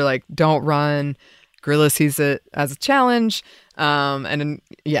Peter, don't run. Gorilla sees it as a challenge. And then,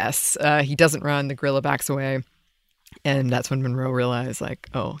 he doesn't run. The gorilla backs away. And that's when Monroe realized,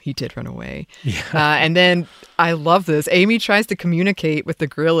 oh, he did run away. Yeah. And then I love this. Amy tries to communicate with the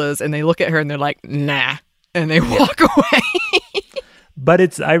gorillas, and they look at her and they're like, nah. And they walk away. But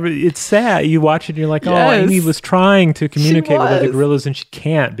it's sad. You watch it and you're like, oh, Amy was trying to communicate with other gorillas and she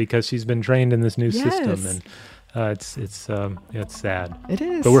can't because she's been trained in this new system. And it's sad. It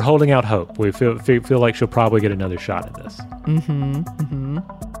is. But we're holding out hope. We feel like she'll probably get another shot at this.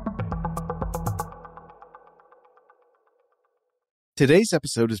 Today's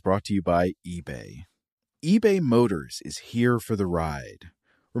episode is brought to you by eBay. eBay Motors is here for the ride.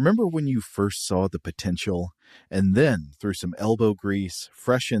 Remember when you first saw the potential? And then, through some elbow grease,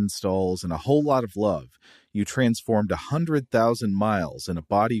 fresh installs, and a whole lot of love, you transformed 100,000 miles and a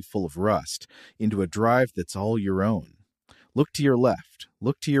body full of rust into a drive that's all your own. Look to your left.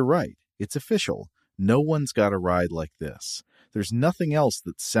 Look to your right. It's official. No one's got a ride like this. There's nothing else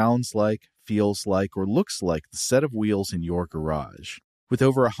that sounds like, feels like, or looks like the set of wheels in your garage. With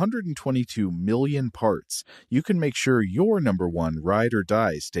over 122 million parts, you can make sure your number one ride or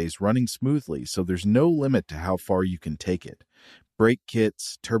die stays running smoothly so there's no limit to how far you can take it. Brake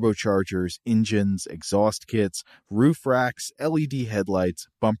kits, turbochargers, engines, exhaust kits, roof racks, LED headlights,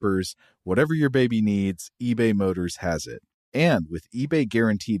 bumpers, whatever your baby needs, eBay Motors has it. And with eBay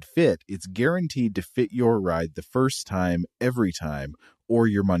Guaranteed Fit, it's guaranteed to fit your ride the first time, every time, or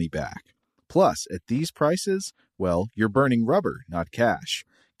your money back. Plus, at these prices, well, you're burning rubber, not cash.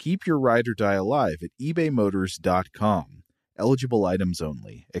 Keep your ride or die alive at ebaymotors.com. Eligible items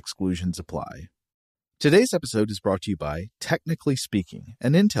only. Exclusions apply. Today's episode is brought to you by Technically Speaking,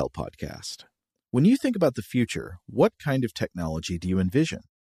 an Intel podcast. When you think about the future, what kind of technology do you envision?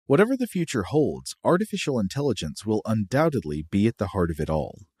 Whatever the future holds, artificial intelligence will undoubtedly be at the heart of it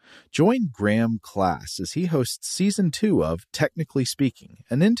all. Join Graham Class as he hosts Season 2 of Technically Speaking,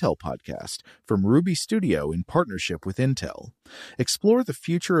 an Intel podcast from Ruby Studio in partnership with Intel. Explore the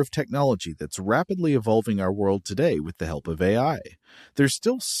future of technology that's rapidly evolving our world today with the help of AI. There's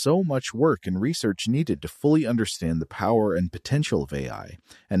still so much work and research needed to fully understand the power and potential of AI,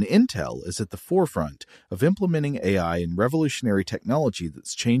 and Intel is at the forefront of implementing AI in revolutionary technology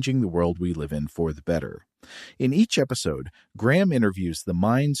that's changing the world we live in for the better. In each episode, Graham interviews the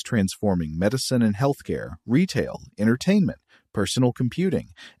minds transforming medicine and healthcare, retail, entertainment, personal computing,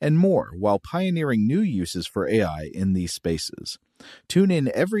 and more while pioneering new uses for AI in these spaces. Tune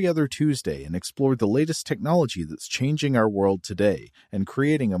in every other Tuesday and explore the latest technology that's changing our world today and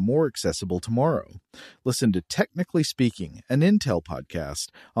creating a more accessible tomorrow. Listen to Technically Speaking, an Intel podcast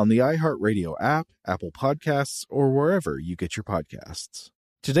on the iHeartRadio app, Apple Podcasts, or wherever you get your podcasts.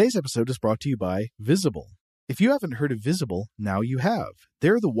 Today's episode is brought to you by Visible. If you haven't heard of Visible, now you have.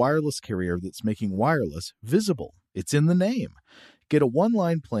 They're the wireless carrier that's making wireless visible. It's in the name. Get a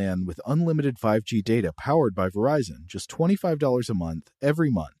one-line plan with unlimited 5G data powered by Verizon, just $25 a month,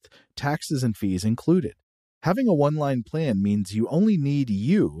 every month, taxes and fees included. Having a one-line plan means you only need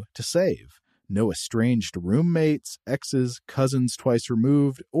you to save. No estranged roommates, exes, cousins twice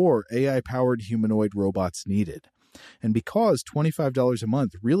removed, or AI-powered humanoid robots needed. And because $25 a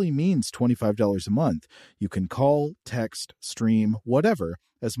month really means $25 a month, you can call, text, stream, whatever,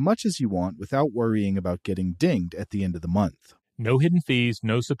 as much as you want without worrying about getting dinged at the end of the month. No hidden fees,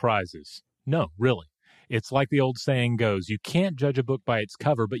 no surprises. No, really. It's like the old saying goes, you can't judge a book by its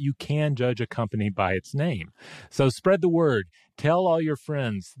cover, but you can judge a company by its name. So spread the word. Tell all your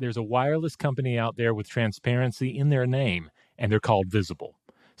friends there's a wireless company out there with transparency in their name, and they're called Visible.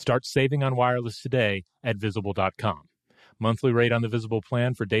 Start saving on wireless today at Visible.com. Monthly rate on the Visible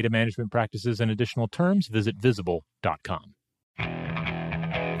plan for data management practices and additional terms, visit Visible.com.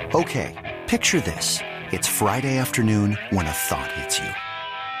 Okay, picture this. It's Friday afternoon when a thought hits you.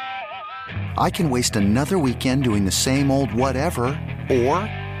 I can waste another weekend doing the same old whatever, or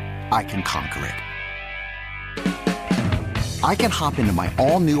I can conquer it. I can hop into my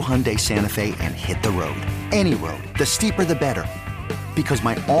all-new Hyundai Santa Fe and hit the road. Any road. The steeper, the better. Because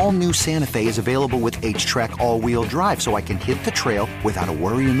my all-new Santa Fe is available with H-Track all-wheel drive, so I can hit the trail without a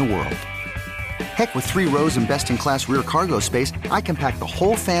worry in the world. Heck, with 3 rows and best-in-class rear cargo space, I can pack the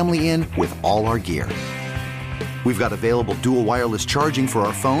whole family in with all our gear. We've got available dual wireless charging for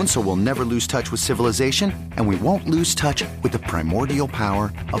our phones, so we'll never lose touch with civilization, and we won't lose touch with the primordial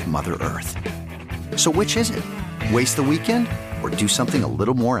power of Mother Earth. So which is it? Waste the weekend or do something a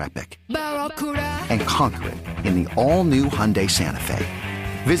little more epic? And conquer it in the all-new Hyundai Santa Fe.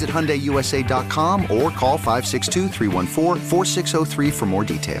 Visit HyundaiUSA.com or call 562-314-4603 for more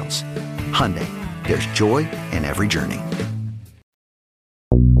details. Hyundai, there's joy in every journey.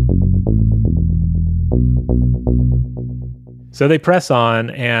 So they press on,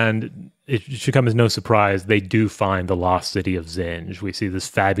 and it should come as no surprise, they do find the lost city of Zinj. We see this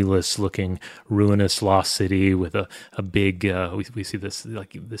fabulous-looking, ruinous lost city with a big, we see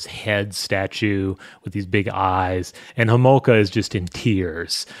this head statue with these big eyes, and Homolka is just in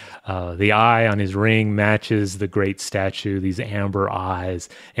tears. The eye on his ring matches the great statue, these amber eyes,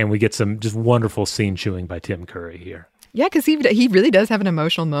 and we get some just wonderful scene chewing by Tim Curry here. Yeah, because he really does have an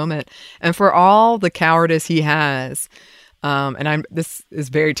emotional moment, and for all the cowardice he has. This is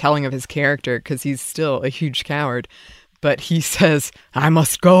very telling of his character because he's still a huge coward, but he says, I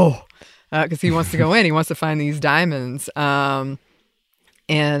must go, because he wants to go in. He wants to find these diamonds.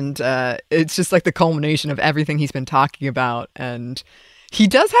 It's just like the culmination of everything he's been talking about. And he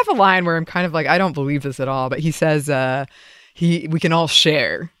does have a line where I'm kind of like, I don't believe this at all, but he says, we can all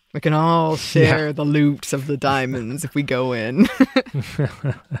share. We can all share the loot of the diamonds if we go in.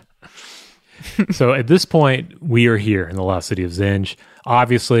 So at this point, we are here in the lost city of Zinj.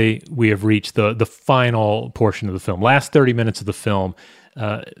 Obviously, we have reached the final portion of the film, last 30 minutes of the film,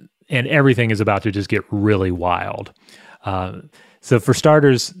 and everything is about to just get really wild. So for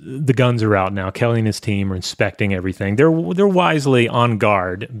starters, the guns are out now. Kelly and his team are inspecting everything. They're wisely on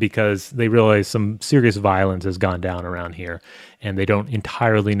guard because they realize some serious violence has gone down around here, and they don't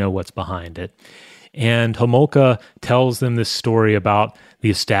entirely know what's behind it. And Homolka tells them this story about the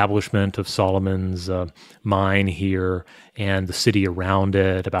establishment of Solomon's mine here and the city around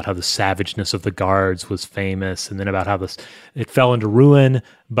it, about how the savageness of the guards was famous, and then about how it fell into ruin.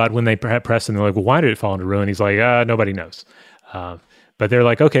 But when they press him, they're like, well, why did it fall into ruin? He's like, nobody knows. But they're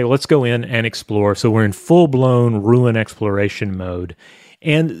like, okay, let's go in and explore. So we're in full-blown ruin exploration mode.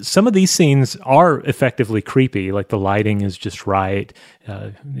 And some of these scenes are effectively creepy, like the lighting is just right.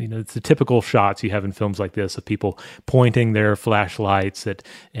 It's the typical shots you have in films like this of people pointing their flashlights at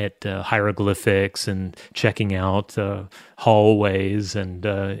hieroglyphics and checking out hallways, and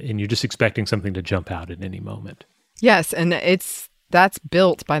you're just expecting something to jump out at any moment. Yes, and that's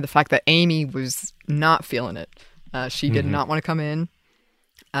built by the fact that Amy was not feeling it. She did not want to come in.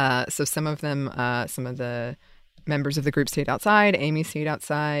 So some of the members of the group stayed outside. Amy stayed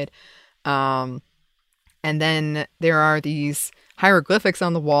outside. And then there are these hieroglyphics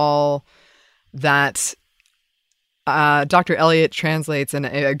on the wall that Dr. Elliot translates. And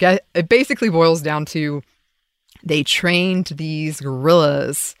it basically boils down to they trained these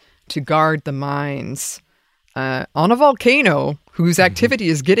gorillas to guard the mines on a volcano whose activity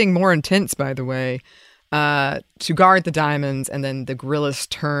is getting more intense, by the way, to guard the diamonds, and then the gorillas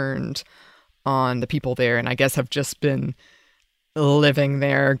turned on the people there, and I guess have just been living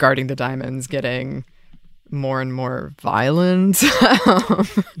there, guarding the diamonds, getting more and more violent.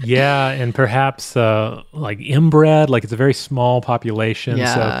 Yeah, and perhaps like inbred, like it's a very small population.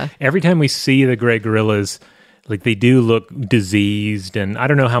 Yeah. So every time we see the gray gorillas, like they do look diseased, and I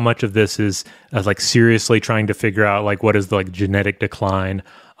don't know how much of this is like seriously trying to figure out like what is the like genetic decline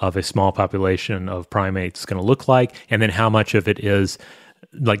of a small population of primates going to look like, and then how much of it is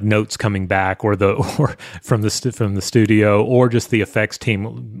like notes coming back or from the studio, or just the effects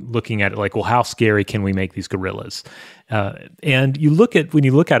team looking at it like, well, how scary can we make these gorillas? And when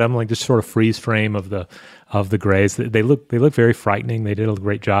you look at them, like this sort of freeze frame of the grays, they look very frightening. They did a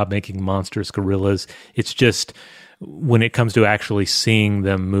great job making monstrous gorillas. It's just when it comes to actually seeing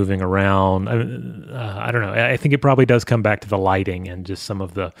them moving around, I don't know. I think it probably does come back to the lighting and just some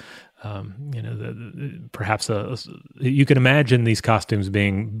of the perhaps you can imagine these costumes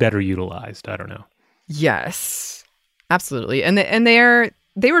being better utilized. I don't know. Yes, absolutely. And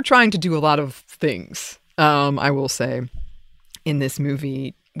they were trying to do a lot of things, I will say, in this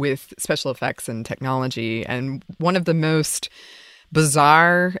movie with special effects and technology. And one of the most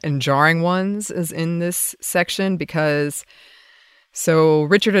bizarre and jarring ones is in this section, because so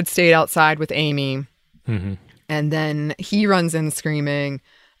Richard had stayed outside with Amy, and then he runs in screaming,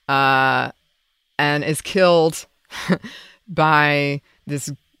 and is killed by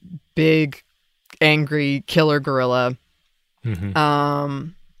this big, angry killer gorilla.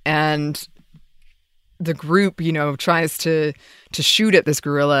 And the group, tries to shoot at this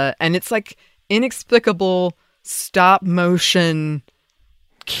gorilla, and it's like inexplicable stop motion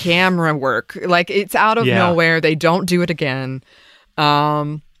camera work. Like it's out of nowhere. They don't do it again.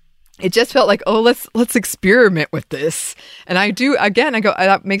 It just felt like, oh, let's experiment with this. And I go,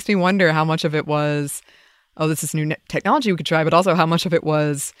 that makes me wonder how much of it was, oh, this is new technology we could try, but also how much of it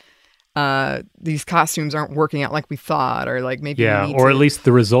was these costumes aren't working out like we thought, or like maybe at least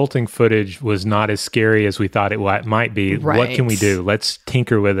the resulting footage was not as scary as we thought it might be. Right. What can we do? Let's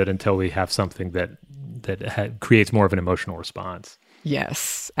tinker with it until we have something that creates more of an emotional response.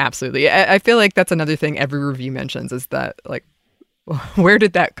 Yes, absolutely. I feel like that's another thing every review mentions, is that like, where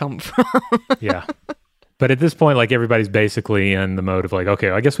did that come from? Yeah. But at this point, like everybody's basically in the mode of like, okay,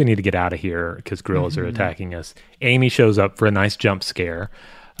 I guess we need to get out of here because gorillas are attacking us. Amy shows up for a nice jump scare.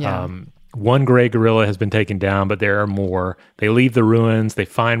 Yeah. One gray gorilla has been taken down, but there are more. They leave the ruins. They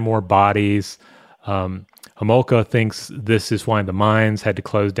find more bodies. Homolka thinks this is why the mines had to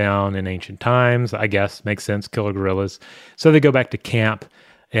close down in ancient times. I guess makes sense, killer gorillas. So they go back to camp,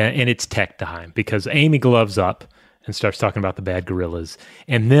 and it's tech time because Amy gloves up and starts talking about the bad gorillas.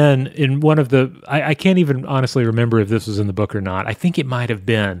 And then in one of I can't even honestly remember if this was in the book or not. I think it might have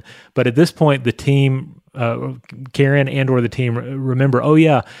been. But at this point, the team, Karen or the team remember, oh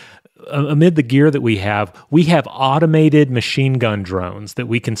yeah, amid the gear that we have automated machine gun drones that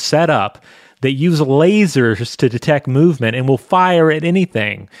we can set up that use lasers to detect movement and will fire at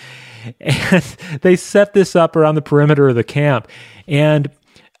anything. And they set this up around the perimeter of the camp. And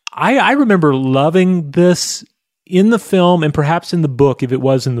I remember loving this in the film, and perhaps in the book, if it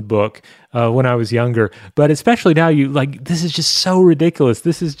was in the book, when I was younger. But especially now, this is just so ridiculous.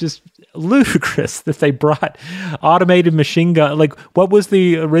 This is just ludicrous that they brought automated machine gun. Like, what was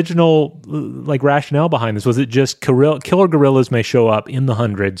the original rationale behind this? Was it just killer gorillas may show up in the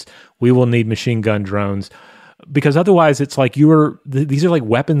hundreds? We will need machine gun drones. Because otherwise, it's like these are like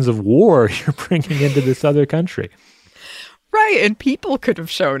weapons of war you're bringing into this other country. Right, and people could have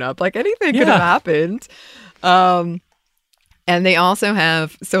shown up. Like, anything could have happened. And they also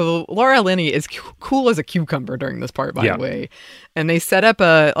have, so Laura Linney is cool as a cucumber during this part, by the way. And they set up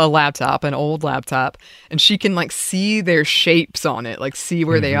a laptop, an old laptop, and she can like see their shapes on it, like see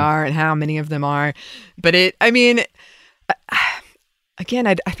where they are and how many of them are. But again,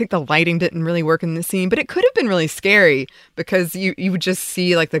 I think the lighting didn't really work in the scene, but it could have been really scary because you would just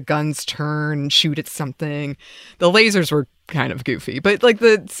see like the guns turn and shoot at something. The lasers were kind of goofy, but like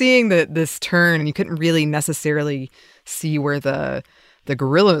seeing this turn, and you couldn't really necessarily see where the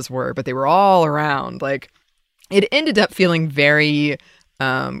gorillas were, but they were all around. Like, it ended up feeling very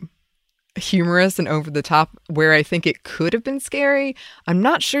humorous and over the top, where I think it could have been scary. I'm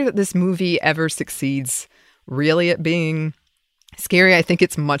not sure that this movie ever succeeds really at being scary. I think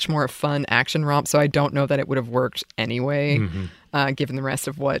it's much more a fun action romp, so I don't know that it would have worked anyway, given the rest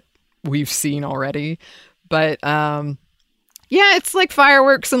of what we've seen already. But yeah, it's like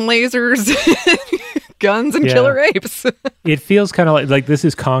fireworks and lasers, guns and killer apes. It feels kind of like this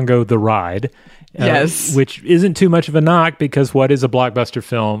is Congo the Ride, Yes. Which isn't too much of a knock, because what is a blockbuster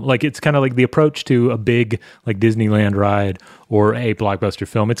film? Like, it's kind of like the approach to a big like Disneyland ride or a blockbuster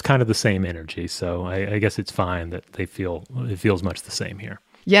film. It's kind of the same energy. So I guess it's fine that it feels much the same here.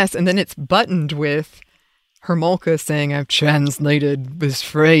 Yes, and then it's buttoned with Hermolka saying, I've translated this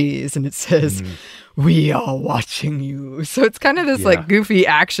phrase, and it says, we are watching you. So it's kind of this like goofy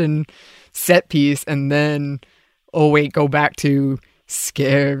action set piece, and then, oh wait, go back to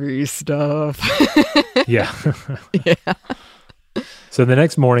scary stuff. Yeah. So the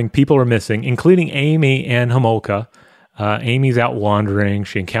next morning, people are missing, including Amy and Homolka. Amy's out wandering.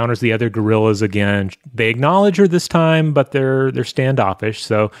 She encounters the other gorillas again. They acknowledge her this time, but they're standoffish.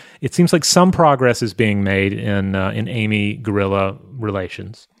 So it seems like some progress is being made in Amy gorilla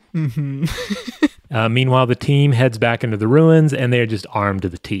relations. Mm-hmm. Meanwhile, the team heads back into the ruins, and they're just armed to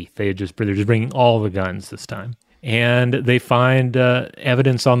the teeth. They're just bringing all the guns this time. And they find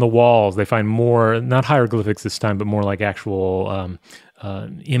evidence on the walls. They find more, not hieroglyphics this time, but more like actual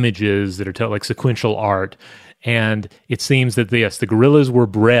images that are like sequential art. And it seems that, yes, the gorillas were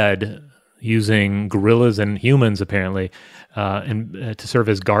bred using gorillas and humans, apparently, and to serve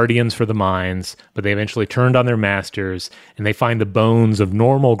as guardians for the mines. But they eventually turned on their masters, and they find the bones of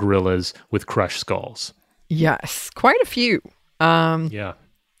normal gorillas with crushed skulls. Yes, quite a few. Yeah.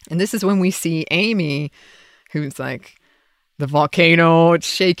 And this is when we see Amy, who's like, the volcano, it's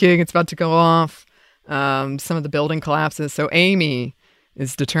shaking, it's about to go off. Some of the building collapses. So Amy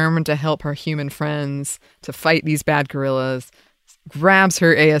is determined to help her human friends to fight these bad gorillas, grabs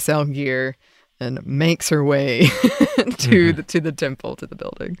her ASL gear, and makes her way to the temple, to the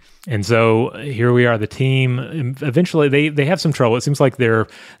building. And so here we are, the team. Eventually, they have some trouble. It seems like the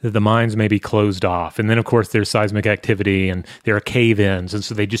mines may be closed off. And then, of course, there's seismic activity, and there are cave-ins. And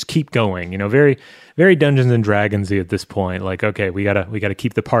so they just keep going, very, very Dungeons and Dragons-y at this point. Like, okay, we gotta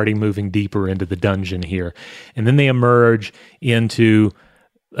keep the party moving deeper into the dungeon here. And then they emerge into...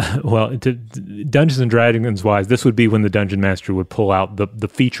 Well, to Dungeons and Dragons wise, this would be when the dungeon master would pull out the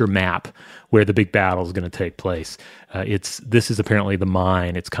feature map where the big battle is going to take place. This is apparently the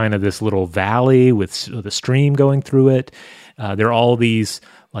mine. It's kind of this little valley with the stream going through it. There are all these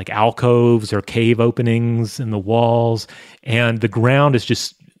like alcoves or cave openings in the walls, and the ground is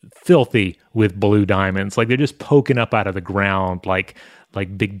just filthy with blue diamonds. Like they're just poking up out of the ground like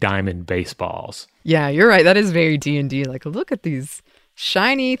big diamond baseballs. Yeah, you're right. That is very D&D. Like, look at these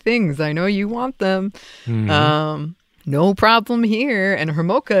shiny things. I know you want them. Mm-hmm. No problem here. And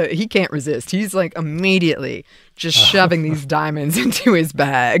Hermolka, he can't resist. He's like immediately just shoving these diamonds into his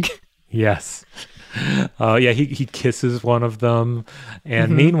bag. Yes. He kisses one of them.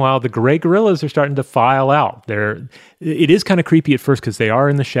 And meanwhile, the gray gorillas are starting to file out. It is kind of creepy at first because they are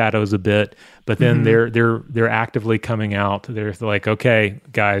in the shadows a bit, but then they're actively coming out. They're like, okay,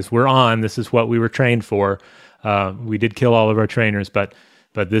 guys, we're on. This is what we were trained for. We did kill all of our trainers, but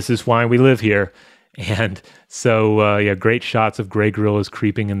this is why we live here. And so, great shots of gray gorillas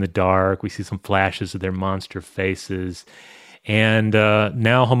creeping in the dark. We see some flashes of their monster faces. And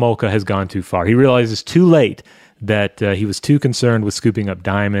now Homolka has gone too far. He realizes too late that he was too concerned with scooping up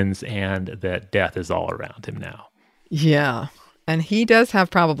diamonds and that death is all around him now. Yeah. And he does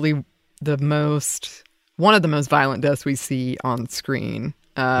have probably one of the most violent deaths we see on screen.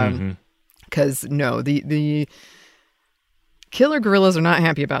 Because the killer gorillas are not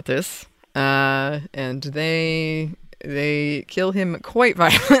happy about this, and they kill him quite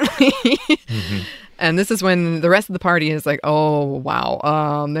violently. And this is when the rest of the party is like, "Oh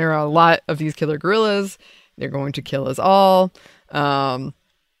wow, there are a lot of these killer gorillas. They're going to kill us all."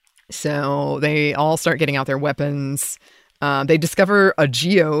 So they all start getting out their weapons. They discover a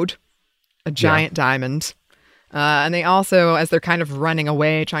geode, a giant diamond. And they also, as they're kind of running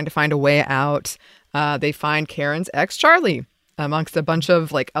away, trying to find a way out, they find Karen's ex, Charlie, amongst a bunch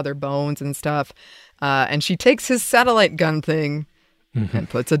of like other bones and stuff. And she takes his satellite gun thing and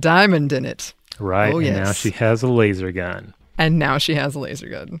puts a diamond in it. Right. Oh, and now she has a laser gun.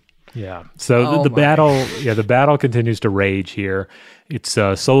 Yeah. So the battle continues to rage here. It's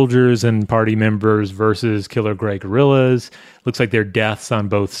soldiers and party members versus killer gray gorillas. Looks like there are deaths on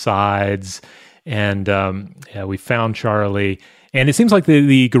both sides. And we found Charlie, and it seems like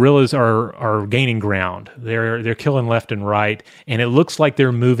the gorillas are gaining ground. They're killing left and right, and it looks like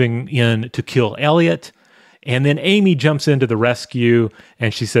they're moving in to kill Elliot. And then Amy jumps into the rescue,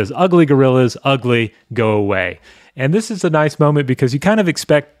 and she says, "Ugly gorillas, ugly, go away." And this is a nice moment because you kind of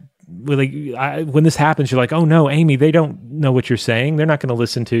expect, when this happens, you're like, oh no, Amy, they don't know what you're saying. They're not going to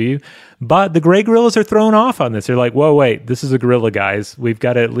listen to you. But the gray gorillas are thrown off on this. They're like, whoa, wait, this is a gorilla, guys. We've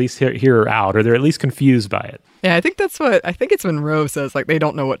got to at least hear her out, or they're at least confused by it. Yeah, I think it's when Rose says, like, they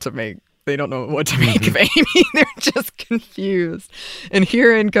don't know what to make they don't know what to make of Amy. They're just confused. And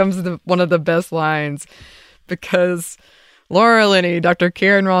herein comes one of the best lines, because Laura Linney, Dr.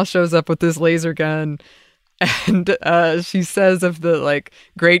 Karen Ross, shows up with this laser gun, and she says of the like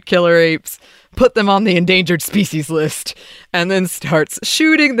great killer apes, put them on the endangered species list, and then starts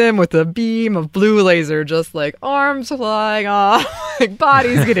shooting them with a beam of blue laser, just like arms flying off, like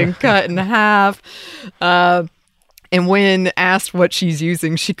bodies getting cut in half. And when asked what she's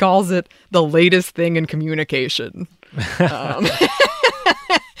using, she calls it the latest thing in communication.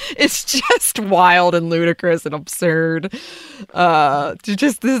 It's just wild and ludicrous and absurd.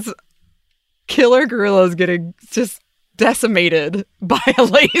 Just this killer gorilla is getting just decimated by a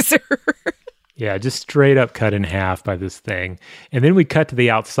laser. Yeah, just straight up cut in half by this thing. And then we cut to the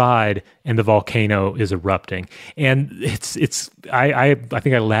outside and the volcano is erupting. And I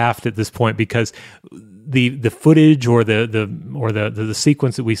think I laughed at this point because the footage or the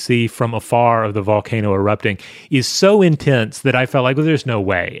sequence that we see from afar of the volcano erupting is so intense that I felt like, well, there's no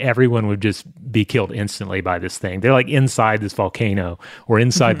way everyone would just be killed instantly by this thing. They're like inside this volcano or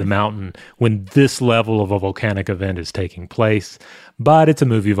inside the mountain when this level of a volcanic event is taking place. But it's a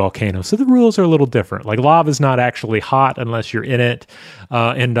movie volcano, so the rules are a little different. Like lava's not actually hot unless you're in it,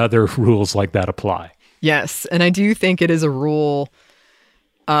 and other rules like that apply. Yes, and I do think it is a rule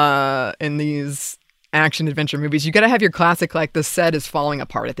in these action adventure movies. You got to have your classic, like the set is falling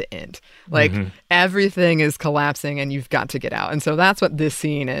apart at the end. Like everything is collapsing and you've got to get out. And so that's what this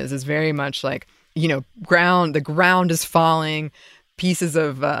scene is very much like, you know, the ground is falling, pieces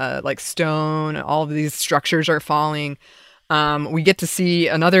of like stone, all of these structures are falling. We get to see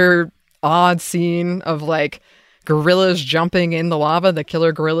another odd scene of like gorillas jumping in the lava, the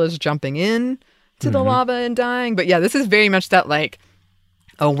killer gorillas jumping in to the lava and dying. But yeah, this is very much that like,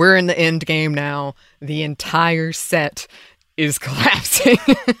 oh, we're in the end game now. The entire set is collapsing.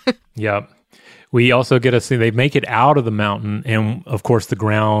 Yep. We also get to see they make it out of the mountain, and of course the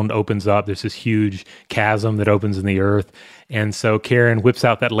ground opens up. There's this huge chasm that opens in the earth. And so Karen whips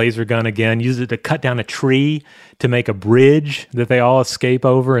out that laser gun again, uses it to cut down a tree to make a bridge that they all escape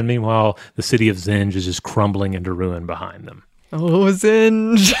over. And meanwhile, the city of Zinj is just crumbling into ruin behind them. Oh,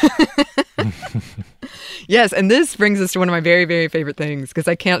 Zinj. Yes, and this brings us to one of my very, very favorite things, because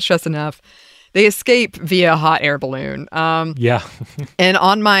I can't stress enough. They escape via hot air balloon. Yeah. And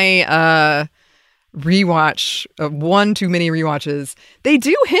on my rewatch, one too many rewatches, they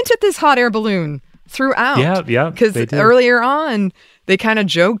do hint at this hot air balloon throughout. Yeah. Because earlier on, they kind of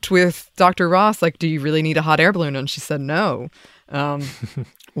joked with Dr. Ross, like, do you really need a hot air balloon? And she said no.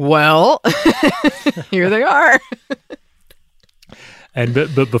 Well, here they are. And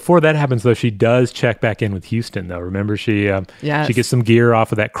but before that happens, though, she does check back in with Houston, though. Remember, she gets some gear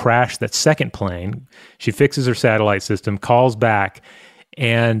off of that second plane. She fixes her satellite system, calls back,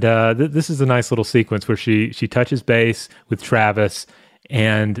 and this is a nice little sequence where she touches base with Travis,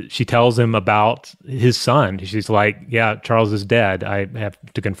 and she tells him about his son. She's like, yeah, Charles is dead. I have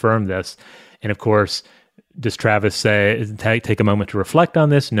to confirm this. And of course, does Travis say, take a moment to reflect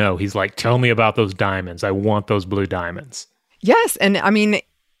on this? No, he's like, tell me about those diamonds. I want those blue diamonds. Yes, and I mean,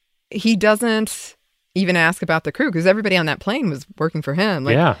 he doesn't even ask about the crew because everybody on that plane was working for him.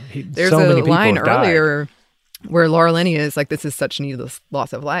 Like, yeah, there's so a line earlier where Laura Linney is like, this is such needless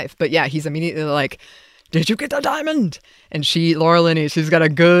loss of life. But yeah, he's immediately like, did you get the diamond? And Laura Linney, she's got a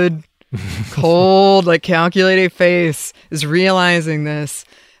good, cold, like calculating face, is realizing this.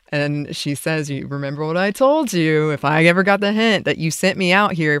 And she says, you remember what I told you? If I ever got the hint that you sent me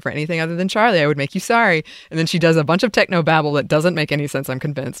out here for anything other than Charlie, I would make you sorry. And then she does a bunch of techno babble that doesn't make any sense, I'm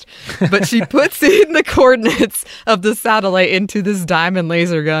convinced. But she puts in the coordinates of the satellite into this diamond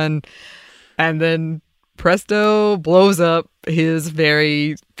laser gun. And then presto, blows up his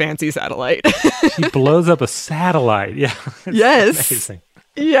very fancy satellite. She blows up a satellite. Yeah. Yes. Amazing.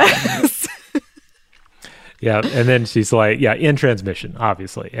 Yes. Yeah, and then she's like, yeah, in transmission,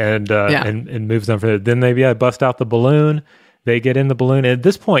 obviously, and moves on from there. Then they bust out the balloon. They get in the balloon. And at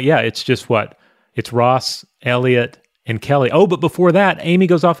this point, it's just it's Ross, Elliot, and Kelly. Oh, but before that, Amy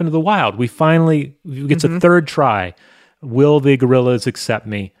goes off into the wild. We get a third try. Will the gorillas accept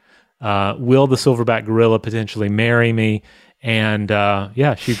me? Will the silverback gorilla potentially marry me? And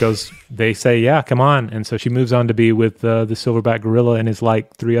she goes. They say, yeah, come on. And so she moves on to be with the silverback gorilla and his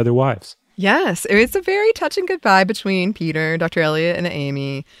like 3 other wives. Yes, it's a very touching goodbye between Peter, Dr. Elliot, and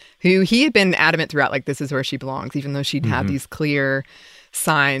Amy, who he had been adamant throughout, like, this is where she belongs, even though she'd had these clear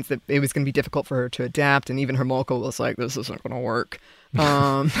signs that it was going to be difficult for her to adapt, and even her Molko was like, this isn't going to work.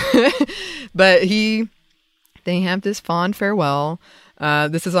 But they have this fond farewell.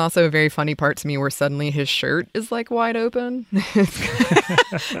 This is also a very funny part to me where suddenly his shirt is like wide open.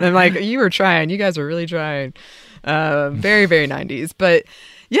 And I'm like, you guys are really trying. Very, very 90s. But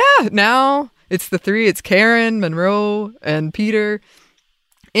yeah, now it's the three. It's Karen, Monroe, and Peter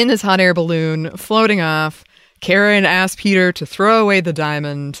in this hot air balloon floating off. Karen asks Peter to throw away the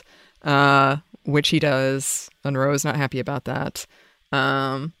diamond, which he does. Monroe's not happy about that.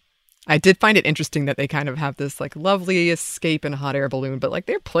 I did find it interesting that they kind of have this like lovely escape in a hot air balloon, but like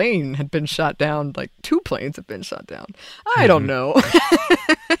their plane had been shot down. Like 2 planes have been shot down. I don't know.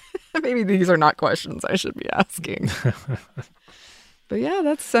 Maybe these are not questions I should be asking. But yeah,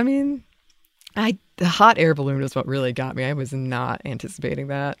 the hot air balloon is what really got me. I was not anticipating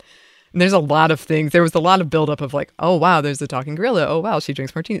that. And there's a lot of things. There was a lot of buildup of like, oh, wow, there's a talking gorilla. Oh, wow, she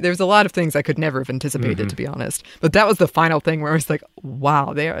drinks martini. There's a lot of things I could never have anticipated, to be honest. But that was the final thing where I was like,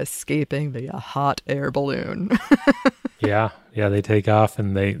 wow, they are escaping the hot air balloon. Yeah, they take off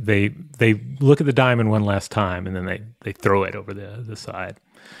and they look at the diamond one last time and then they throw it over the side.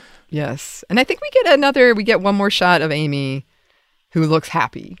 Yes. And I think we get one more shot of Amy who looks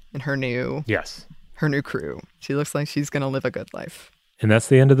happy in her new crew. She looks like she's going to live a good life. And that's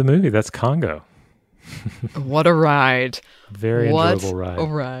the end of the movie. That's Congo. What a ride. Very enjoyable ride. What a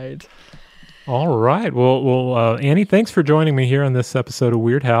ride. All right. Well, Annie, thanks for joining me here on this episode of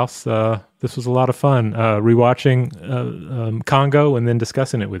Weird House. This was a lot of fun, rewatching Congo and then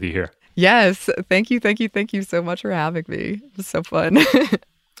discussing it with you here. Yes. Thank you so much for having me. It was so fun.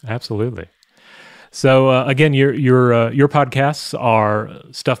 Absolutely. So, again, your podcasts are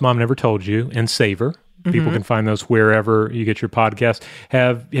Stuff Mom Never Told You and Savor. People can find those wherever you get your podcast.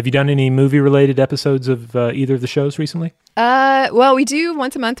 Have you done any movie-related episodes of either of the shows recently? Well, we do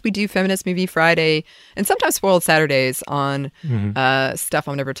once a month. We do Feminist Movie Friday and sometimes Spoiled Saturdays on Stuff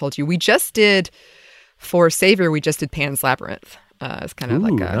I've Never Told You. We just did, for Savor, we just did Pan's Labyrinth. It's kind of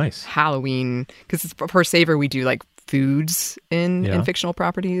like a nice Halloween, because for Savor, we do like foods in fictional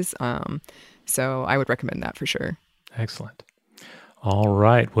properties. So I would recommend that for sure. Excellent. All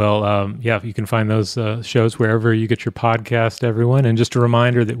right. Well, you can find those shows wherever you get your podcast, everyone. And just a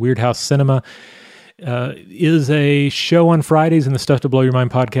reminder that Weird House Cinema is a show on Fridays in the Stuff to Blow Your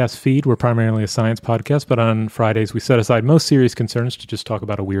Mind podcast feed. We're primarily a science podcast, but on Fridays we set aside most serious concerns to just talk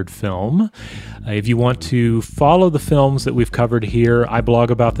about a weird film. If you want to follow the films that we've covered here, I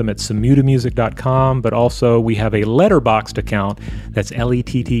blog about them at samutamusic.com, but also we have a Letterboxd account. That's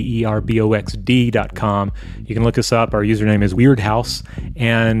letterboxd.com. You can look us up. Our username is Weird House,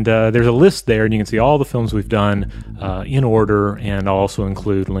 and there's a list there, and you can see all the films we've done in order, and I'll also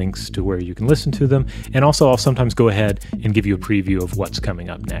include links to where you can listen to them. And also, I'll sometimes go ahead and give you a preview of what's coming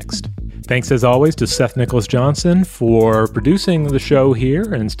up next. Thanks, as always, to Seth Nicholas Johnson for producing the show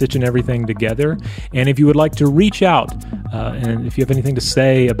here and stitching everything together. And if you would like to reach out, and if you have anything to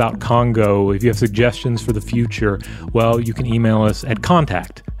say about Congo, if you have suggestions for the future, well, you can email us at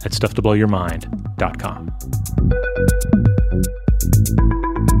contact@stufftoblowyourmind.com.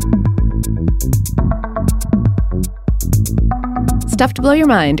 Stuff to Blow Your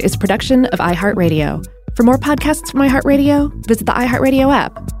Mind is a production of iHeartRadio. For more podcasts from iHeartRadio, visit the iHeartRadio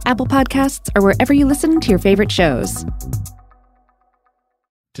app, Apple Podcasts, or wherever you listen to your favorite shows.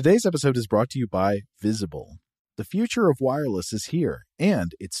 Today's episode is brought to you by Visible. The future of wireless is here,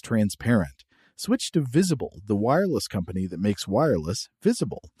 and it's transparent. Switch to Visible, the wireless company that makes wireless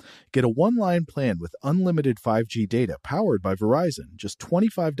visible. Get a one-line plan with unlimited 5G data powered by Verizon, just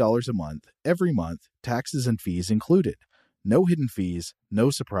 $25 a month, every month, taxes and fees included. No hidden fees, no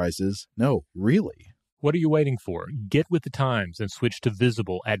surprises, no, really. What are you waiting for? Get with the times and switch to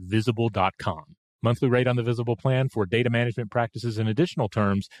Visible at Visible.com. Monthly rate on the Visible plan. For data management practices and additional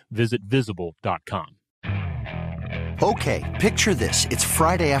terms, visit Visible.com. Okay, picture this. It's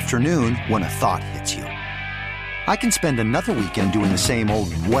Friday afternoon when a thought hits you. I can spend another weekend doing the same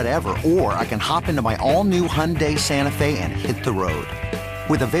old whatever, or I can hop into my all-new Hyundai Santa Fe and hit the road.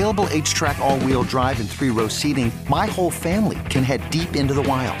 With available H-Track all-wheel drive and 3-row seating, my whole family can head deep into the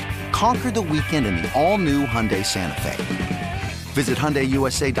wild. Conquer the weekend in the all-new Hyundai Santa Fe. Visit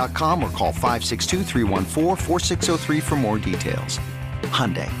HyundaiUSA.com or call 562-314-4603 for more details.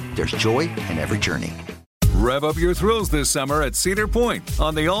 Hyundai, there's joy in every journey. Rev up your thrills this summer at Cedar Point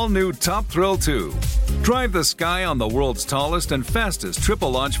on the all-new Top Thrill 2. Drive the sky on the world's tallest and fastest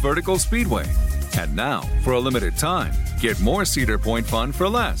triple-launch vertical speedway. And now, for a limited time, get more Cedar Point fun for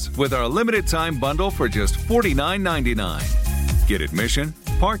less with our limited-time bundle for just $49.99. Get admission,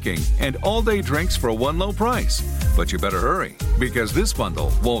 parking, and all-day drinks for one low price. But you better hurry, because this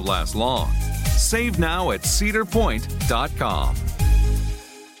bundle won't last long. Save now at cedarpoint.com.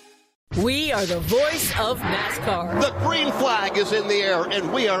 We are the voice of NASCAR. The green flag is in the air,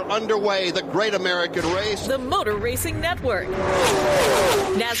 and we are underway. The Great American Race. The Motor Racing Network.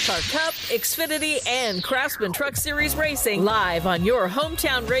 NASCAR Cup, Xfinity, and Craftsman Truck Series Racing live on your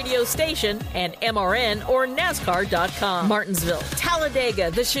hometown radio station and MRN or NASCAR.com. Martinsville,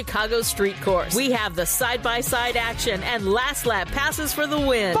 Talladega, the Chicago Street Course. We have the side-by-side action and last lap passes for the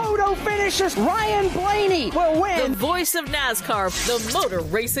win. Photo finishes. Ryan Blaney will win. The voice of NASCAR, the Motor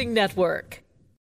Racing Network.